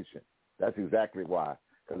education. That's exactly why.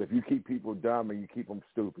 Because if you keep people dumb and you keep them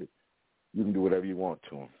stupid, you can do whatever you want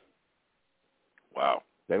to them. Wow.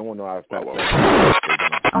 They don't want to know how to stop.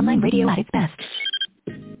 Online radio at its best.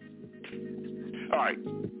 All right.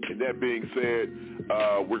 And that being said,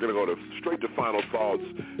 we're going to go straight to final thoughts.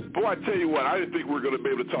 Boy, I tell you what, I didn't think we were going to be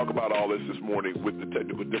able to talk about all this morning with the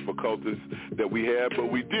technical difficulties that we had,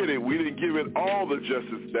 but we did it. We didn't give it all the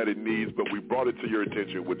justice that it needs, but we brought it to your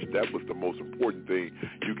attention, which that was the most important thing.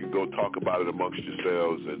 You can go talk about it amongst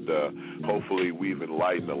yourselves, and hopefully we've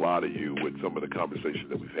enlightened a lot of you with some of the conversations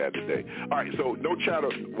that we've had today. All right, so no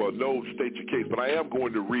state your case, but I am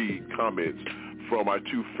going to read comments from our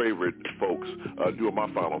two favorite folks doing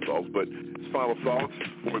my final thoughts. But final thoughts,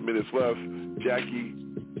 4 minutes left. Jackie,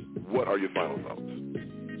 what are your final thoughts?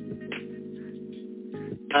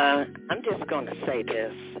 I'm just going to say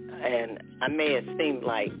this, and I may have seemed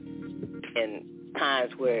like in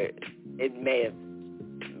times where it may have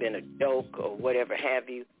been a joke or whatever have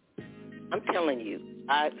you. I'm telling you,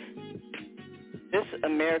 this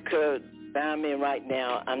America that I'm in right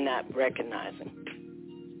now, I'm not recognizing.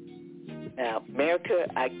 Now, America,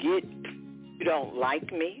 I get you don't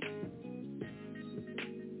like me,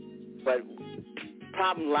 but the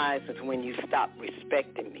problem lies is when you stop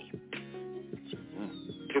respecting me.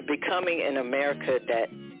 You're becoming an America that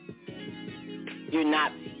you're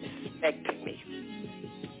not respecting me.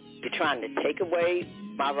 You're trying to take away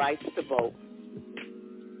my rights to vote.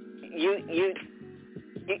 You're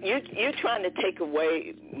trying to take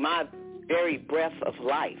away my very breath of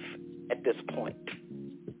life at this point.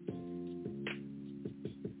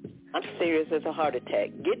 I'm serious as a heart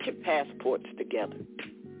attack. Get your passports together.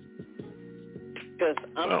 Because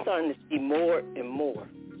I'm starting to see more and more.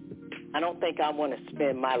 I don't think I want to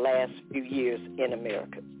spend my last few years in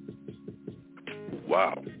America.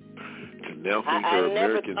 Wow. Denouncing her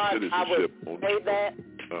American citizenship. I would say that,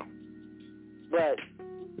 but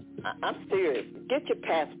I'm serious. Get your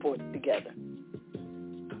passports together.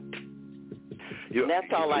 That's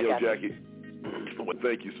all I got. Jackie, well,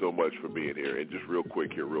 thank you so much for being here. And just real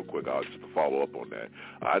quick, I'll just follow up on that.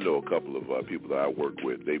 I know a couple of people that I work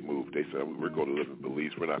with, they moved. They said, we're going to live in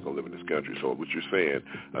Belize. We're not going to live in this country. So what you're saying,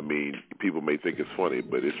 I mean, people may think it's funny,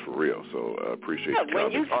 but it's for real. So I appreciate your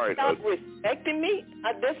comments. When you stop respecting me,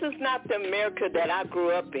 this is not the America that I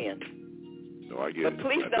grew up in. No, I get it. But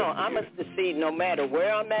please don't. I must secede no matter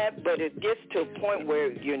where I'm at, but it gets to a point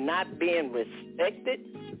where you're not being respected.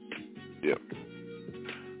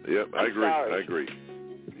 Yep, I agree. Sorry. I agree.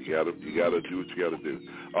 You gotta do what you gotta do.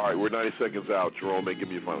 All right, we're 90 seconds out. Jerome, give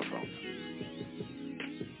me your final thoughts.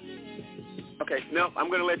 Okay, no, I'm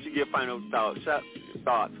gonna let you give final thoughts.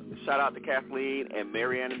 Shout out to Kathleen and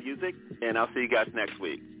Marianne in Music, and I'll see you guys next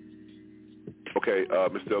week. Okay,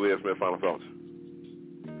 Mr. Elias, man, final thoughts.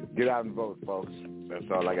 Get out and vote, folks. That's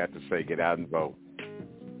all I got to say. Get out and vote.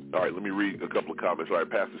 All right, let me read a couple of comments. All right,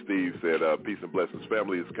 Pastor Steve said, peace and blessings.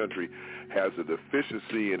 Family, this country has a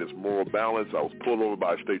deficiency in its moral balance. I was pulled over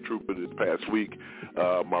by a state trooper this past week.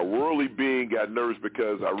 My worldly being got nervous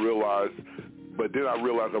because I realized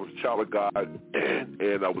I was a child of God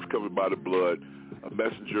and I was covered by the blood, a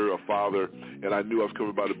messenger, a father, and I knew I was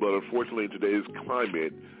covered by the blood. Unfortunately, in today's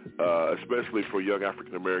climate, especially for young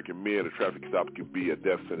African-American men, a traffic stop could be a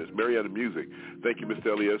death sentence. Marianne Music, thank you, Mr.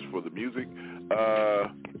 Elias, for the music.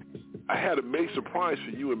 I had a May surprise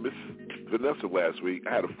for you and Miss Vanessa last week.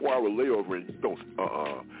 I had a 4-hour layover in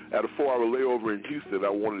Houston. I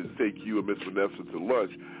wanted to take you and Miss Vanessa to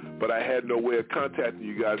lunch, but I had no way of contacting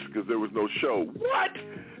you guys because there was no show. What?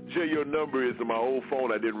 Jay, your number is on my old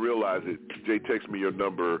phone. I didn't realize it. Jay, text me your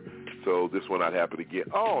number, so this will not happen again.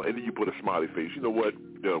 Oh, and then you put a smiley face. You know what?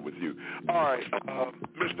 Done with you. All right,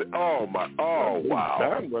 Mr. Wow.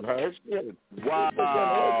 Done with her.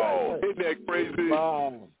 Wow. Isn't that crazy?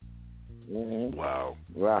 Wow. Mm-hmm. Wow.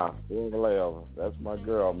 Wow. Layover. That's my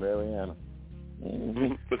girl, Mariana.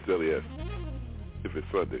 Mm-hmm. Mr. Elias, if it's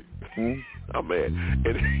Sunday, I'm mad.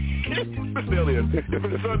 And Mr. Elias, if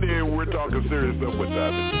it's Sunday and we're talking serious stuff, what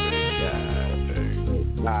time is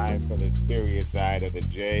it? Time for the serious side of the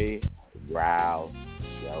J. Rouse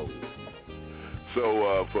Show.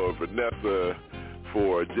 So for Vanessa,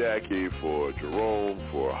 for Jackie, for Jerome,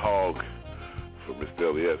 for Hawk, for Mr.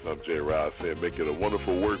 Elias, I'm J. Rouse saying make it a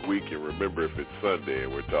wonderful work week, and remember if it's Sunday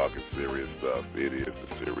and we're talking serious stuff, it is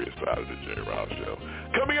the serious side of the J. Rouse Show.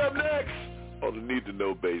 Coming up next on the Need to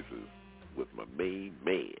Know basis with my main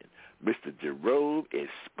man, Mr. Jerome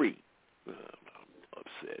Esprit. I'm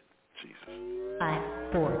upset. Jesus. 5,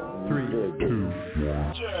 4, 3, 2,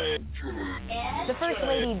 1. The First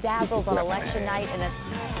Lady dazzles on election night in a...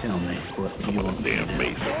 Tell me what your damn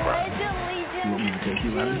May surprise. Pledge allegiance to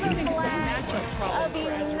the flag of the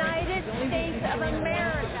United States of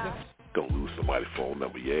America. Don't lose somebody's phone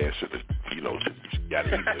number. Yeah, should have, got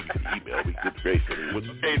an email. We good grace.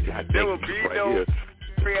 There will be no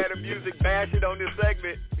creative music bashing on this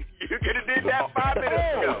segment. You could have did that 5 minutes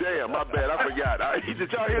ago. Oh, damn, my bad. I forgot.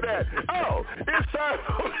 Did y'all hear that? Oh, it's time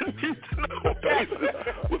for the Need to Know basis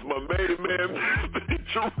with my main man,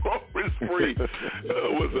 Jerome Esprit.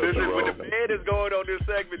 What's up, Jerome? When the band is going on this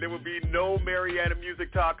segment, there will be no Mariana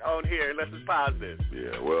music talk on here unless it's positive.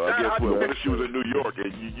 Yeah, well, I guess what if she was in New York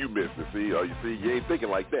and you missed it? See, you ain't thinking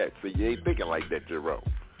like that. See, you ain't thinking like that, Jerome.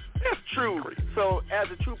 That's true. So as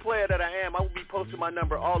a true player that I am, I will be posting my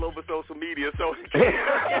number all over social media. So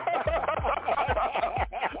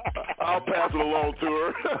I'll pass it along to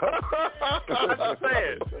her. I'm just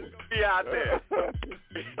saying. Be out there.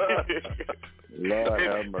 Lord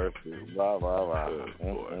have mercy. Blah, blah, blah.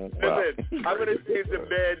 Listen, I'm going to change the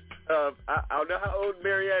bed. I don't know how old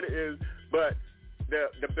Mariana is, but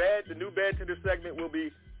the new bed to this segment will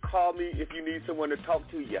be call me if you need someone to talk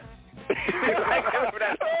to you.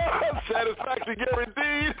 Satisfaction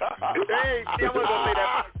guaranteed. Hey, see, I'm going to say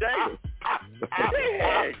that today.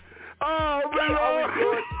 Hey. Oh, man.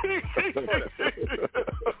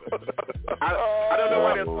 I don't know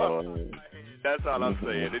what that's all I'm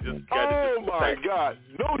saying. It just oh, my God.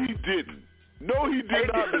 No, he didn't. No, he did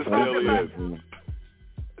not, Mr. Elliott.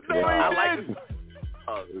 No, he didn't.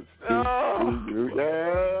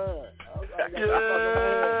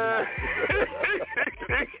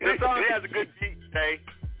 This song has a good beat, Jay.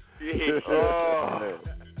 Wow.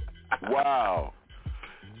 Wow.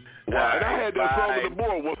 And I had that song on the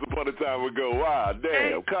board once upon a time ago. Wow,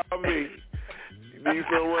 damn. Call me. Need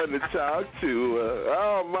someone to talk to.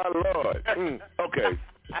 Oh, my Lord. Okay.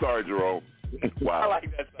 Sorry, Jerome. Wow. I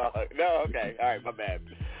like that song. No, okay. All right, my bad.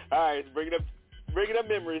 All right, bringing up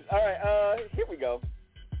memories. All right, here we go.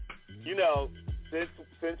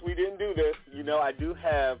 Since we didn't do this, I do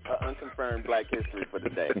have unconfirmed Black History for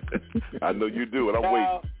today. I know you do, and I'm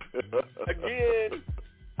waiting. Again,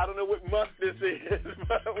 I don't know what month this is,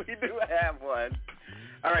 but we do have one.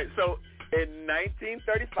 All right, so in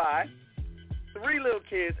 1935, 3 little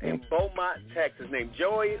kids in Beaumont, Texas, named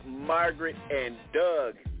Joey, Margaret, and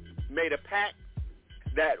Doug, made a pact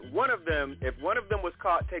that if one of them was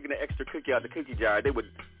caught taking an extra cookie out the cookie jar, they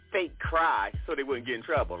would fake cry so they wouldn't get in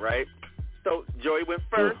trouble, right? So Joey went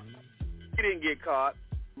first. He didn't get caught.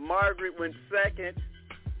 Margaret went second.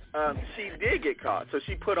 She did get caught, so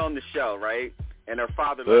she put on the show, right? And her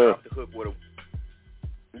father let her off the hook with her.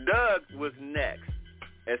 Doug was next.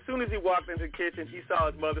 As soon as he walked into the kitchen, he saw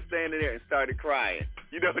his mother standing there and started crying.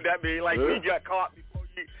 You know what that means? Like he got caught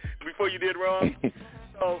before you did wrong.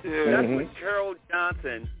 So that's when Carol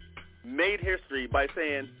Johnson made history by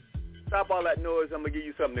saying, "Stop all that noise. I'm going to give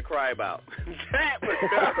you something to cry about." That was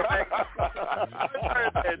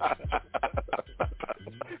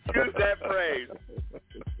use that phrase.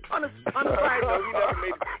 On a side note, he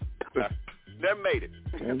never made it.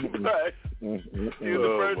 But he was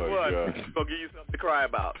the first one. Going to give you something to cry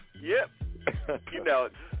about. Yep. Just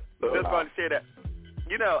wanted to share that.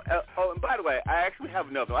 And by the way, I actually have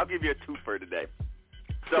another one. I'll give you a twofer today.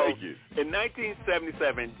 So in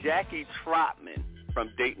 1977, Jackie Trotman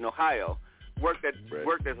from Dayton, Ohio, worked as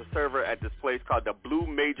a server at this place called the Blue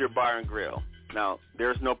Major Bar and Grill. Now,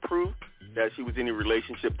 there's no proof that she was in a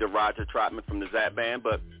relationship to Roger Troutman from the Zap Band,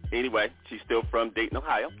 but anyway, she's still from Dayton,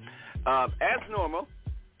 Ohio. As normal,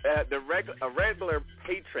 a regular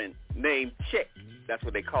patron named Chick, that's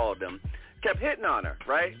what they called him, kept hitting on her,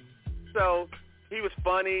 right? So he was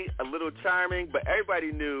funny, a little charming, but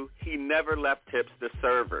everybody knew he never left tips to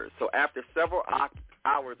servers. So after several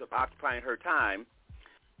hours of occupying her time,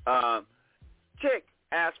 Chick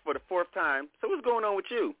asked for the fourth time, so what's going on with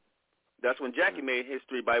you? That's when Jackie made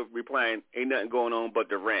history by replying, ain't nothing going on but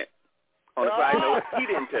the rent. On the side note, he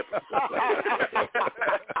didn't tip her.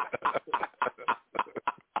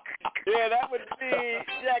 Yeah, that would be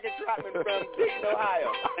Jackie Troutman from Dayton,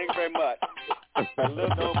 Ohio. Thanks very much. A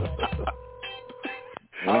little known.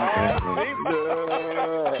 I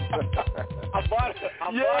bought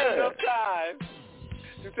enough time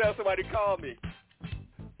to tell somebody to call me.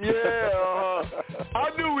 Yeah, I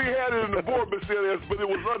knew we had it in the board materials, but it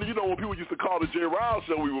was under, you know, when people used to call the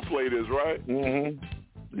JRilshow, we would play this, right? Mm-hmm.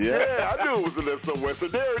 Yeah, I knew it was in there somewhere. So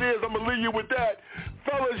there it is. I'm going to leave you with that.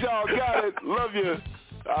 Fellas, y'all got it. Love you.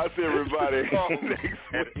 I'll see everybody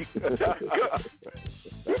next week.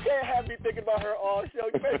 You can't have me thinking about her all show.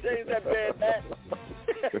 You better change that bed back.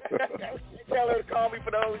 Tell her to call me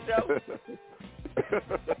for the whole show.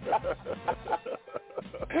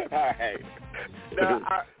 All right. Now,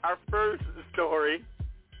 our first story,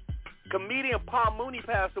 comedian Paul Mooney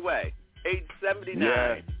passed away, age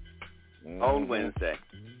 79, on Wednesday.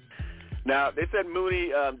 Now, they said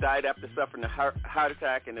Mooney died after suffering a heart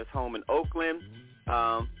attack in his home in Oakland.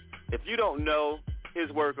 If you don't know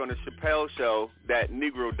his work on the Chappelle Show, that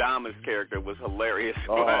Negro Damas character was hilarious.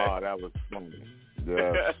 Oh, that was funny.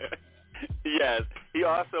 Yes. Yes. He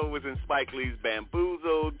also was in Spike Lee's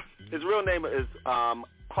Bamboozled. His real name is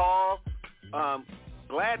Paul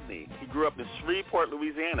Gladney. He grew up in Shreveport,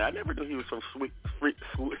 Louisiana. I never knew he was from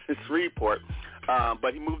Shreveport,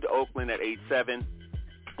 but he moved to Oakland at age 7.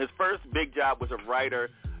 His first big job was a writer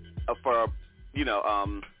for,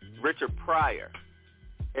 Richard Pryor,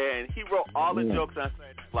 and he wrote all the jokes on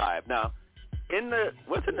Saturday Night Live. Now,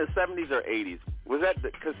 what's in the 70s or 80s? Was that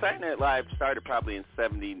because Saturday Night Live started probably in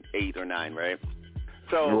 78 or 9, right?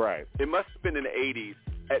 So it must have been in the 80s.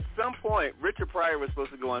 At some point, Richard Pryor was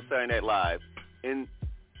supposed to go on Saturday Night Live, and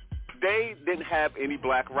they didn't have any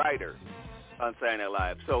black writers on Saturday Night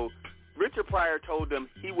Live. So Richard Pryor told them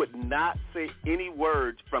he would not say any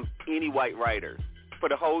words from any white writers for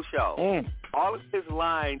the whole show. All of his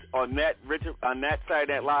lines on that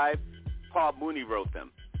Saturday Night Live, Paul Mooney wrote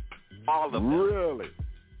them. All of them. Really?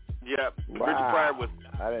 Yep. Wow. Richard Pryor was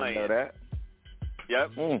I didn't playing. know that.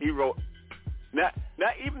 Yep. He wrote not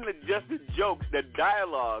even just the jokes, the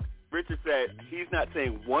dialogue. Richard said he's not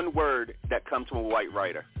saying one word that comes from a white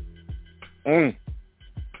writer. Wow.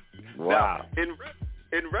 Now, in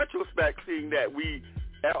retrospect, seeing that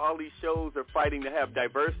all these shows are fighting to have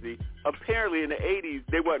diversity, apparently in the 80s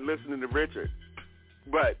they weren't listening to Richard,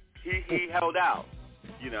 but he held out.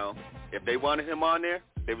 If they wanted him on there,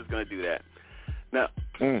 they was going to do that. Now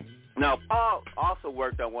Paul also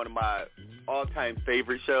worked on one of my all-time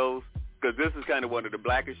favorite shows, because this is kind of one of the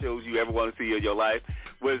blackest shows you ever want to see in your life.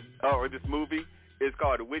 Or this movie is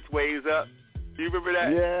called Which Way Is Up. Do you remember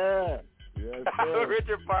that? Yeah. Yes,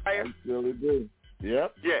 Richard Pryor. I really do.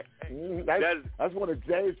 Yep. Yeah. That's one of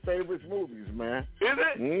Jay's favorite movies, man. Is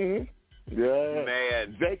it? Mm-hmm. Yeah.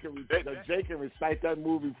 Man. Jay can recite that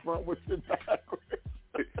movie frontwards and backwards.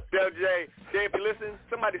 Tell Jay, if you listen,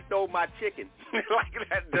 somebody stole my chicken. Like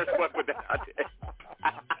that, just what with that.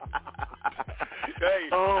 Hey.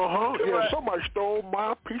 Yeah, somebody stole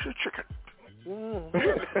my piece of chicken. You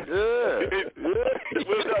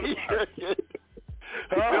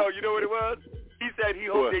know what it was? He said he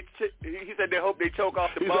said they hope they choke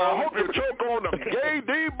off the bone. I hope they choke on the gay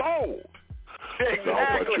D bone.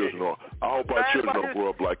 Exactly. I hope our children don't grow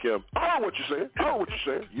up like him. I know what you're saying.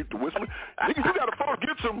 You the whistling. You got to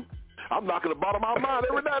forget some. I'm knocking the bottom of my mind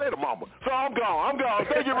every night, ain't it, mama? So I'm gone.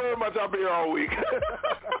 Thank you very much. I'll be here all week.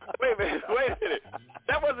 Wait a minute.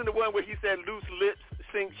 That wasn't the one where he said loose lips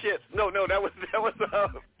sink ships. No, that was. What the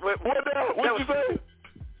hell? What'd you say?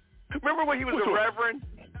 Remember when he was a reverend?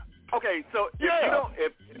 Okay, so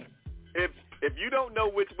if you don't know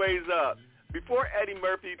Which Way's Up, before Eddie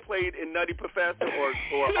Murphy played in Nutty Professor or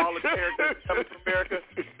all the characters in Coming to America,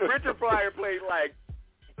 Richard Pryor played like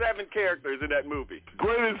 7 characters in that movie.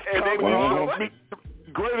 Greatest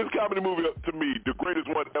comedy movie to me, the greatest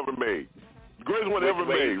one ever made. The greatest one ever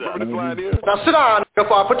made. Remember this line here? Now sit down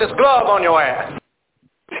before I put this glove on your ass.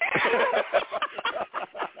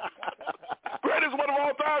 Greatest one of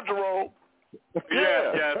all time, Jerome.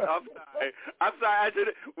 Yeah. I'm sorry.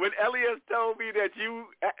 When Elias told me that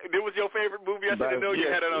it was your favorite movie, I should have known you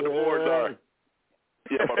had it on the board. Sorry.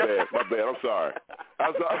 Yeah, my bad. I'm sorry.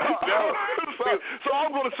 No. So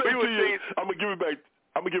I'm going to say to you, I'm going to give it back.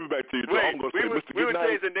 I'm going to give it back to you. So I'm going to say, Mr. We would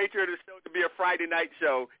change the nature of the show to be a Friday night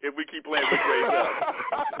show if we keep playing with Great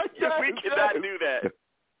Stuff. We cannot do that.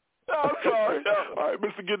 No, I'm sorry. No. All right,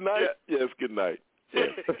 Mr. Good Night. Yeah. Yes, good night. Yes,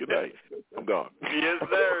 good night. I'm gone. Yes,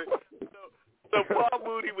 sir. So Paul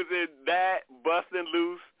Mooney was in that, Bustin'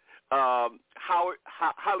 Loose,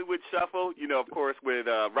 Hollywood Shuffle, of course, with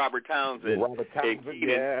Robert Townsend. And Keenan.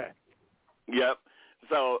 Yeah. Yep.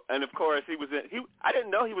 So, and of course, he was in. I didn't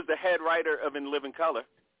know he was the head writer of In Living Color.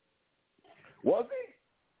 Was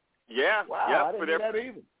he? Yeah. Wow, yep, I didn't know that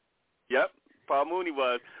either. Yep, Paul Mooney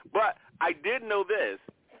was. But I did know this.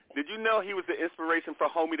 Did you know he was the inspiration for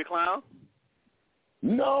Homie the Clown?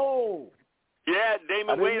 No. Yeah,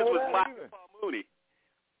 Damon Wayans was modeling Paul Mooney.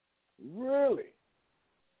 Really?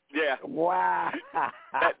 Yeah. Wow.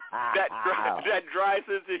 that dry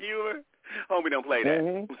sense of humor. Homie don't play that.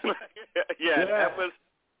 Mm-hmm. yeah,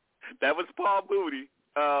 that was Paul Mooney.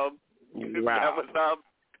 Wow. That was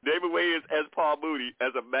Damon Wayans as Paul Mooney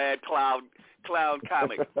as a mad clown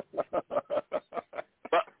comic.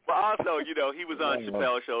 But also, he was on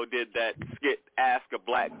Chappelle's Show, did that skit, Ask a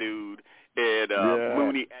Black Dude, and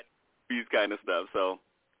Mooney at these kind of stuff. So,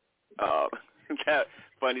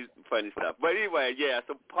 funny stuff. But anyway, yeah,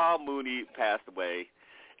 so Paul Mooney passed away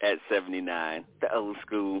at 79, the old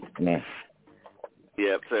school. Yeah.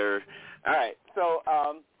 Yep, sir. All right, so,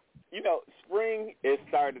 spring is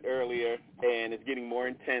started earlier, and it's getting more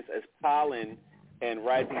intense as pollen and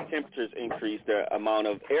rising temperatures increase the amount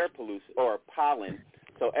of air pollution, or pollen.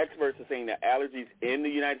 So experts are saying that allergies in the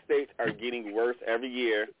United States are getting worse every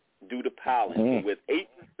year due to pollen, with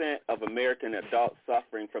 8% of American adults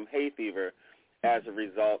suffering from hay fever as a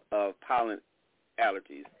result of pollen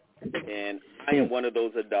allergies. And I am one of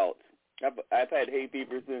those adults. I've had hay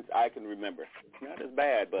fever since I can remember. Not as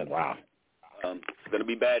bad, but wow. It's going to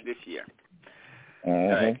be bad this year.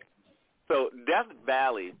 Mm-hmm. Right. So Death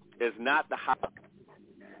Valley is not the hot.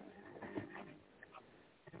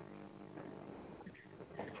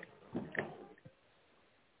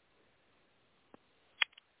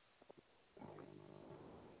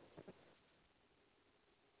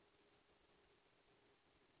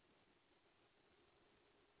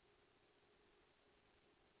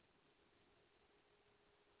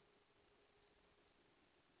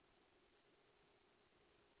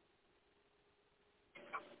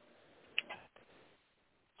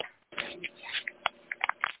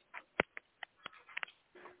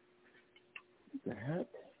 What the heck?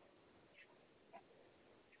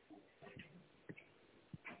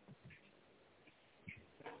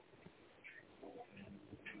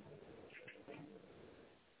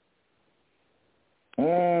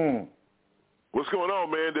 What's going on,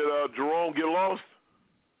 man? Did Jerome get lost?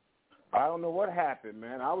 I don't know what happened,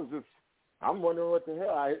 man. I'm wondering what the hell.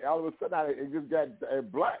 All of a sudden, it just got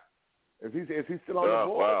black. Is he still on the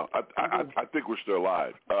board? Wow. I think we're still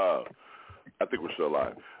alive.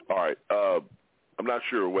 All right. I'm not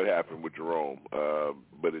sure what happened with Jerome,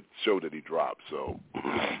 but it showed that he dropped. So,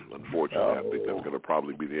 unfortunately, I think that's going to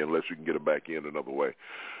probably be the end, unless you can get him back in another way.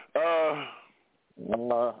 I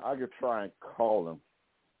could try and call him.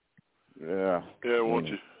 Yeah. Yeah, why don't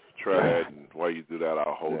you try that? And while you do that,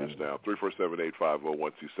 I'll hold this down.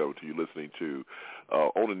 347-850-1272. You're listening to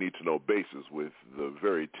On a Need to Know Basis with the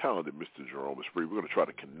very talented Mr. Jerome Esprit. We're going to try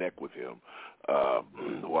to connect with him.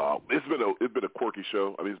 Wow, it's been a quirky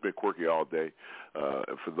show. I mean, it's been quirky all day.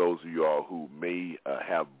 And for those of you all who may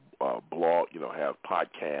have blog, have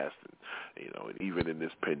podcasts, and even in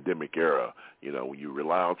this pandemic era, when you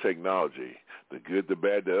rely on technology, the good, the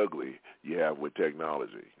bad, the ugly, you have with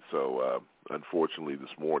technology. So, unfortunately, this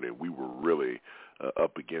morning we were really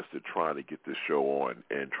up against it, trying to get this show on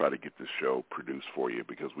and try to get this show produced for you,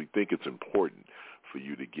 because we think it's important for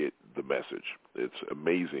you to get the message. It's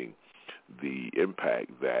amazing the impact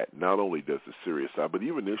that not only does the Seriouside, but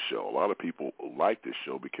even this show. A lot of people like this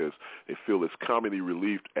show because they feel it's comedy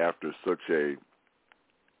relief after such a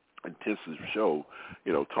intensive show,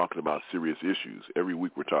 talking about serious issues. Every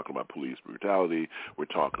week we're talking about police brutality. We're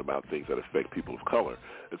talking about things that affect people of color.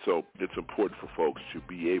 And so it's important for folks to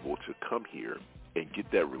be able to come here and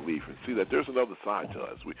get that relief and see that there's another side to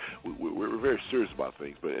us. We're very serious about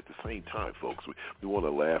things, but at the same time, folks, we want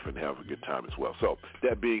to laugh and have a good time as well. So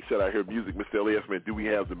that being said, I hear music. Mr. Elias, man, do we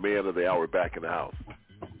have the man of the hour back in the house?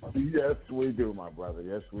 Yes, we do, my brother.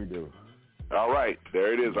 Yes, we do. All right.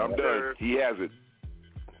 There it is. I'm done. He has it.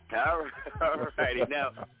 All righty.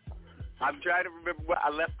 Now, I'm trying to remember where I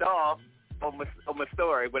left off. on my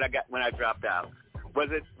story when I dropped out. Was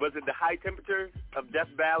it the high temperatures of Death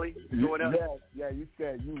Valley going up? Yeah. You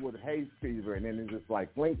said you would hay fever, and then it just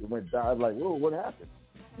like blinked and went down. I was like, whoa, what happened?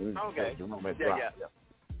 Okay. Yeah.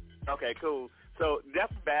 Okay, cool. So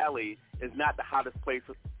Death Valley is not the hottest place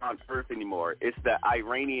on Earth anymore. It's the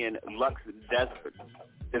Iranian Lux Desert.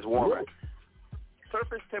 It's warmer. Really?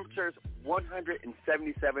 Surface temperatures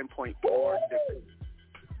 177.4 degrees.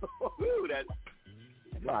 Ooh,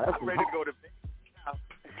 I'm ready to go to Vegas now.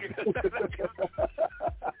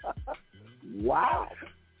 Wow.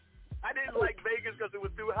 I didn't like Vegas because it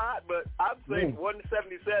was too hot, but I'm saying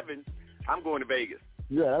 177, I'm going to Vegas.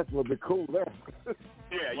 Yeah, that's a little bit cool there.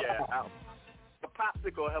 Yeah. Wow. A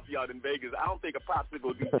popsicle will help you out in Vegas. I don't think a popsicle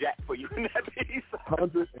will do jack for you in that piece.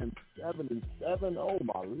 177, oh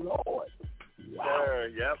my Lord. Wow.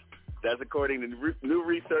 Yep. That's according to new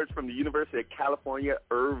research from the University of California,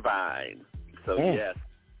 Irvine. So, yes.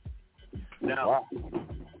 Now,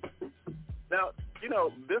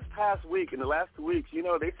 this past week, in the last 2 weeks,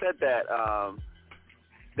 they said that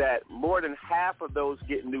that more than half of those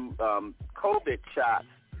getting new COVID shots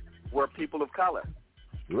were people of color.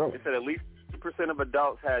 Really? They said at least 2% of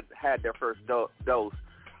adults had their first dose,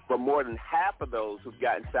 but more than half of those who've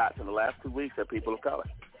gotten shots in the last 2 weeks are people of color.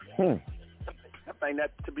 I find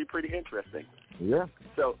that to be pretty interesting. Yeah.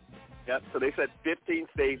 So they said 15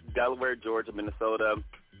 states, Delaware, Georgia, Minnesota,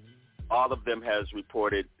 all of them has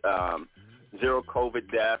reported zero COVID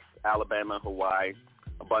deaths. Alabama, Hawaii,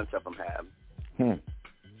 a bunch of them have.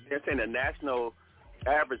 They're saying the national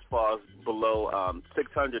average falls below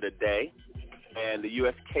 600 a day, and the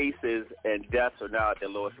U.S. cases and deaths are now at their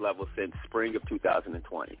lowest level since spring of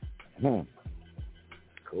 2020.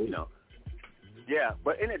 Cool. Yeah,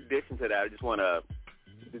 but in addition to that, I just want to,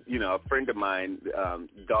 a friend of mine,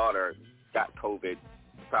 daughter got COVID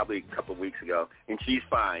probably a couple of weeks ago, and she's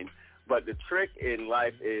fine. But the trick in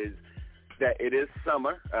life is that it is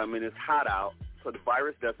summer, and it's hot out, so the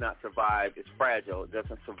virus does not survive. It's fragile. It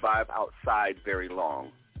doesn't survive outside very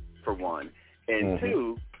long, for one. And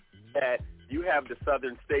two, that you have the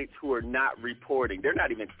southern states who are not reporting. They're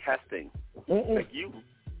not even testing. Like you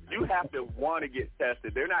have to want to get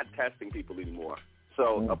tested. They're not testing people anymore.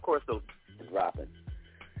 So, of course, those are dropping.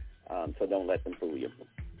 So don't let them fool you.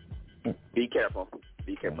 Be careful.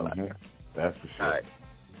 Be careful out there. That's for sure. All right.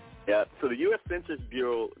 Yeah, so the U.S. Census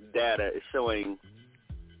Bureau data is showing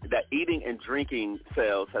that eating and drinking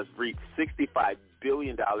sales has reached $65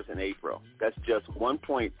 billion in April. That's just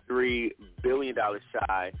 $1.3 billion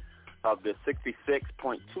shy of the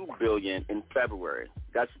 $66.2 billion in February.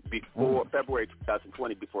 That's before February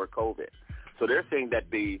 2020, before COVID. So they're saying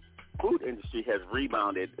that the food industry has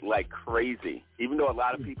rebounded like crazy. Even though a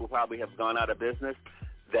lot of people probably have gone out of business,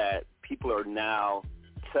 that people are now,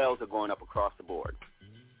 sales are going up across the board.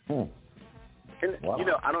 And,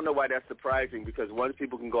 I don't know why that's surprising, because once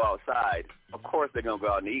people can go outside, of course they're going to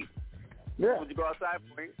go out and eat. Yeah. Would you go outside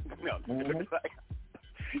for it? No.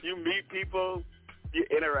 You meet people, you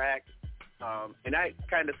interact. And I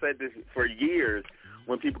kind of said this for years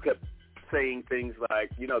when people kept saying things like,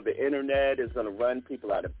 the Internet is going to run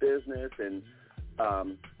people out of business and,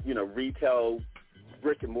 retail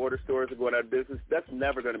brick-and-mortar stores are going out of business. That's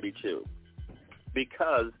never going to be true,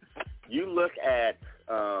 because you look at,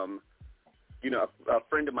 a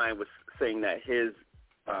friend of mine was saying that his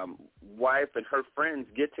wife and her friends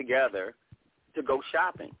get together to go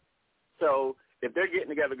shopping. So if they're getting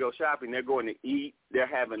together to go shopping, they're going to eat, they're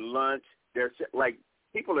having lunch.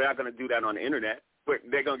 People are not going to do that on the Internet, but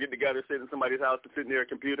they're going to get together, sit in somebody's house to sit near a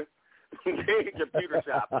computer. They computer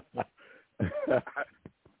shopping.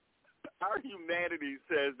 Our humanity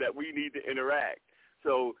says that we need to interact.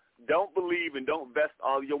 So don't believe and don't invest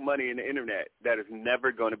all your money in the Internet. That is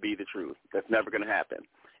never going to be the truth. That's never going to happen.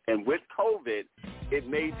 And with COVID, it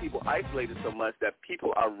made people isolated so much that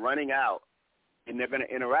people are running out, and they're going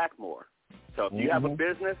to interact more. So if you have a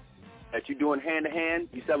business that you're doing hand-to-hand,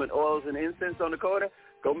 you're selling oils and incense on the corner,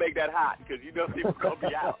 go make that hot, because you know people are going to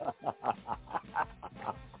be out.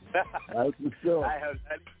 That's for sure.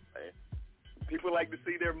 People like to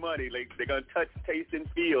see their money. They're going to touch, taste, and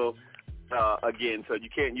feel again, so you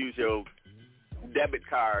can't use your debit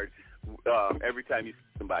card every time you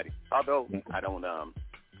see somebody. Although I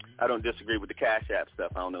don't disagree with the Cash App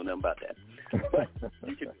stuff. I don't know nothing about that. But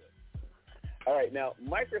you can do it. All right, now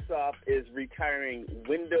Microsoft is retiring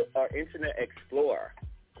Internet Explorer.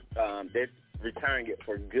 They're retiring it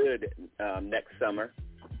for good next summer.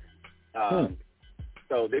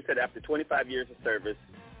 So they said after 25 years of service,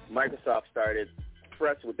 Microsoft started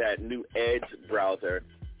fresh with that new Edge browser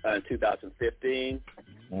in 2015,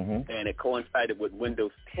 and it coincided with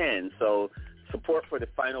Windows 10. So support for the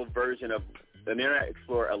final version of the Internet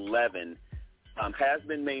Explorer 11 has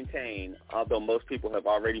been maintained, although most people have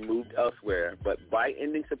already moved elsewhere. But by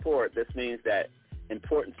ending support, this means that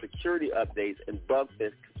important security updates and bug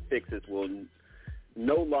fixes will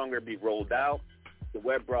no longer be rolled out. The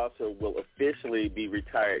web browser will officially be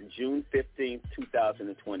retired June 15th,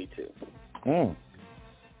 2022.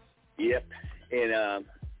 Yep. And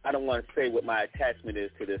I don't want to say what my attachment is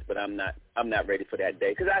to this, but I'm not ready for that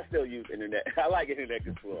day because I still use Internet. I like Internet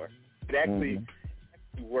Explorer. It actually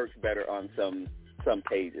works better on some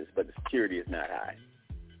pages, but the security is not high.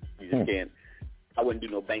 You just can't. I wouldn't do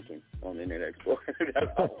no banking on the Internet Explorer. That's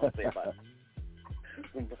all I want to say about it.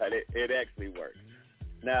 But it actually works.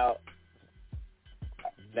 Now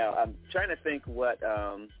I'm trying to think what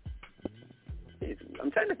I'm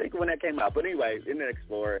trying to think when that came out. But anyway, Internet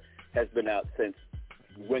Explorer has been out since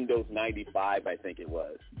Windows 95, I think it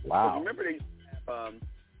was. Wow. So remember they used to have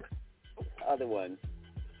other one.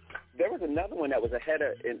 There was another one that was ahead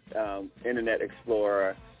of Internet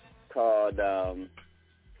Explorer called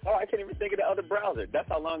I can't even think of the other browser. That's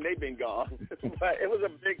how long they've been gone. But it was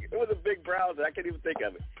a big browser. I can't even think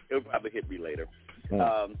of it. It'll probably hit me later.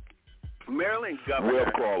 Maryland Governor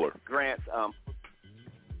Web crawler grants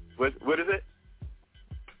what is it?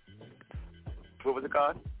 What was it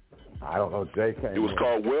called? I don't know. Jay came. It was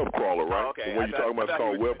called Web Crawler, right? Oh, okay. What you talking about is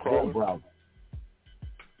called Web Crawler.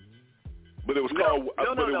 But it was called.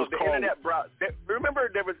 No. The Internet browser. Remember,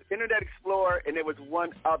 there was Internet Explorer, and there was one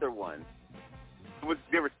other one.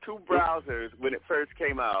 There was two browsers when it first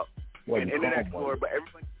came out, and Internet Explorer. But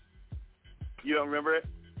everyone, you don't remember it?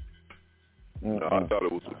 No, I thought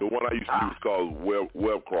it was the one I used to use called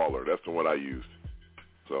Web Crawler. That's the one I used.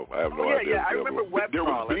 So I have no idea. Yeah, I remember Web There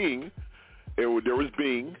Crawler. was Bing. There was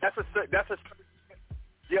Bing. That's a.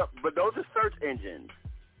 Yep, but those are search engines.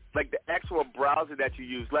 Like the actual browser that you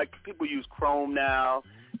use. Like people use Chrome now.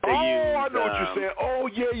 I know what you're saying. Oh,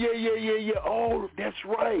 yeah. Oh, that's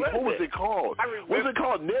right. What was it called? Was it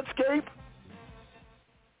called Netscape?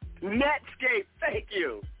 Netscape. Thank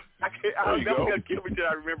you. I'm never going to give it to you.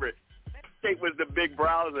 I remember it. Netscape was the big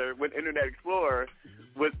browser when Internet Explorer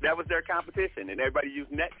that was their competition, and everybody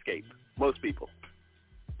used Netscape. Most people.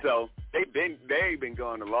 So they've been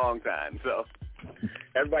going a long time. So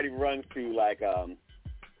everybody runs through like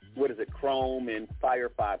Chrome and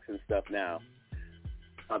Firefox and stuff now.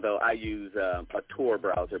 Although I use a Tor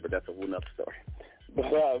browser, but that's a whole nother story. But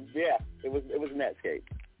it was Netscape.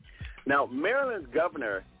 Now Maryland's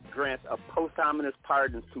governor grants a posthumous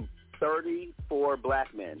pardons to 34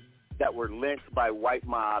 black men that were lynched by white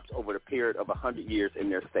mobs over the period of 100 years in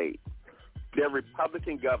their state. Their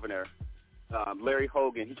Republican governor, Larry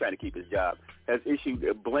Hogan, he's trying to keep his job, has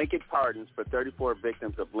issued blanket pardons for 34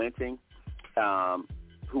 victims of lynching,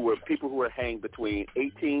 who were people who were hanged between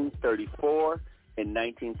 1834 and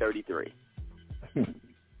 1933.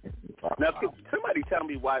 Now, could somebody tell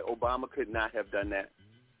me why Obama could not have done that?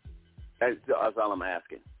 That's all I'm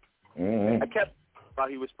asking. I kept, while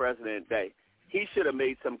he was president, that he should have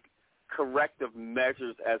made some corrective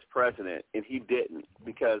measures as president, and he didn't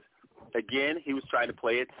because, again, he was trying to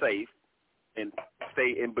play it safe and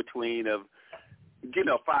stay in between of,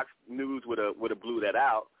 Fox News would have blew that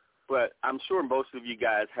out. But I'm sure most of you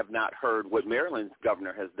guys have not heard what Maryland's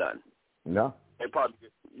governor has done. No. They probably,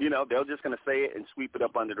 they're just going to say it and sweep it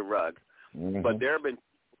up under the rug. But there have been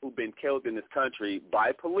people who've been killed in this country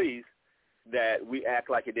by police that we act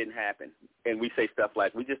like it didn't happen, and we say stuff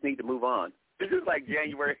like, "We just need to move on." This is like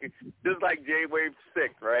January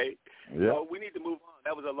 6th, right? Yeah. So we need to move on.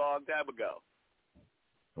 That was a long time ago.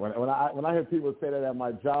 When I hear people say that at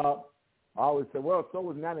my job, I always say, "Well, so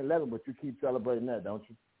was 9/11, but you keep celebrating that, don't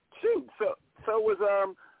you?" Shoot, so was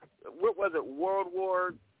what was it? World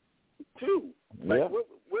War II. Like,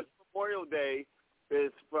 what Memorial Day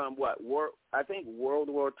is from? What? I think World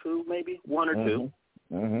War II, maybe 1 or 2.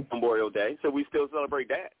 Memorial Day. So we still celebrate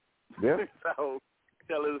that. Yeah. So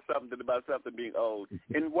tell us something about something being old.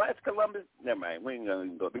 And what's Columbus? Never mind. We ain't gonna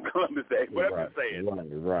go to Columbus Day. Whatever you're saying.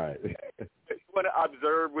 Right. You want to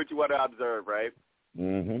observe what you want to observe, right?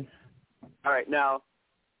 All right. Now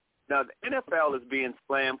the NFL is being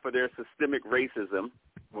slammed for their systemic racism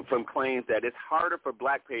from claims that it's harder for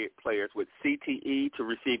black players with CTE to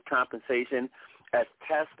receive compensation as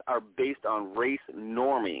tests are based on race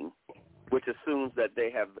norming, which assumes that they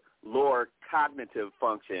have lower cognitive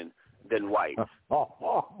function than whites.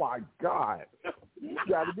 Oh my God. You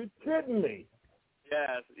got to be kidding me.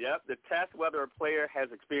 Yes, yep. The test whether a player has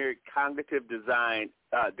experienced cognitive decline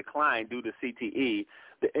due to CTE,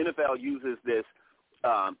 the NFL uses this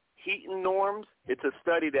Heaton norms. It's a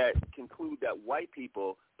study that concludes that white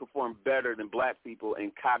people perform better than black people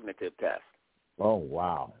in cognitive tests. Oh,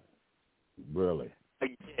 wow. Really?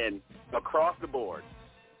 Again, across the board.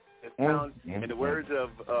 This town, in the words of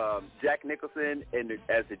Jack Nicholson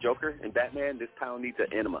as the Joker in Batman, this town needs an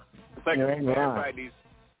enema. It's like everybody needs,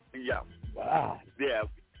 wow. Yeah,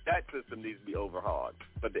 that system needs to be overhauled.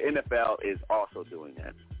 But the NFL is also doing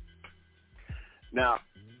that. Now,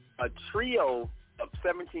 a trio of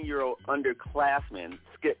 17-year-old underclassmen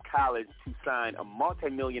skipped college to sign a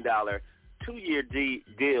multi-million-dollar 2-year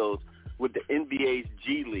deals with the NBA's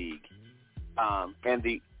G League and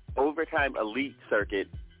the overtime elite circuit,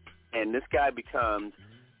 and this guy becomes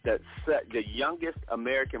the youngest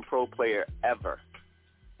American pro player ever.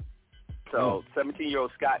 So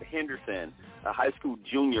 17-year-old Scott Henderson, a high school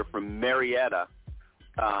junior from Marietta,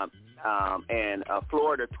 and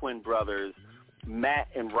Florida twin brothers Matt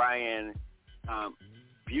and Ryan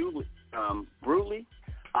Bruley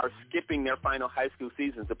are skipping their final high school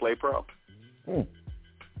seasons to play pro.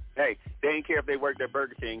 Hey, they didn't care if they worked at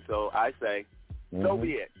Burger King, so I say, so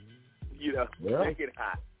be it. You know, make it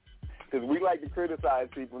hot. Because we like to criticize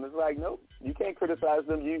people, and it's like, nope, you can't criticize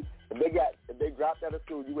them. If they dropped out of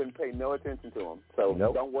school, you wouldn't pay no attention to them. So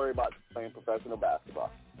don't worry about playing professional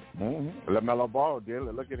basketball. LaMelo Ball did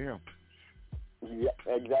it. Look at him. Yeah,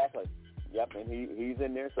 exactly. Yep, and he's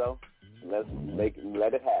in there, so let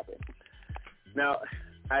it happen. Now,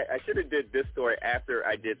 I should have did this story after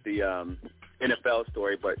I did the NFL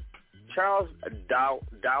story, but Charles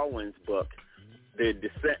Darwin's book, The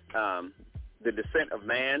Descent of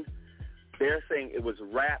Man, they're saying it was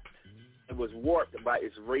warped by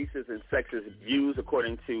its racist and sexist views,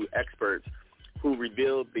 according to experts who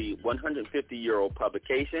revealed the 150-year-old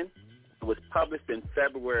publication. It was published in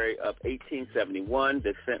February of 1871.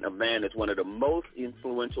 The Descent of Man is one of the most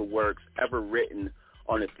influential works ever written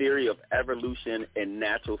on the theory of evolution and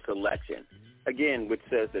natural selection. Again, which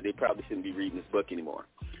says that they probably shouldn't be reading this book anymore.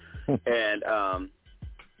 And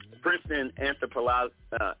Princeton anthropologist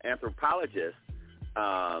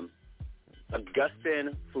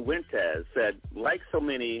Augustin Fuentes said, like so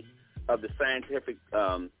many of the scientific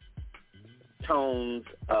tones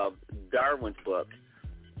of Darwin's book,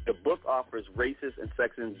 the book offers racist and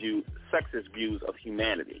sexist views of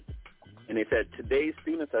humanity. And they said today's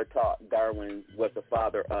students are taught Darwin was the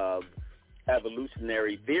father of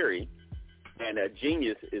evolutionary theory, and a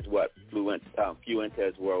genius is what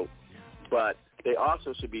Fuentes wrote. But they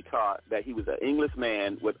also should be taught that he was an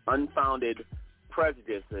Englishman with unfounded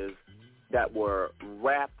prejudices that were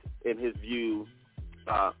wrapped in his view,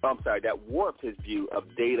 that warped his view of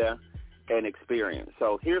data and experience.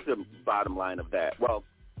 So here's the bottom line of that. Well,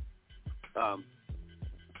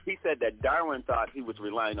 he said that Darwin thought he was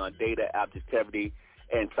relying on data, objectivity,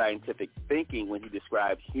 and scientific thinking when he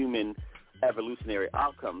described human evolutionary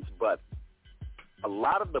outcomes, but a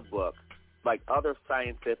lot of the book, like other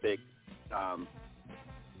scientific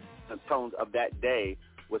tones of that day,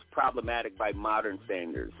 was problematic by modern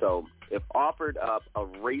standards. So it offered up a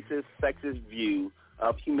racist, sexist view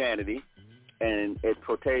of humanity, and it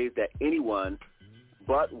portrays that anyone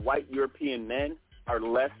but white European men are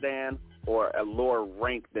less than or a lower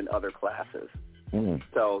rank than other classes.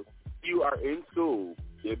 So you are in school,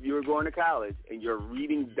 if you're going to college and you're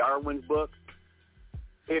reading Darwin's book,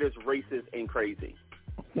 it is racist and crazy.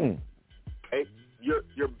 Okay?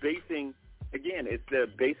 You're basing, again, it's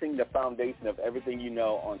basing the foundation of everything you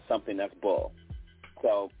know on something that's bull.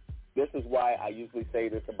 So this is why I usually say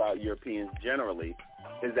this about Europeans generally,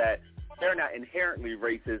 is that they're not inherently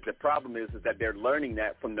racist. The problem is that they're learning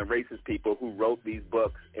that from the racist people who wrote these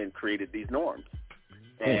books and created these norms.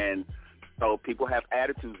 And so people have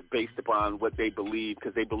attitudes based upon what they believe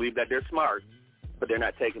because they believe that they're smart, but they're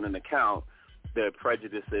not taking into account the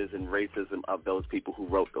prejudices and racism of those people who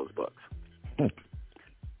wrote those books.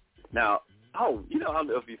 Now, I don't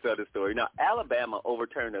know if you saw this story. Now, Alabama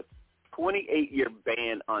overturned a 28-year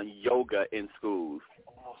ban on yoga in schools.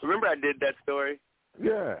 Remember I did that story?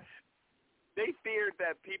 Yeah. They feared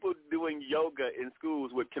that people doing yoga in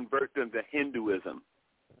schools would convert them to Hinduism.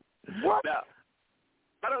 What? Now,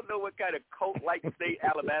 I don't know what kind of cult-like state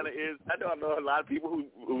Alabama is. I know a lot of people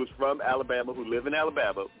who was from Alabama who live in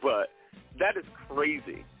Alabama, but that is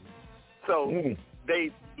crazy. So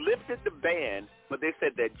they lifted the ban, but they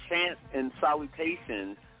said that chants and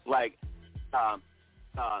salutations like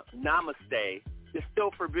namaste is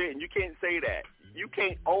still forbidden. You can't say that. You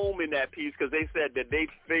can't ohm in that piece because they said that they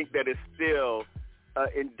think that it's still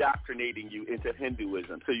indoctrinating you into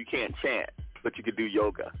Hinduism. So you can't chant, but you can do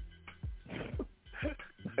yoga.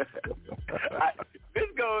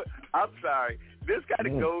 This kind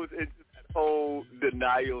of goes into that whole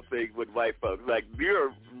denial thing with white folks. Like,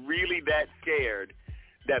 you're really that scared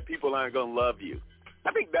that people aren't going to love you.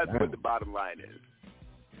 I think that's what the bottom line is.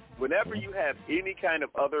 Whenever you have any kind of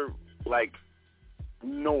other, like,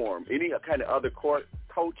 norm, any kind of other court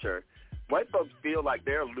culture, white folks feel like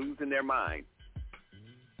they're losing their mind.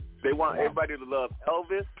 They want everybody to love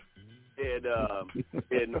Elvis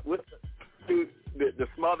and what's the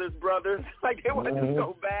Smothers Brothers. Like, they want to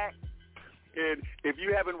go back. And if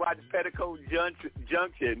you haven't watched Petticoat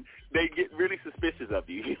Junction, they get really suspicious of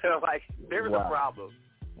you. You know, like, there is a problem.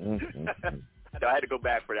 I had to go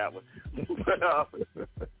back for that one.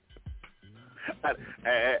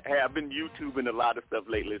 Hey, I've been YouTubing a lot of stuff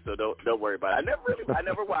lately, so don't worry about it. I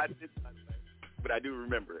never watched it, but I do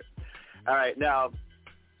remember it. All right, now,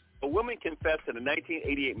 a woman confessed to the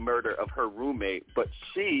 1988 murder of her roommate, but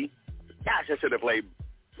I should have played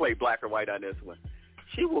black or white on this one.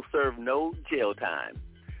 She will serve no jail time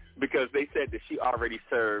because they said that she already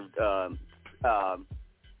served some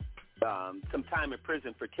time in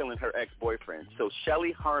prison for killing her ex-boyfriend. So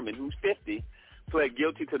Shelly Harmon, who's 50, pled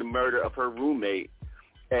guilty to the murder of her roommate,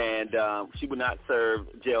 and she would not serve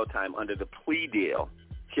jail time under the plea deal.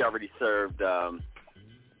 She already served,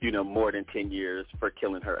 more than 10 years for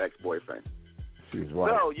killing her ex-boyfriend. She's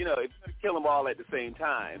white. So, if you're going to kill them all at the same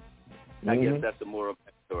time, I guess that's the moral of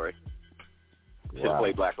the story. Should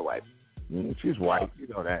play black or white. She's white. You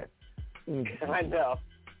know that. I know.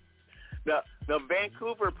 The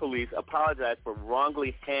Vancouver police apologized for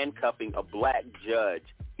wrongly handcuffing a black judge.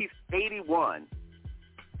 He's 81.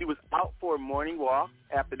 He was out for a morning walk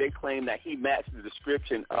after they claimed that he matched the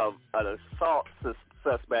description of an assault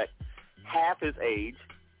suspect half his age.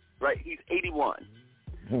 Right? He's 81.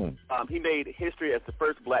 He made history as the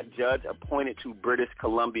first black judge appointed to British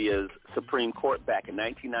Columbia's Supreme Court back in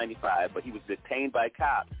 1995, but he was detained by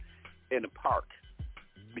cops in the park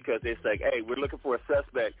because they're like, hey, we're looking for a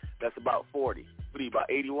suspect that's about 40. What are you, about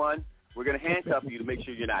 81? We're going to handcuff you to make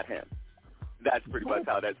sure you're not him. That's pretty much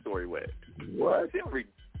how that story went. What?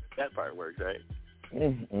 That part works, right?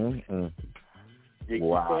 Wow.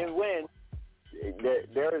 You can't win.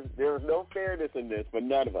 There is no fairness in this for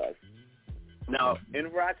none of us. Now, in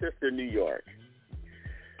Rochester, New York,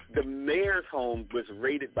 the mayor's home was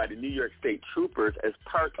raided by the New York State Troopers as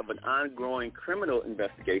part of an ongoing criminal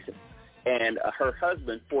investigation, and her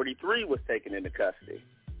husband, 43, was taken into custody.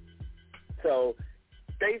 So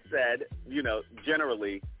they said,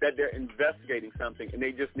 generally, that they're investigating something, and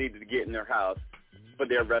they just needed to get in their house, but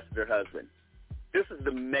they arrested their husband. This is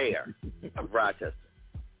the mayor of Rochester.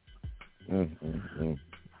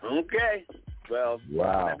 Okay. Well, I'm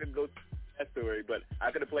not going to go through that story, but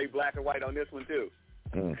I could have played black or white on this one, too.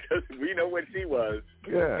 Because we know what she was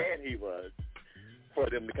and he was for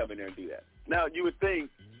them to come in there and do that. Now, you would think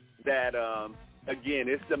that, again,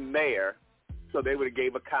 it's the mayor, so they would have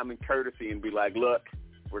gave a common courtesy and be like, look,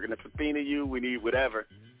 we're going to subpoena you, we need whatever.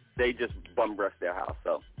 They just bum-rushed their house,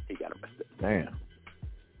 so he got arrested. Damn.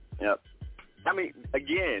 Yep. I mean,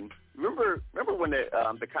 again, remember when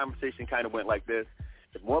the conversation kind of went like this?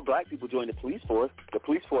 If more black people join the police force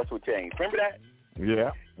would change. Remember that?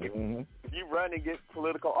 Yeah. If you run and get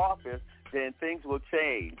political office, then things will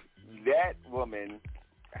change. That woman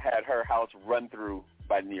had her house run through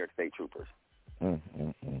by New York State Troopers.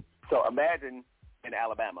 So imagine in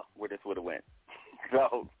Alabama where this would have went.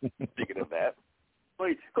 So speaking of that,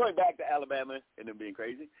 going back to Alabama and them being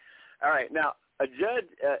crazy. All right, now a judge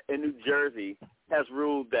in New Jersey has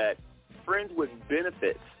ruled that friends with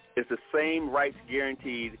benefits is the same rights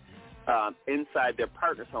guaranteed inside their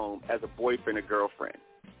partner's home as a boyfriend or girlfriend.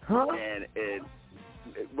 And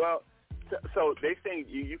so they saying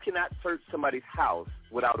you cannot search somebody's house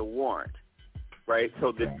without a warrant, right?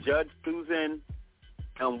 So the judge Susan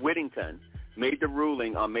Whittington made the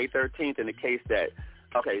ruling on May 13th in the case that,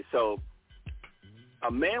 so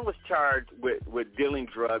a man was charged with dealing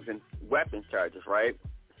drugs and weapons charges, right?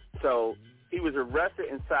 So he was arrested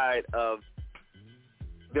inside of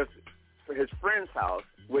his friend's house,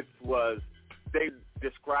 which was, they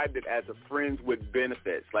described it as a friends with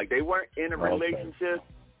benefits. Like they weren't in a relationship,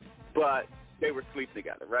 but they were sleeping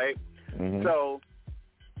together, right? So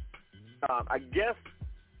I guess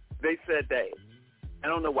they said that, I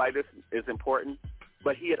don't know why this is important,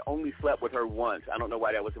 but he had only slept with her once. I don't know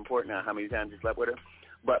why that was important, how many times he slept with her.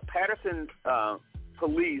 But Patterson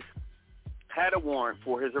police had a warrant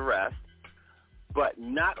for his arrest, but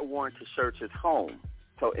not a warrant to search his home.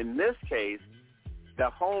 So in this case, the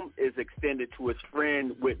home is extended to his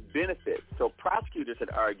friend with benefits. So prosecutors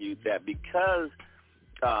had argued that because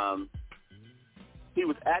he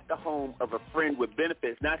was at the home of a friend with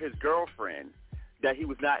benefits, not his girlfriend, that he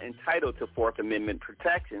was not entitled to Fourth Amendment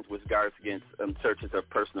protections, which guards against searches of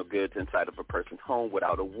personal goods inside of a person's home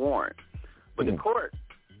without a warrant. But the court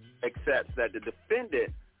accepts that the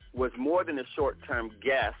defendant was more than a short-term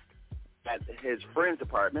guest at his friend's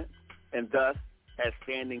apartment and thus has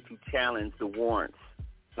standing to challenge the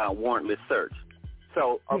warrantless search.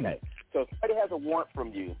 So, okay, so if somebody has a warrant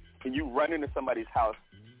from you and you run into somebody's house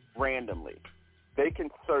randomly, they can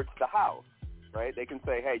search the house, right? They can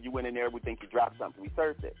say, hey, you went in there, we think you dropped something, we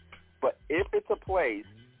searched it. But if it's a place,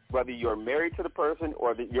 whether you're married to the person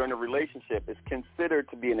or that you're in a relationship, it's considered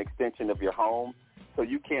to be an extension of your home, so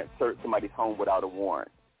you can't search somebody's home without a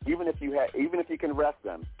warrant. Even if you can arrest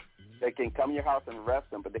them, they can come to your house and arrest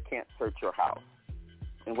them, but they can't search your house.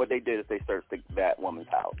 And what they did is they searched that woman's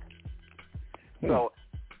house.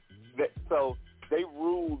 So they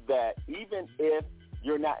ruled that even if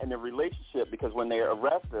you're not in a relationship, because when they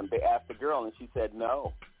arrested him, they asked the girl, and she said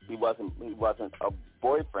no, he wasn't a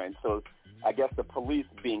boyfriend. So I guess the police,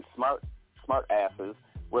 being smart asses,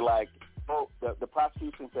 were like, oh, the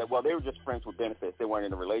prosecution said, well, they were just friends with benefits. They weren't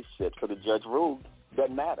in a relationship. So the judge ruled,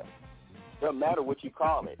 doesn't matter. Doesn't matter what you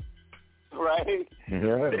call it, right?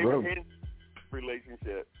 Yeah, they were in a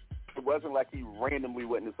relationship. It wasn't like he randomly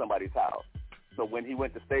went into somebody's house. So when he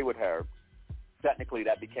went to stay with her, technically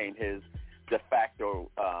that became his de facto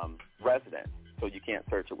residence. So you can't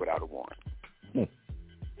search it without a warrant. You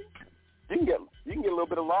can get a little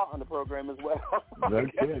bit of law on the program as well. That's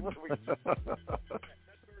good.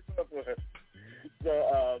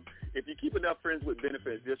 So if you keep enough friends with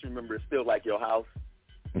benefits, just remember it's still like your house.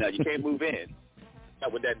 Now, you can't move in.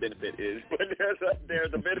 Not what that benefit is, but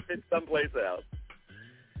there's a benefit someplace else.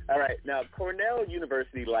 All right. Now, Cornell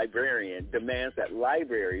University librarian demands that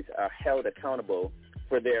libraries are held accountable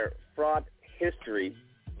for their fraud history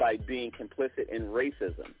by being complicit in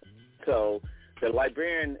racism. So the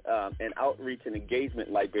librarian and outreach and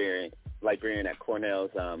engagement librarian at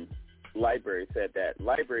Cornell's library said that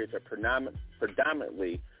libraries are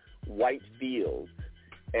predominantly white fields,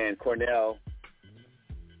 and Cornell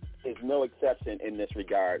is no exception in this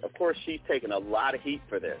regard. Of course, she's taken a lot of heat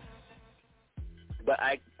for this. But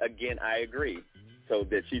I agree. So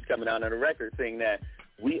that she's coming out on the record saying that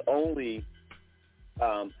we only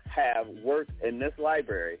have work in this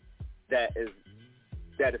library that is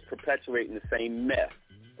perpetuating the same myth,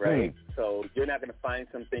 right? So you're not going to find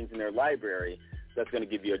some things in their library that's going to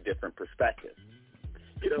give you a different perspective.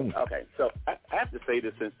 Okay, so I have to say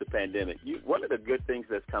this since the pandemic. One of the good things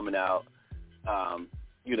that's coming out,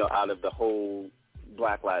 out of the whole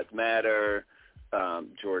Black Lives Matter,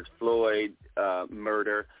 George Floyd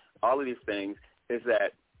murder, all of these things, is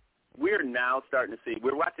that we're now starting to see,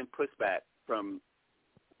 we're watching pushback from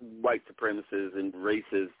white supremacists and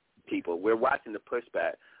racist people. We're watching the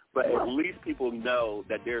pushback, but at least people know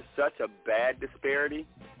that there's such a bad disparity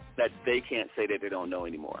that they can't say that they don't know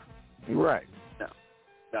anymore. Right.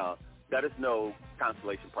 Now, that is no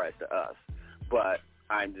consolation prize to us, but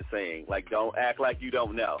I'm just saying, don't act like you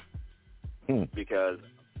don't know, because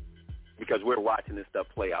we're watching this stuff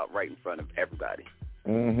play out right in front of everybody.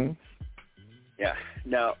 Mm-hmm. Yeah.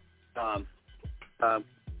 Now,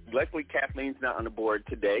 luckily Kathleen's not on the board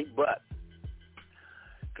today, but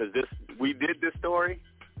because we did this story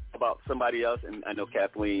about somebody else, and I know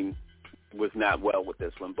Kathleen was not well with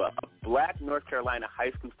this one, but a black North Carolina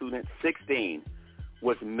high school student, 16,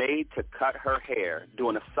 was made to cut her hair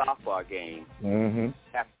during a softball game.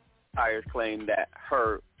 After umpires claimed that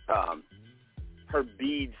her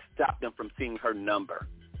beads stopped them from seeing her number.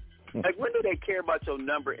 When do they care about your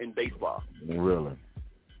number in baseball? Really?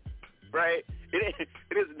 Right? It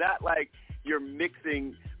is not like you're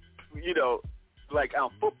mixing, like on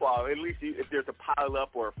football, at least if there's a pile-up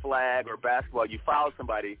or a flag, or basketball, you foul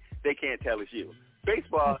somebody, they can't tell it's you.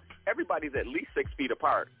 Baseball, everybody's at least 6 feet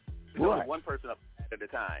apart. There's only one person up at a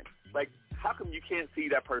time. How come you can't see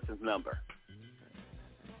that person's number?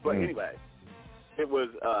 But anyway, it was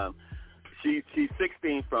she's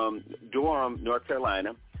 16 from Durham, North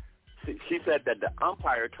Carolina. She said that the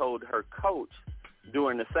umpire told her coach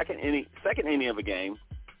during the second inning of a game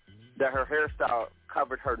that her hairstyle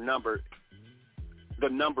covered her number, the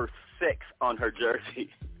number 6 on her jersey.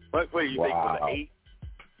 What do you think? Was it 8?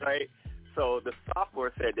 Right? So the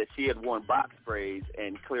sophomore said that she had worn box braids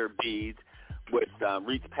and clear beads, which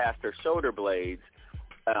reached past her shoulder blades,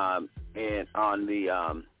 and on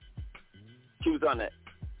the she was on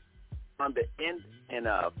the end in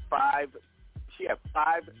 5. She had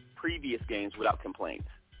 5 previous games without complaints.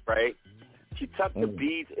 Right? She tucked the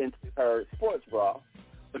beads into her sports bra,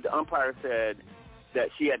 but the umpire said that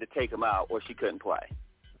she had to take them out or she couldn't play.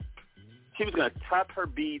 She was going to tuck her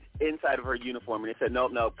beads inside of her uniform, and they said,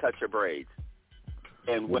 no, cut your braids.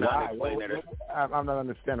 And went on to explain that. I'm not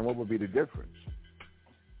understanding. What would be the difference?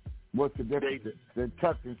 What's the difference? They're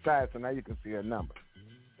tucked inside, so now you can see her number.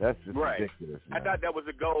 That's just ridiculous, man. I thought that was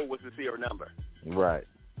the goal, was to see her number. Right.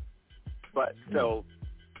 But so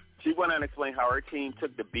she went on to explain how her team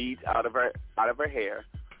took the beads out of her hair,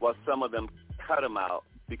 while some of them cut them out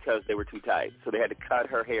because they were too tight. So they had to cut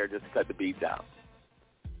her hair just to cut the beads out.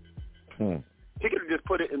 She could have just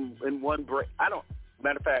put it in one break.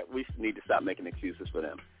 Matter of fact, we need to stop making excuses for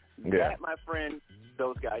them. Yeah. That, my friend,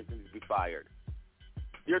 those guys need to be fired.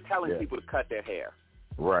 You're telling people to cut their hair.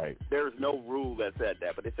 Right. There's no rule that said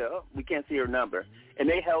that, but they said, oh, we can't see her number. And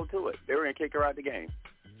they held to it. They were going to kick her out the game.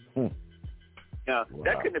 Now,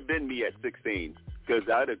 that couldn't have been me at 16, because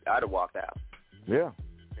I'd have walked out. Yeah.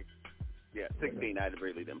 Yeah, 16, I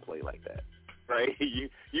really didn't play like that. Right? You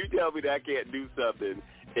tell me that I can't do something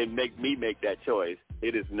and make me make that choice.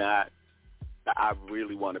 It is not, I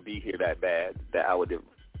really want to be here that bad that I would have,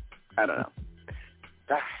 I don't know.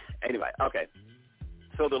 Anyway, okay.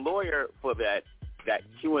 So the lawyer for that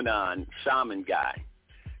QAnon shaman guy,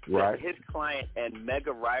 right, his client and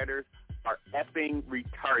mega rioters are effing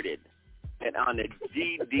retarded and on the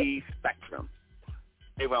GD spectrum.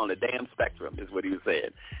 They were on the damn spectrum, is what he was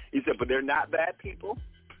saying. He said, but they're not bad people.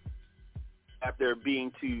 After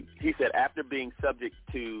being subject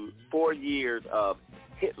to 4 years of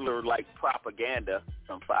Hitler-like propaganda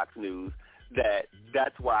from Fox News,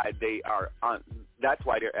 that's why they're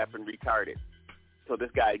effing retarded. So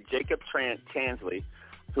this guy, Jacob Chansley,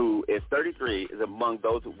 who is 33, is among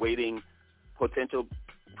those awaiting potential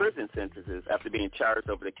prison sentences after being charged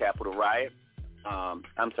over the Capitol riot.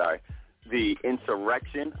 The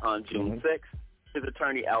insurrection on June 6th. His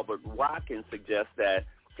attorney, Albert Watkins, suggests that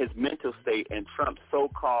his mental state and Trump's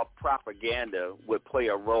so-called propaganda would play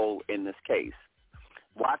a role in this case.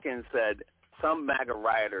 Watkins said some MAGA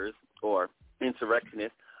rioters or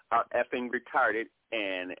insurrectionists are effing retarded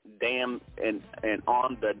and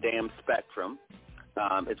on the damn spectrum,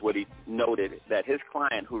 is what he noted, that his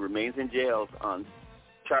client, who remains in jail on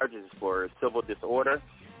charges for civil disorder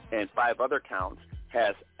and 5 other counts,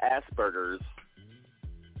 has Asperger's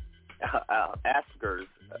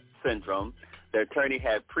syndrome. The attorney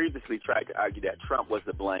had previously tried to argue that Trump was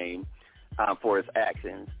to blame for his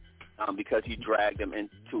actions because he dragged him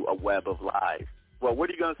into a web of lies. Well, what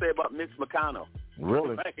are you going to say about Mitch McConnell?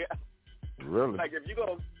 Really? Really? Like,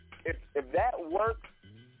 if that works,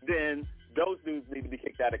 then those dudes need to be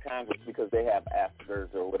kicked out of Congress because they have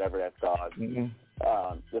Asperger's or whatever that's called.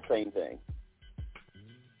 The same thing.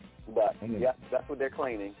 But, yeah, that's what they're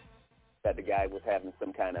claiming, that the guy was having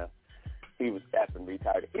some kind of, he was effing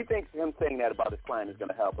retarded. He thinks him saying that about his client is going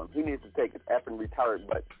to help him. He needs to take his effing retarded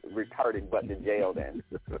butt to jail then.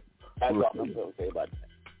 That's all I'm going to say about that.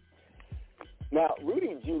 Now,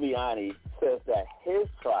 Rudy Giuliani says that his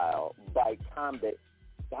trial by comment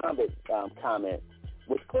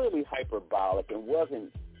was clearly hyperbolic and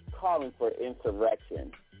wasn't calling for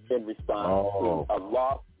insurrection in response to a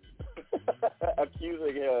law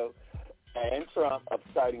accusing him and Trump of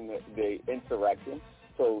starting the insurrection.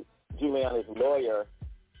 So Giuliani's lawyer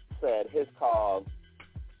said his call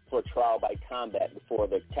for trial by combat before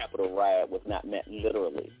the Capitol riot was not meant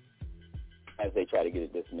literally, as they try to get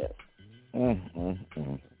it dismissed.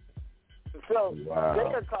 So they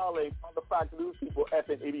are calling all the Fox News people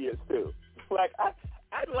effing idiots too. Like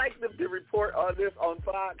I'd like them to report on this on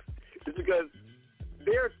Fox, just because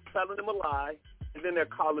they're telling them a lie and then they're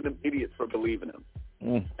calling them idiots for believing them.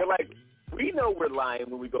 They're like, we know we're lying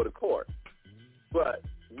when we go to court, but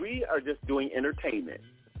we are just doing entertainment.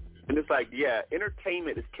 And it's like, yeah,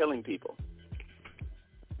 entertainment is killing people.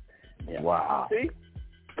 Yeah. Wow. See?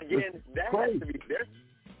 Again, that has to be there.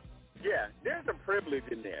 Yeah, there's a privilege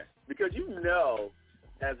in there because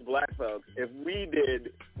as black folks, if we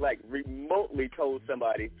did remotely told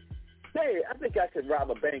somebody, hey, I think I could rob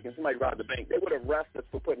a bank, and somebody robbed the bank, they would arrest us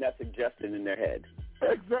for putting that suggestion in their head.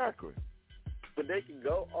 Exactly. But they can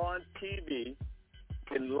go on TV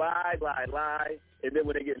and lie, and then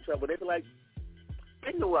when they get in trouble, they be like,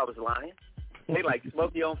 they knew I was lying. They like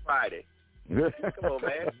Smokey on Friday. Come on,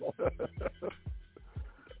 man.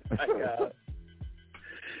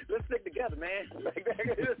 Let's stick together, man.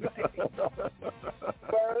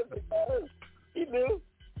 He knew.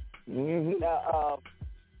 Now,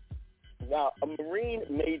 a Marine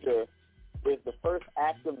major is the first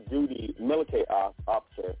active duty military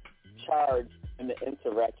officer charged in the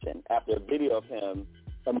insurrection after a video of him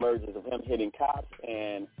emerges of him hitting cops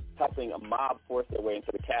and helping a mob force their way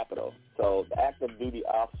into the Capitol. So the active duty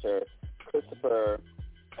officer, Christopher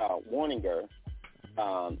Warninger,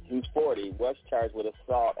 who's 40, was charged with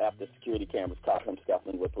assault after security cameras caught him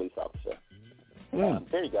scuffling with a police officer.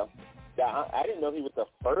 There you go. Now, I didn't know he was the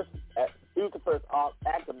first. He was the first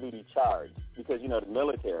active duty charge because the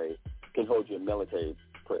military can hold you in military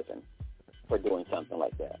prison for doing something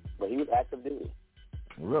like that. But he was active duty.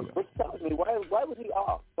 Really? Which tells me, why was he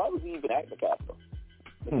off? Why was he even at the Capitol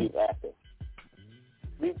if he was active?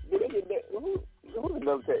 Who's the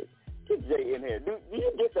military? Get Jay in here. Do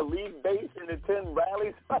you get to leave base and attend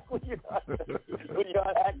rallies when you're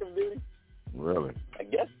on active duty? Really? I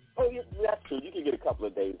guess. Oh, yeah, that's true. You can get a couple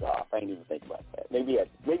of days off. I didn't even think about that. Maybe he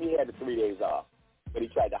had the 3 days off, but he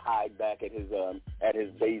tried to hide back at his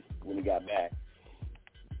base when he got back.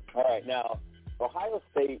 All right, now Ohio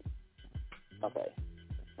State. Okay,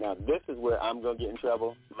 now this is where I'm gonna get in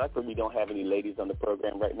trouble. Luckily, we don't have any ladies on the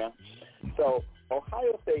program right now. So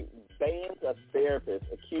Ohio State bans a therapist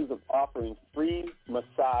accused of offering free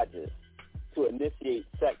massages to initiate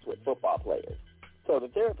sex with football players. So the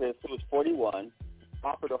therapist, who was 41,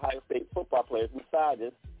 offered Ohio State football players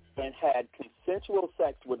massages and had consensual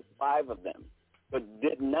sex with 5 of them, but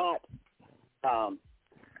did not.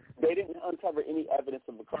 They didn't uncover any evidence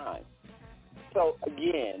of a crime. So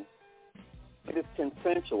again, it is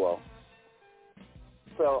consensual.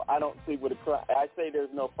 So I don't see what a crime. I say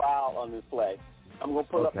there's no foul on this play. I'm going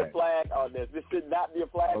to put up the flag on this. This should not be a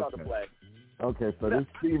flag on the play. Okay, so this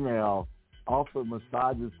female offered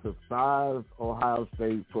massages to 5 Ohio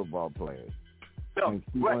State football players. No.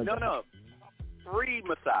 3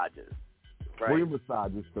 massages. Right? 3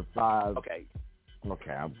 massages to 5. Okay,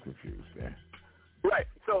 I'm confused there. Right.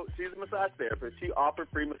 So she's a massage therapist. She offered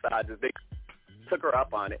free massages. They took her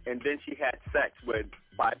up on it, and then she had sex with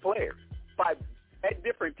 5 players. 5 at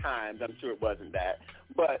different times. I'm sure it wasn't that,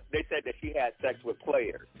 but they said that she had sex with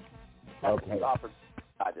players. Okay. She offered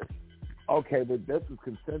massages. Okay, but this is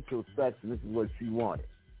consensual sex, and this is what she wanted,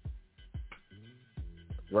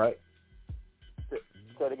 right? Say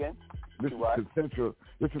it again. This is consensual.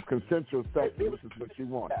 This is consensual sex, and this is what she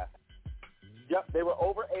wanted. Yeah. Yep, they were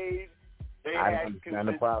over age. I don't understand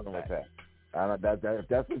the problem with that. If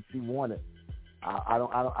that's what she wanted,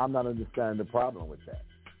 I'm not understanding the problem with that.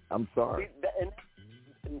 I'm sorry.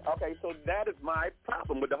 Okay, so that is my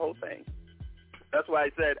problem with the whole thing. That's why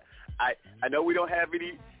I said I know we don't have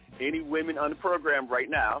any women on the program right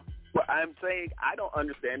now, but I'm saying I don't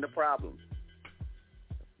understand the problem.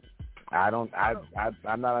 I'm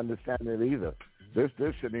not understanding it either. This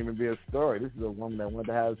shouldn't even be a story. This is a woman that wanted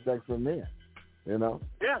to have sex with men. You know?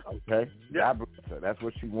 Yeah. Okay. Yeah. That's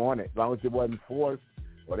what she wanted. As long as it wasn't forced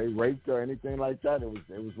or they raped her or anything like that, it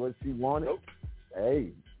was what she wanted. Nope.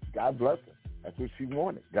 Hey, God bless her. That's what she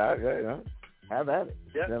wanted. God, have at it.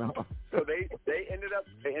 Yeah. You know? So they ended up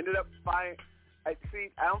firing. I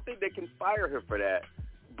don't think they can fire her for that,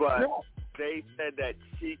 but they said that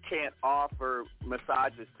she can't offer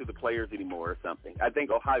massages to the players anymore or something. I think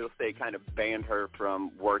Ohio State kind of banned her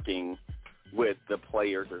from working with the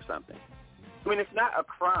players or something. I mean, it's not a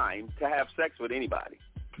crime to have sex with anybody.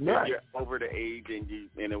 Right. If you're over the age and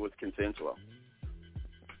it was consensual.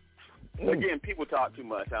 Again, people talk too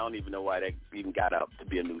much. I don't even know why that even got up to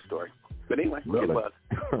be a news story. But anyway, really? It was.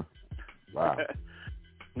 Wow.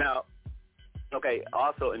 Now, okay,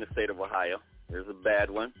 also in the state of Ohio, there's a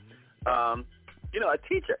bad one. A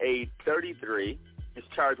teacher aged 33 is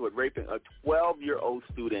charged with raping a 12-year-old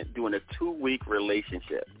student during a 2-week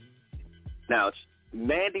relationship. Now,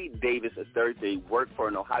 Mandy Davis, is 33, worked for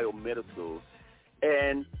an Ohio middle school,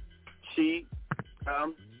 and she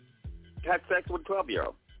had sex with a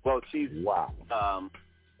 12-year-old. Well, she's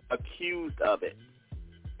accused of it.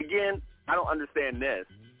 Again, I don't understand this.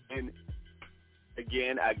 And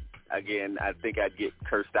again, I think I'd get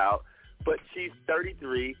cursed out. But she's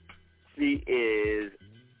 33. She is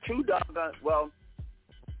too doggone. Well,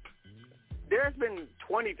 there's been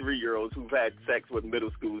 23-year-olds who've had sex with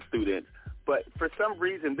middle school students. But for some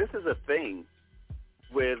reason, this is a thing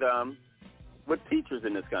with teachers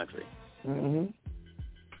in this country. Mm-hmm.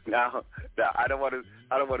 Now, I don't want to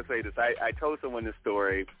say this. I told someone this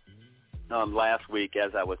story last week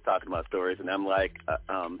as I was talking about stories, and I'm like,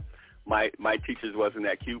 my teachers wasn't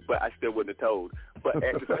that cute, but I still wouldn't have told. But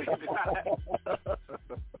at the same time,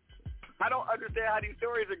 I don't understand how these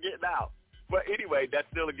stories are getting out. But anyway, that's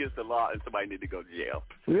still against the law, and somebody need to go to jail.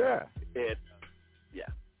 Yeah. And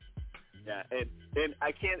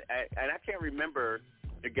I can't remember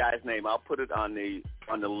the guy's name. I'll put it on the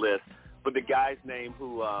list. But the guy's name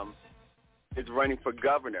who is running for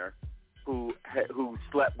governor, who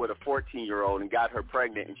slept with a 14-year-old and got her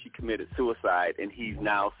pregnant, and she committed suicide, and he's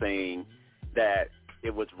now saying that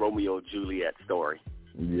it was Romeo and Juliet story.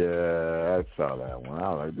 Yeah, I saw that one.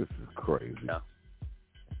 I was like, this is crazy.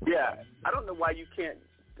 Yeah. I don't know why you can't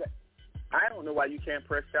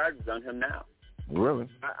press charges on him now. Really?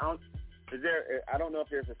 I don't know if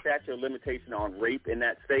there's a statute of limitation on rape in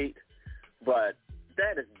that state, but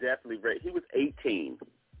that is definitely rape. He was 18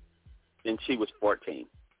 and she was 14.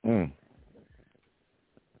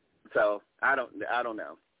 So I don't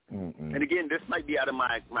know. And again, this might be out of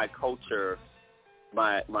my culture,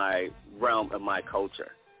 my realm of my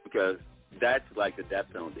culture, because that's like the death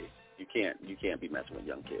penalty. You can't be messing with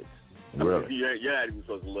young kids. Really? I mean, you're not even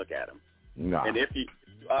supposed to look at them. No. And if you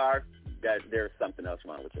are, that there's something else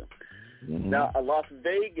wrong with you. Now, a Las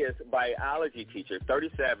Vegas biology teacher,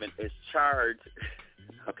 37, is charged.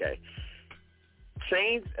 Okay,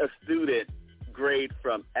 changed a student grade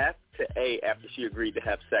from F to A after she agreed to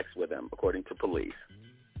have sex with him, according to police.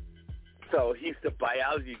 So he's the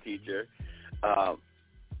biology teacher.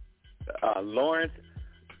 Lawrence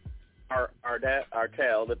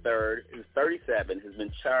Artel III, who's 37, has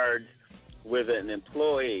been charged with an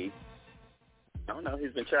employee.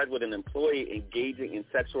 He's been charged with an employee engaging in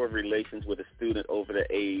sexual relations with a student over the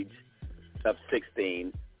age of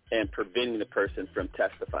 16 and preventing the person from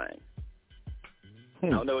testifying. I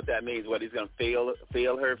don't know what that means. What, he's going to fail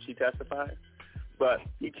her if she testifies? But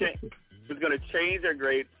he's going to change her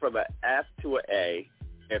grade from an F to an A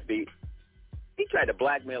if he tried to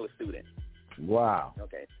blackmail a student. Wow.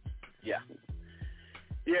 Okay. Yeah.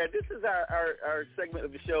 Yeah, this is our segment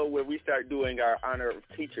of the show where we start doing our honor of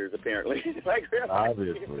teachers, apparently.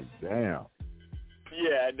 Obviously, damn.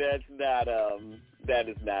 Yeah, that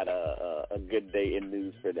is not a good day in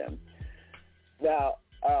news for them. Now,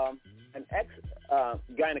 an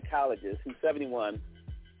ex-gynecologist who's 71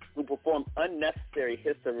 who performed unnecessary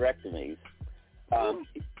hysterectomies,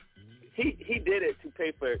 he did it to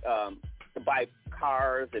pay for to buy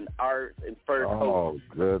cars and art and fur coats. Oh,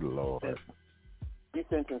 good Lord. He's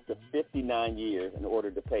sentenced to 59 years in order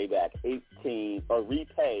to pay back repay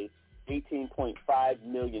 $18.5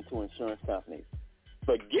 million to insurance companies.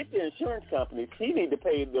 But get the insurance companies, he need to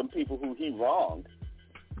pay them people who he wronged.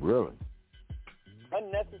 Really?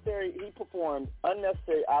 He performed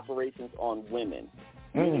unnecessary operations on women,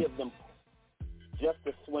 many of them just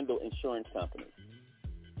to swindle insurance companies.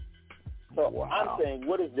 So I'm saying,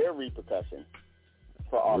 what is their repercussion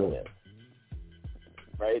for all of this?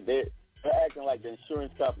 Right? They're acting like the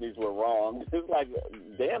insurance companies were wrong. It's like,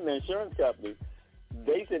 damn, the insurance companies,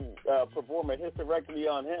 they should perform a hysterectomy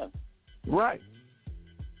on him. Right.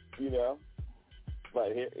 You know?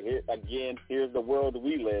 But here again, here's the world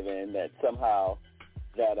we live in, that somehow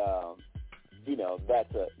that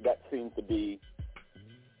that seems to be,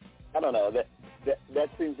 I don't know, that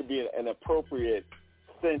seems to be an appropriate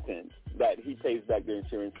sentence that he pays back the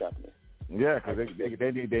insurance company. Yeah, because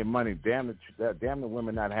they need their money. Damn the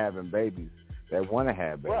women not having babies that want to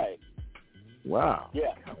have babies. Right. Wow.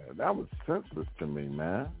 Yeah. That was senseless to me,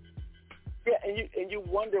 man. Yeah, and you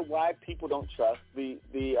wonder why people don't trust the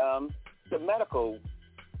medical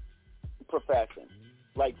profession.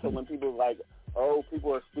 Like, so when people are like, oh,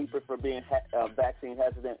 people are stupid for being vaccine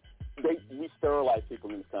hesitant, we sterilize people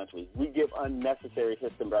in this country. We give unnecessary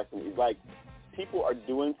hysterectomies. Like, people are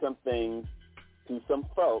doing some things to some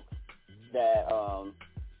folks that are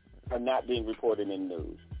not being reported in the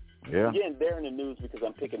news. Yeah. Again, they're in the news because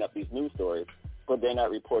I'm picking up these news stories, but they're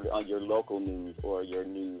not reported on your local news or your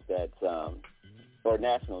news that's or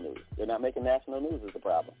national news. They're not making national news is the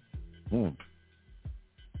problem.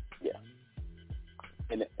 Yeah.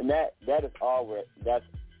 And that's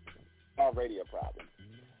already a problem.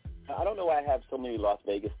 Now, I don't know why I have so many Las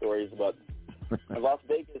Vegas stories, but a Las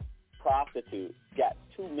Vegas prostitute got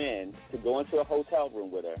two men to go into a hotel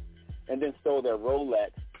room with her and then stole their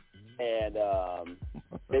Rolex, and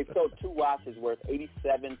they stole two watches worth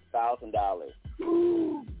 $87,000.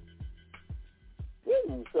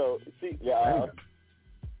 So she, now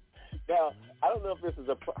I don't know if this is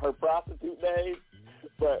her prostitute name,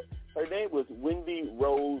 but her name was Wendy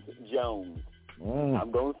Rose Jones.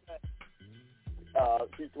 I'm going to say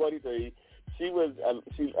she's 23. She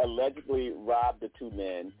allegedly robbed the two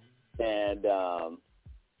men, and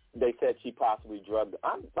they said she possibly drugged them.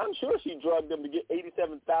 I'm sure she drugged them to get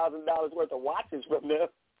 $87,000 worth of watches from them.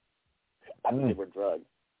 I think they were drugged.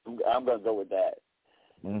 I'm going to go with that.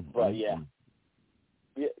 But yeah.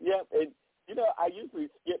 And, I usually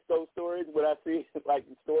skip those stories when I see like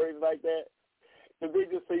stories like that, because they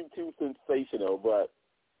just seem too sensational. But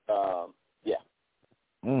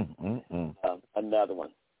another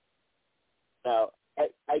one. Now,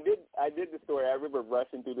 I did the story. I remember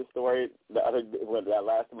rushing through the story the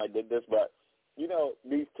last time I did this. But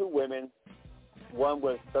these two women, one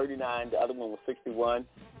was 39, the other one was 61.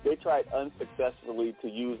 They tried unsuccessfully to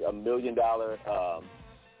use $1 million bill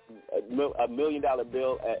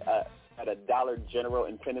at a Dollar General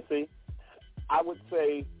in Tennessee. I would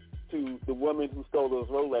say to the woman who stole those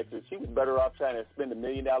Rolexes, she was better off trying to spend $1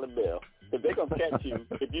 million bill. If they're gonna catch you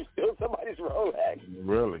if you steal somebody's Rolex.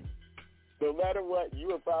 Really? no matter what,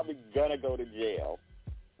 you are probably going to go to jail.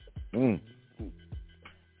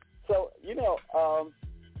 So,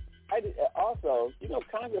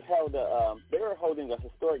 Congress held they were holding a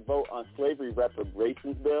historic vote on slavery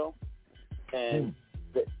reparations bill, and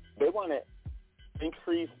they want to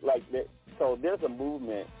increase, so there's a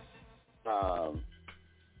movement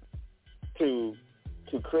to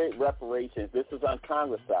create reparations. This is on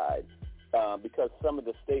Congress side, because some of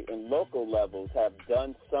the state and local levels have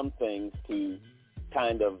done some things to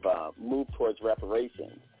kind of move towards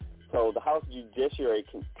reparations. So the House Judiciary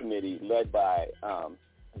Committee, led by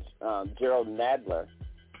Gerald Nadler,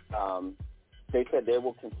 they said they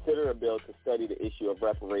will consider a bill to study the issue of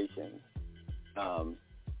reparations.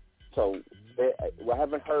 So I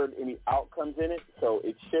haven't heard any outcomes in it, so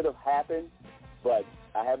it should have happened, but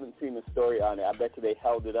I haven't seen the story on it. I bet you they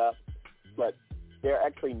held it up. But they're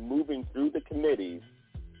actually moving through the committees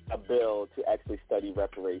a bill to actually study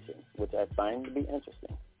reparations, which I find to be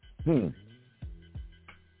interesting.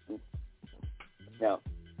 Now,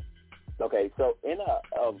 okay, so in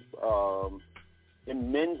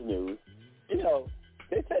men's news,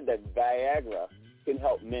 they said that Viagra can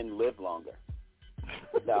help men live longer.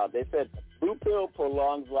 Now, they said blue pill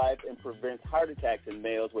prolongs life and prevents heart attacks in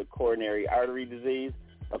males with coronary artery disease.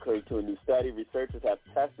 According to a new study, researchers have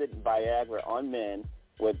tested Viagra on men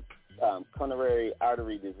with coronary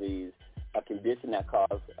artery disease, a condition that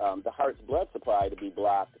causes the heart's blood supply to be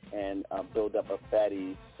blocked and build up of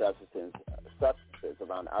fatty substances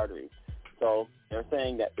around arteries. So they're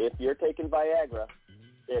saying that if you're taking Viagra,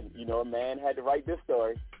 and a man had to write this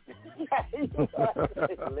story.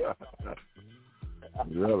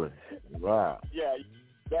 Really? Wow. Yeah,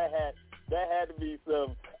 that had to be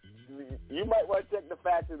some. You might want to check the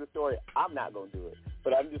facts of the story. I'm not going to do it,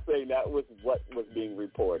 but I'm just saying that was what was being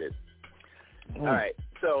reported. All right.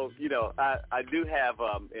 So, I do have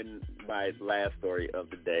in my last story of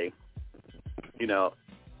the day,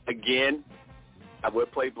 again, I would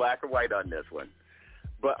play black or white on this one,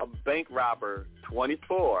 but a bank robber,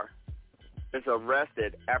 24, is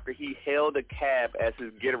arrested after he hailed a cab as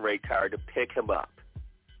his getaway car to pick him up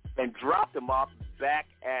and dropped him off back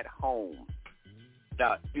at home.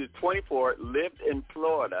 Now, he was 24, lived in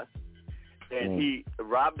Florida, and he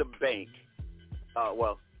robbed a bank.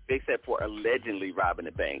 They said for allegedly robbing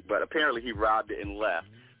a bank, but apparently he robbed it and left.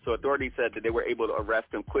 So authorities said that they were able to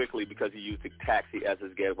arrest him quickly because he used a taxi as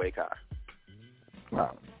his getaway car.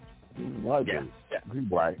 Wow. Yeah. He's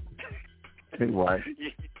white. He's white.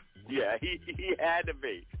 Yeah, he had to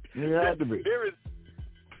be. He had to be. There is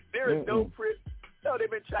no they've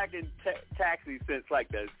been tracking taxis since like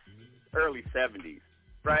the early 70s,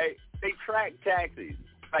 right? They track taxis,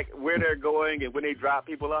 like where they're going and when they drop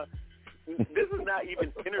people off. This is not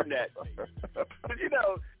even internet. But you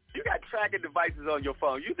got tracking devices on your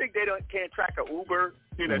phone. You think they can't track an Uber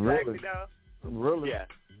in a taxi now? Really? Yeah.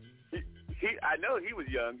 I know he was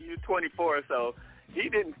young. He was 24, so he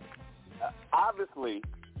didn't obviously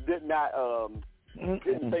did not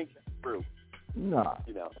didn't think that through. Nah.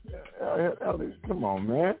 Come on,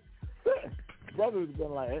 man. Brother's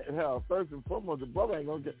been like, hell, first and foremost, the brother ain't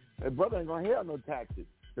gonna have no taxi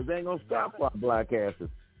because they ain't gonna stop our black asses.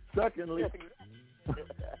 Secondly,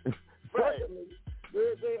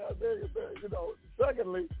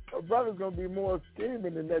 secondly, a brother's gonna be more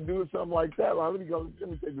scheming than that doing something like that. Like, let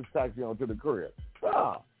me take this taxi on to the crib.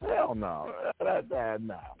 Oh, hell no.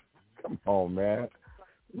 No. Come on, man.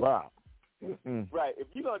 Wow. Right.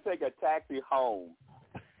 If you're gonna take a taxi home,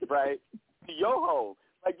 right, to your home,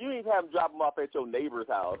 like you ain't have them drop them off at your neighbor's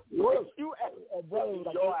house. Well, you at brother was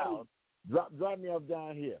like, your house. Drop me off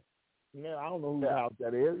down here. Man, I don't know whose house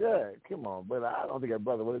that is. Yeah, come on, but I don't think that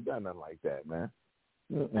brother would have done nothing like that, man.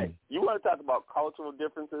 Hey, you want to talk about cultural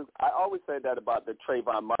differences? I always say that about the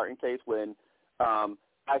Trayvon Martin case when I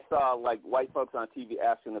saw like white folks on TV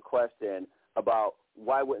asking the question about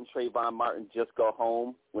why wouldn't Trayvon Martin just go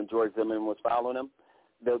home when George Zimmerman was following him.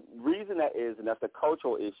 The reason that is, and that's a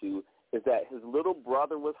cultural issue, is that his little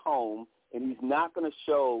brother was home and he's not going to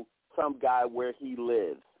show some guy where he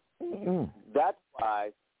lives. That's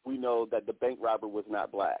why we know that the bank robber was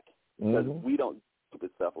not black, because we don't do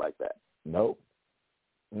stupid stuff like that. Nope.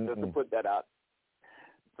 Just to put that out.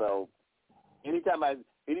 So anytime I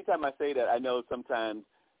say that, I know sometimes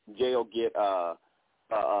Jay will get a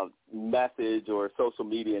message or social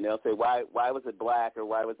media, and they'll say, why was it black, or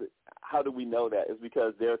why was it? How do we know that? It's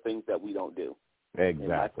because there are things that we don't do. Exactly. And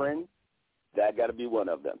my friend, that got to be one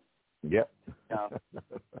of them. Yep. Now,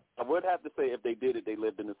 I would have to say if they did it, they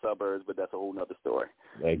lived in the suburbs, but that's a whole other story.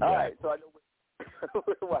 Exactly. All right, so I know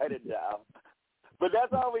we're writing it down. But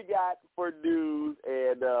that's all we got for news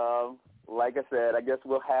and like I said, I guess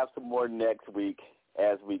we'll have some more next week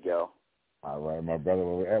as we go. All right, my brother.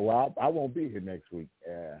 Well, I won't be here next week.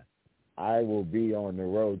 I will be on the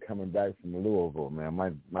road coming back from Louisville, man.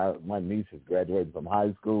 My niece has graduated from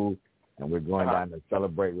high school, and we're going down to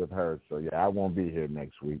celebrate with her. So, yeah, I won't be here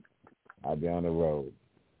next week. I'll be on the road.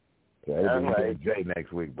 So it'll be with Jay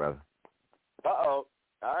next week, brother. Uh-oh.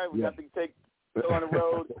 All right, we have to go on the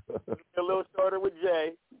road a little shorter with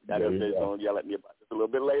Jay. I know Jay's going to yell at me about this a little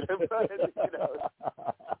bit later, but, I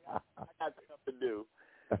got stuff to do.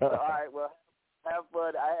 So, all right, well, have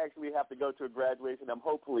fun. I actually have to go to a graduation.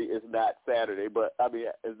 Hopefully it's not Saturday,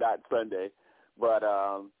 it's not Sunday. But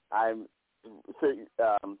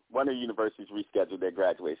one of the universities rescheduled their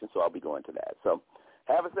graduation, so I'll be going to that. So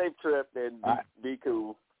have a safe trip and be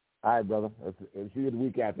cool. All right, brother. See you the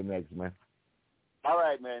week after next, man. All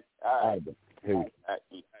right, man. All right. All right,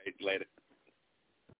 later.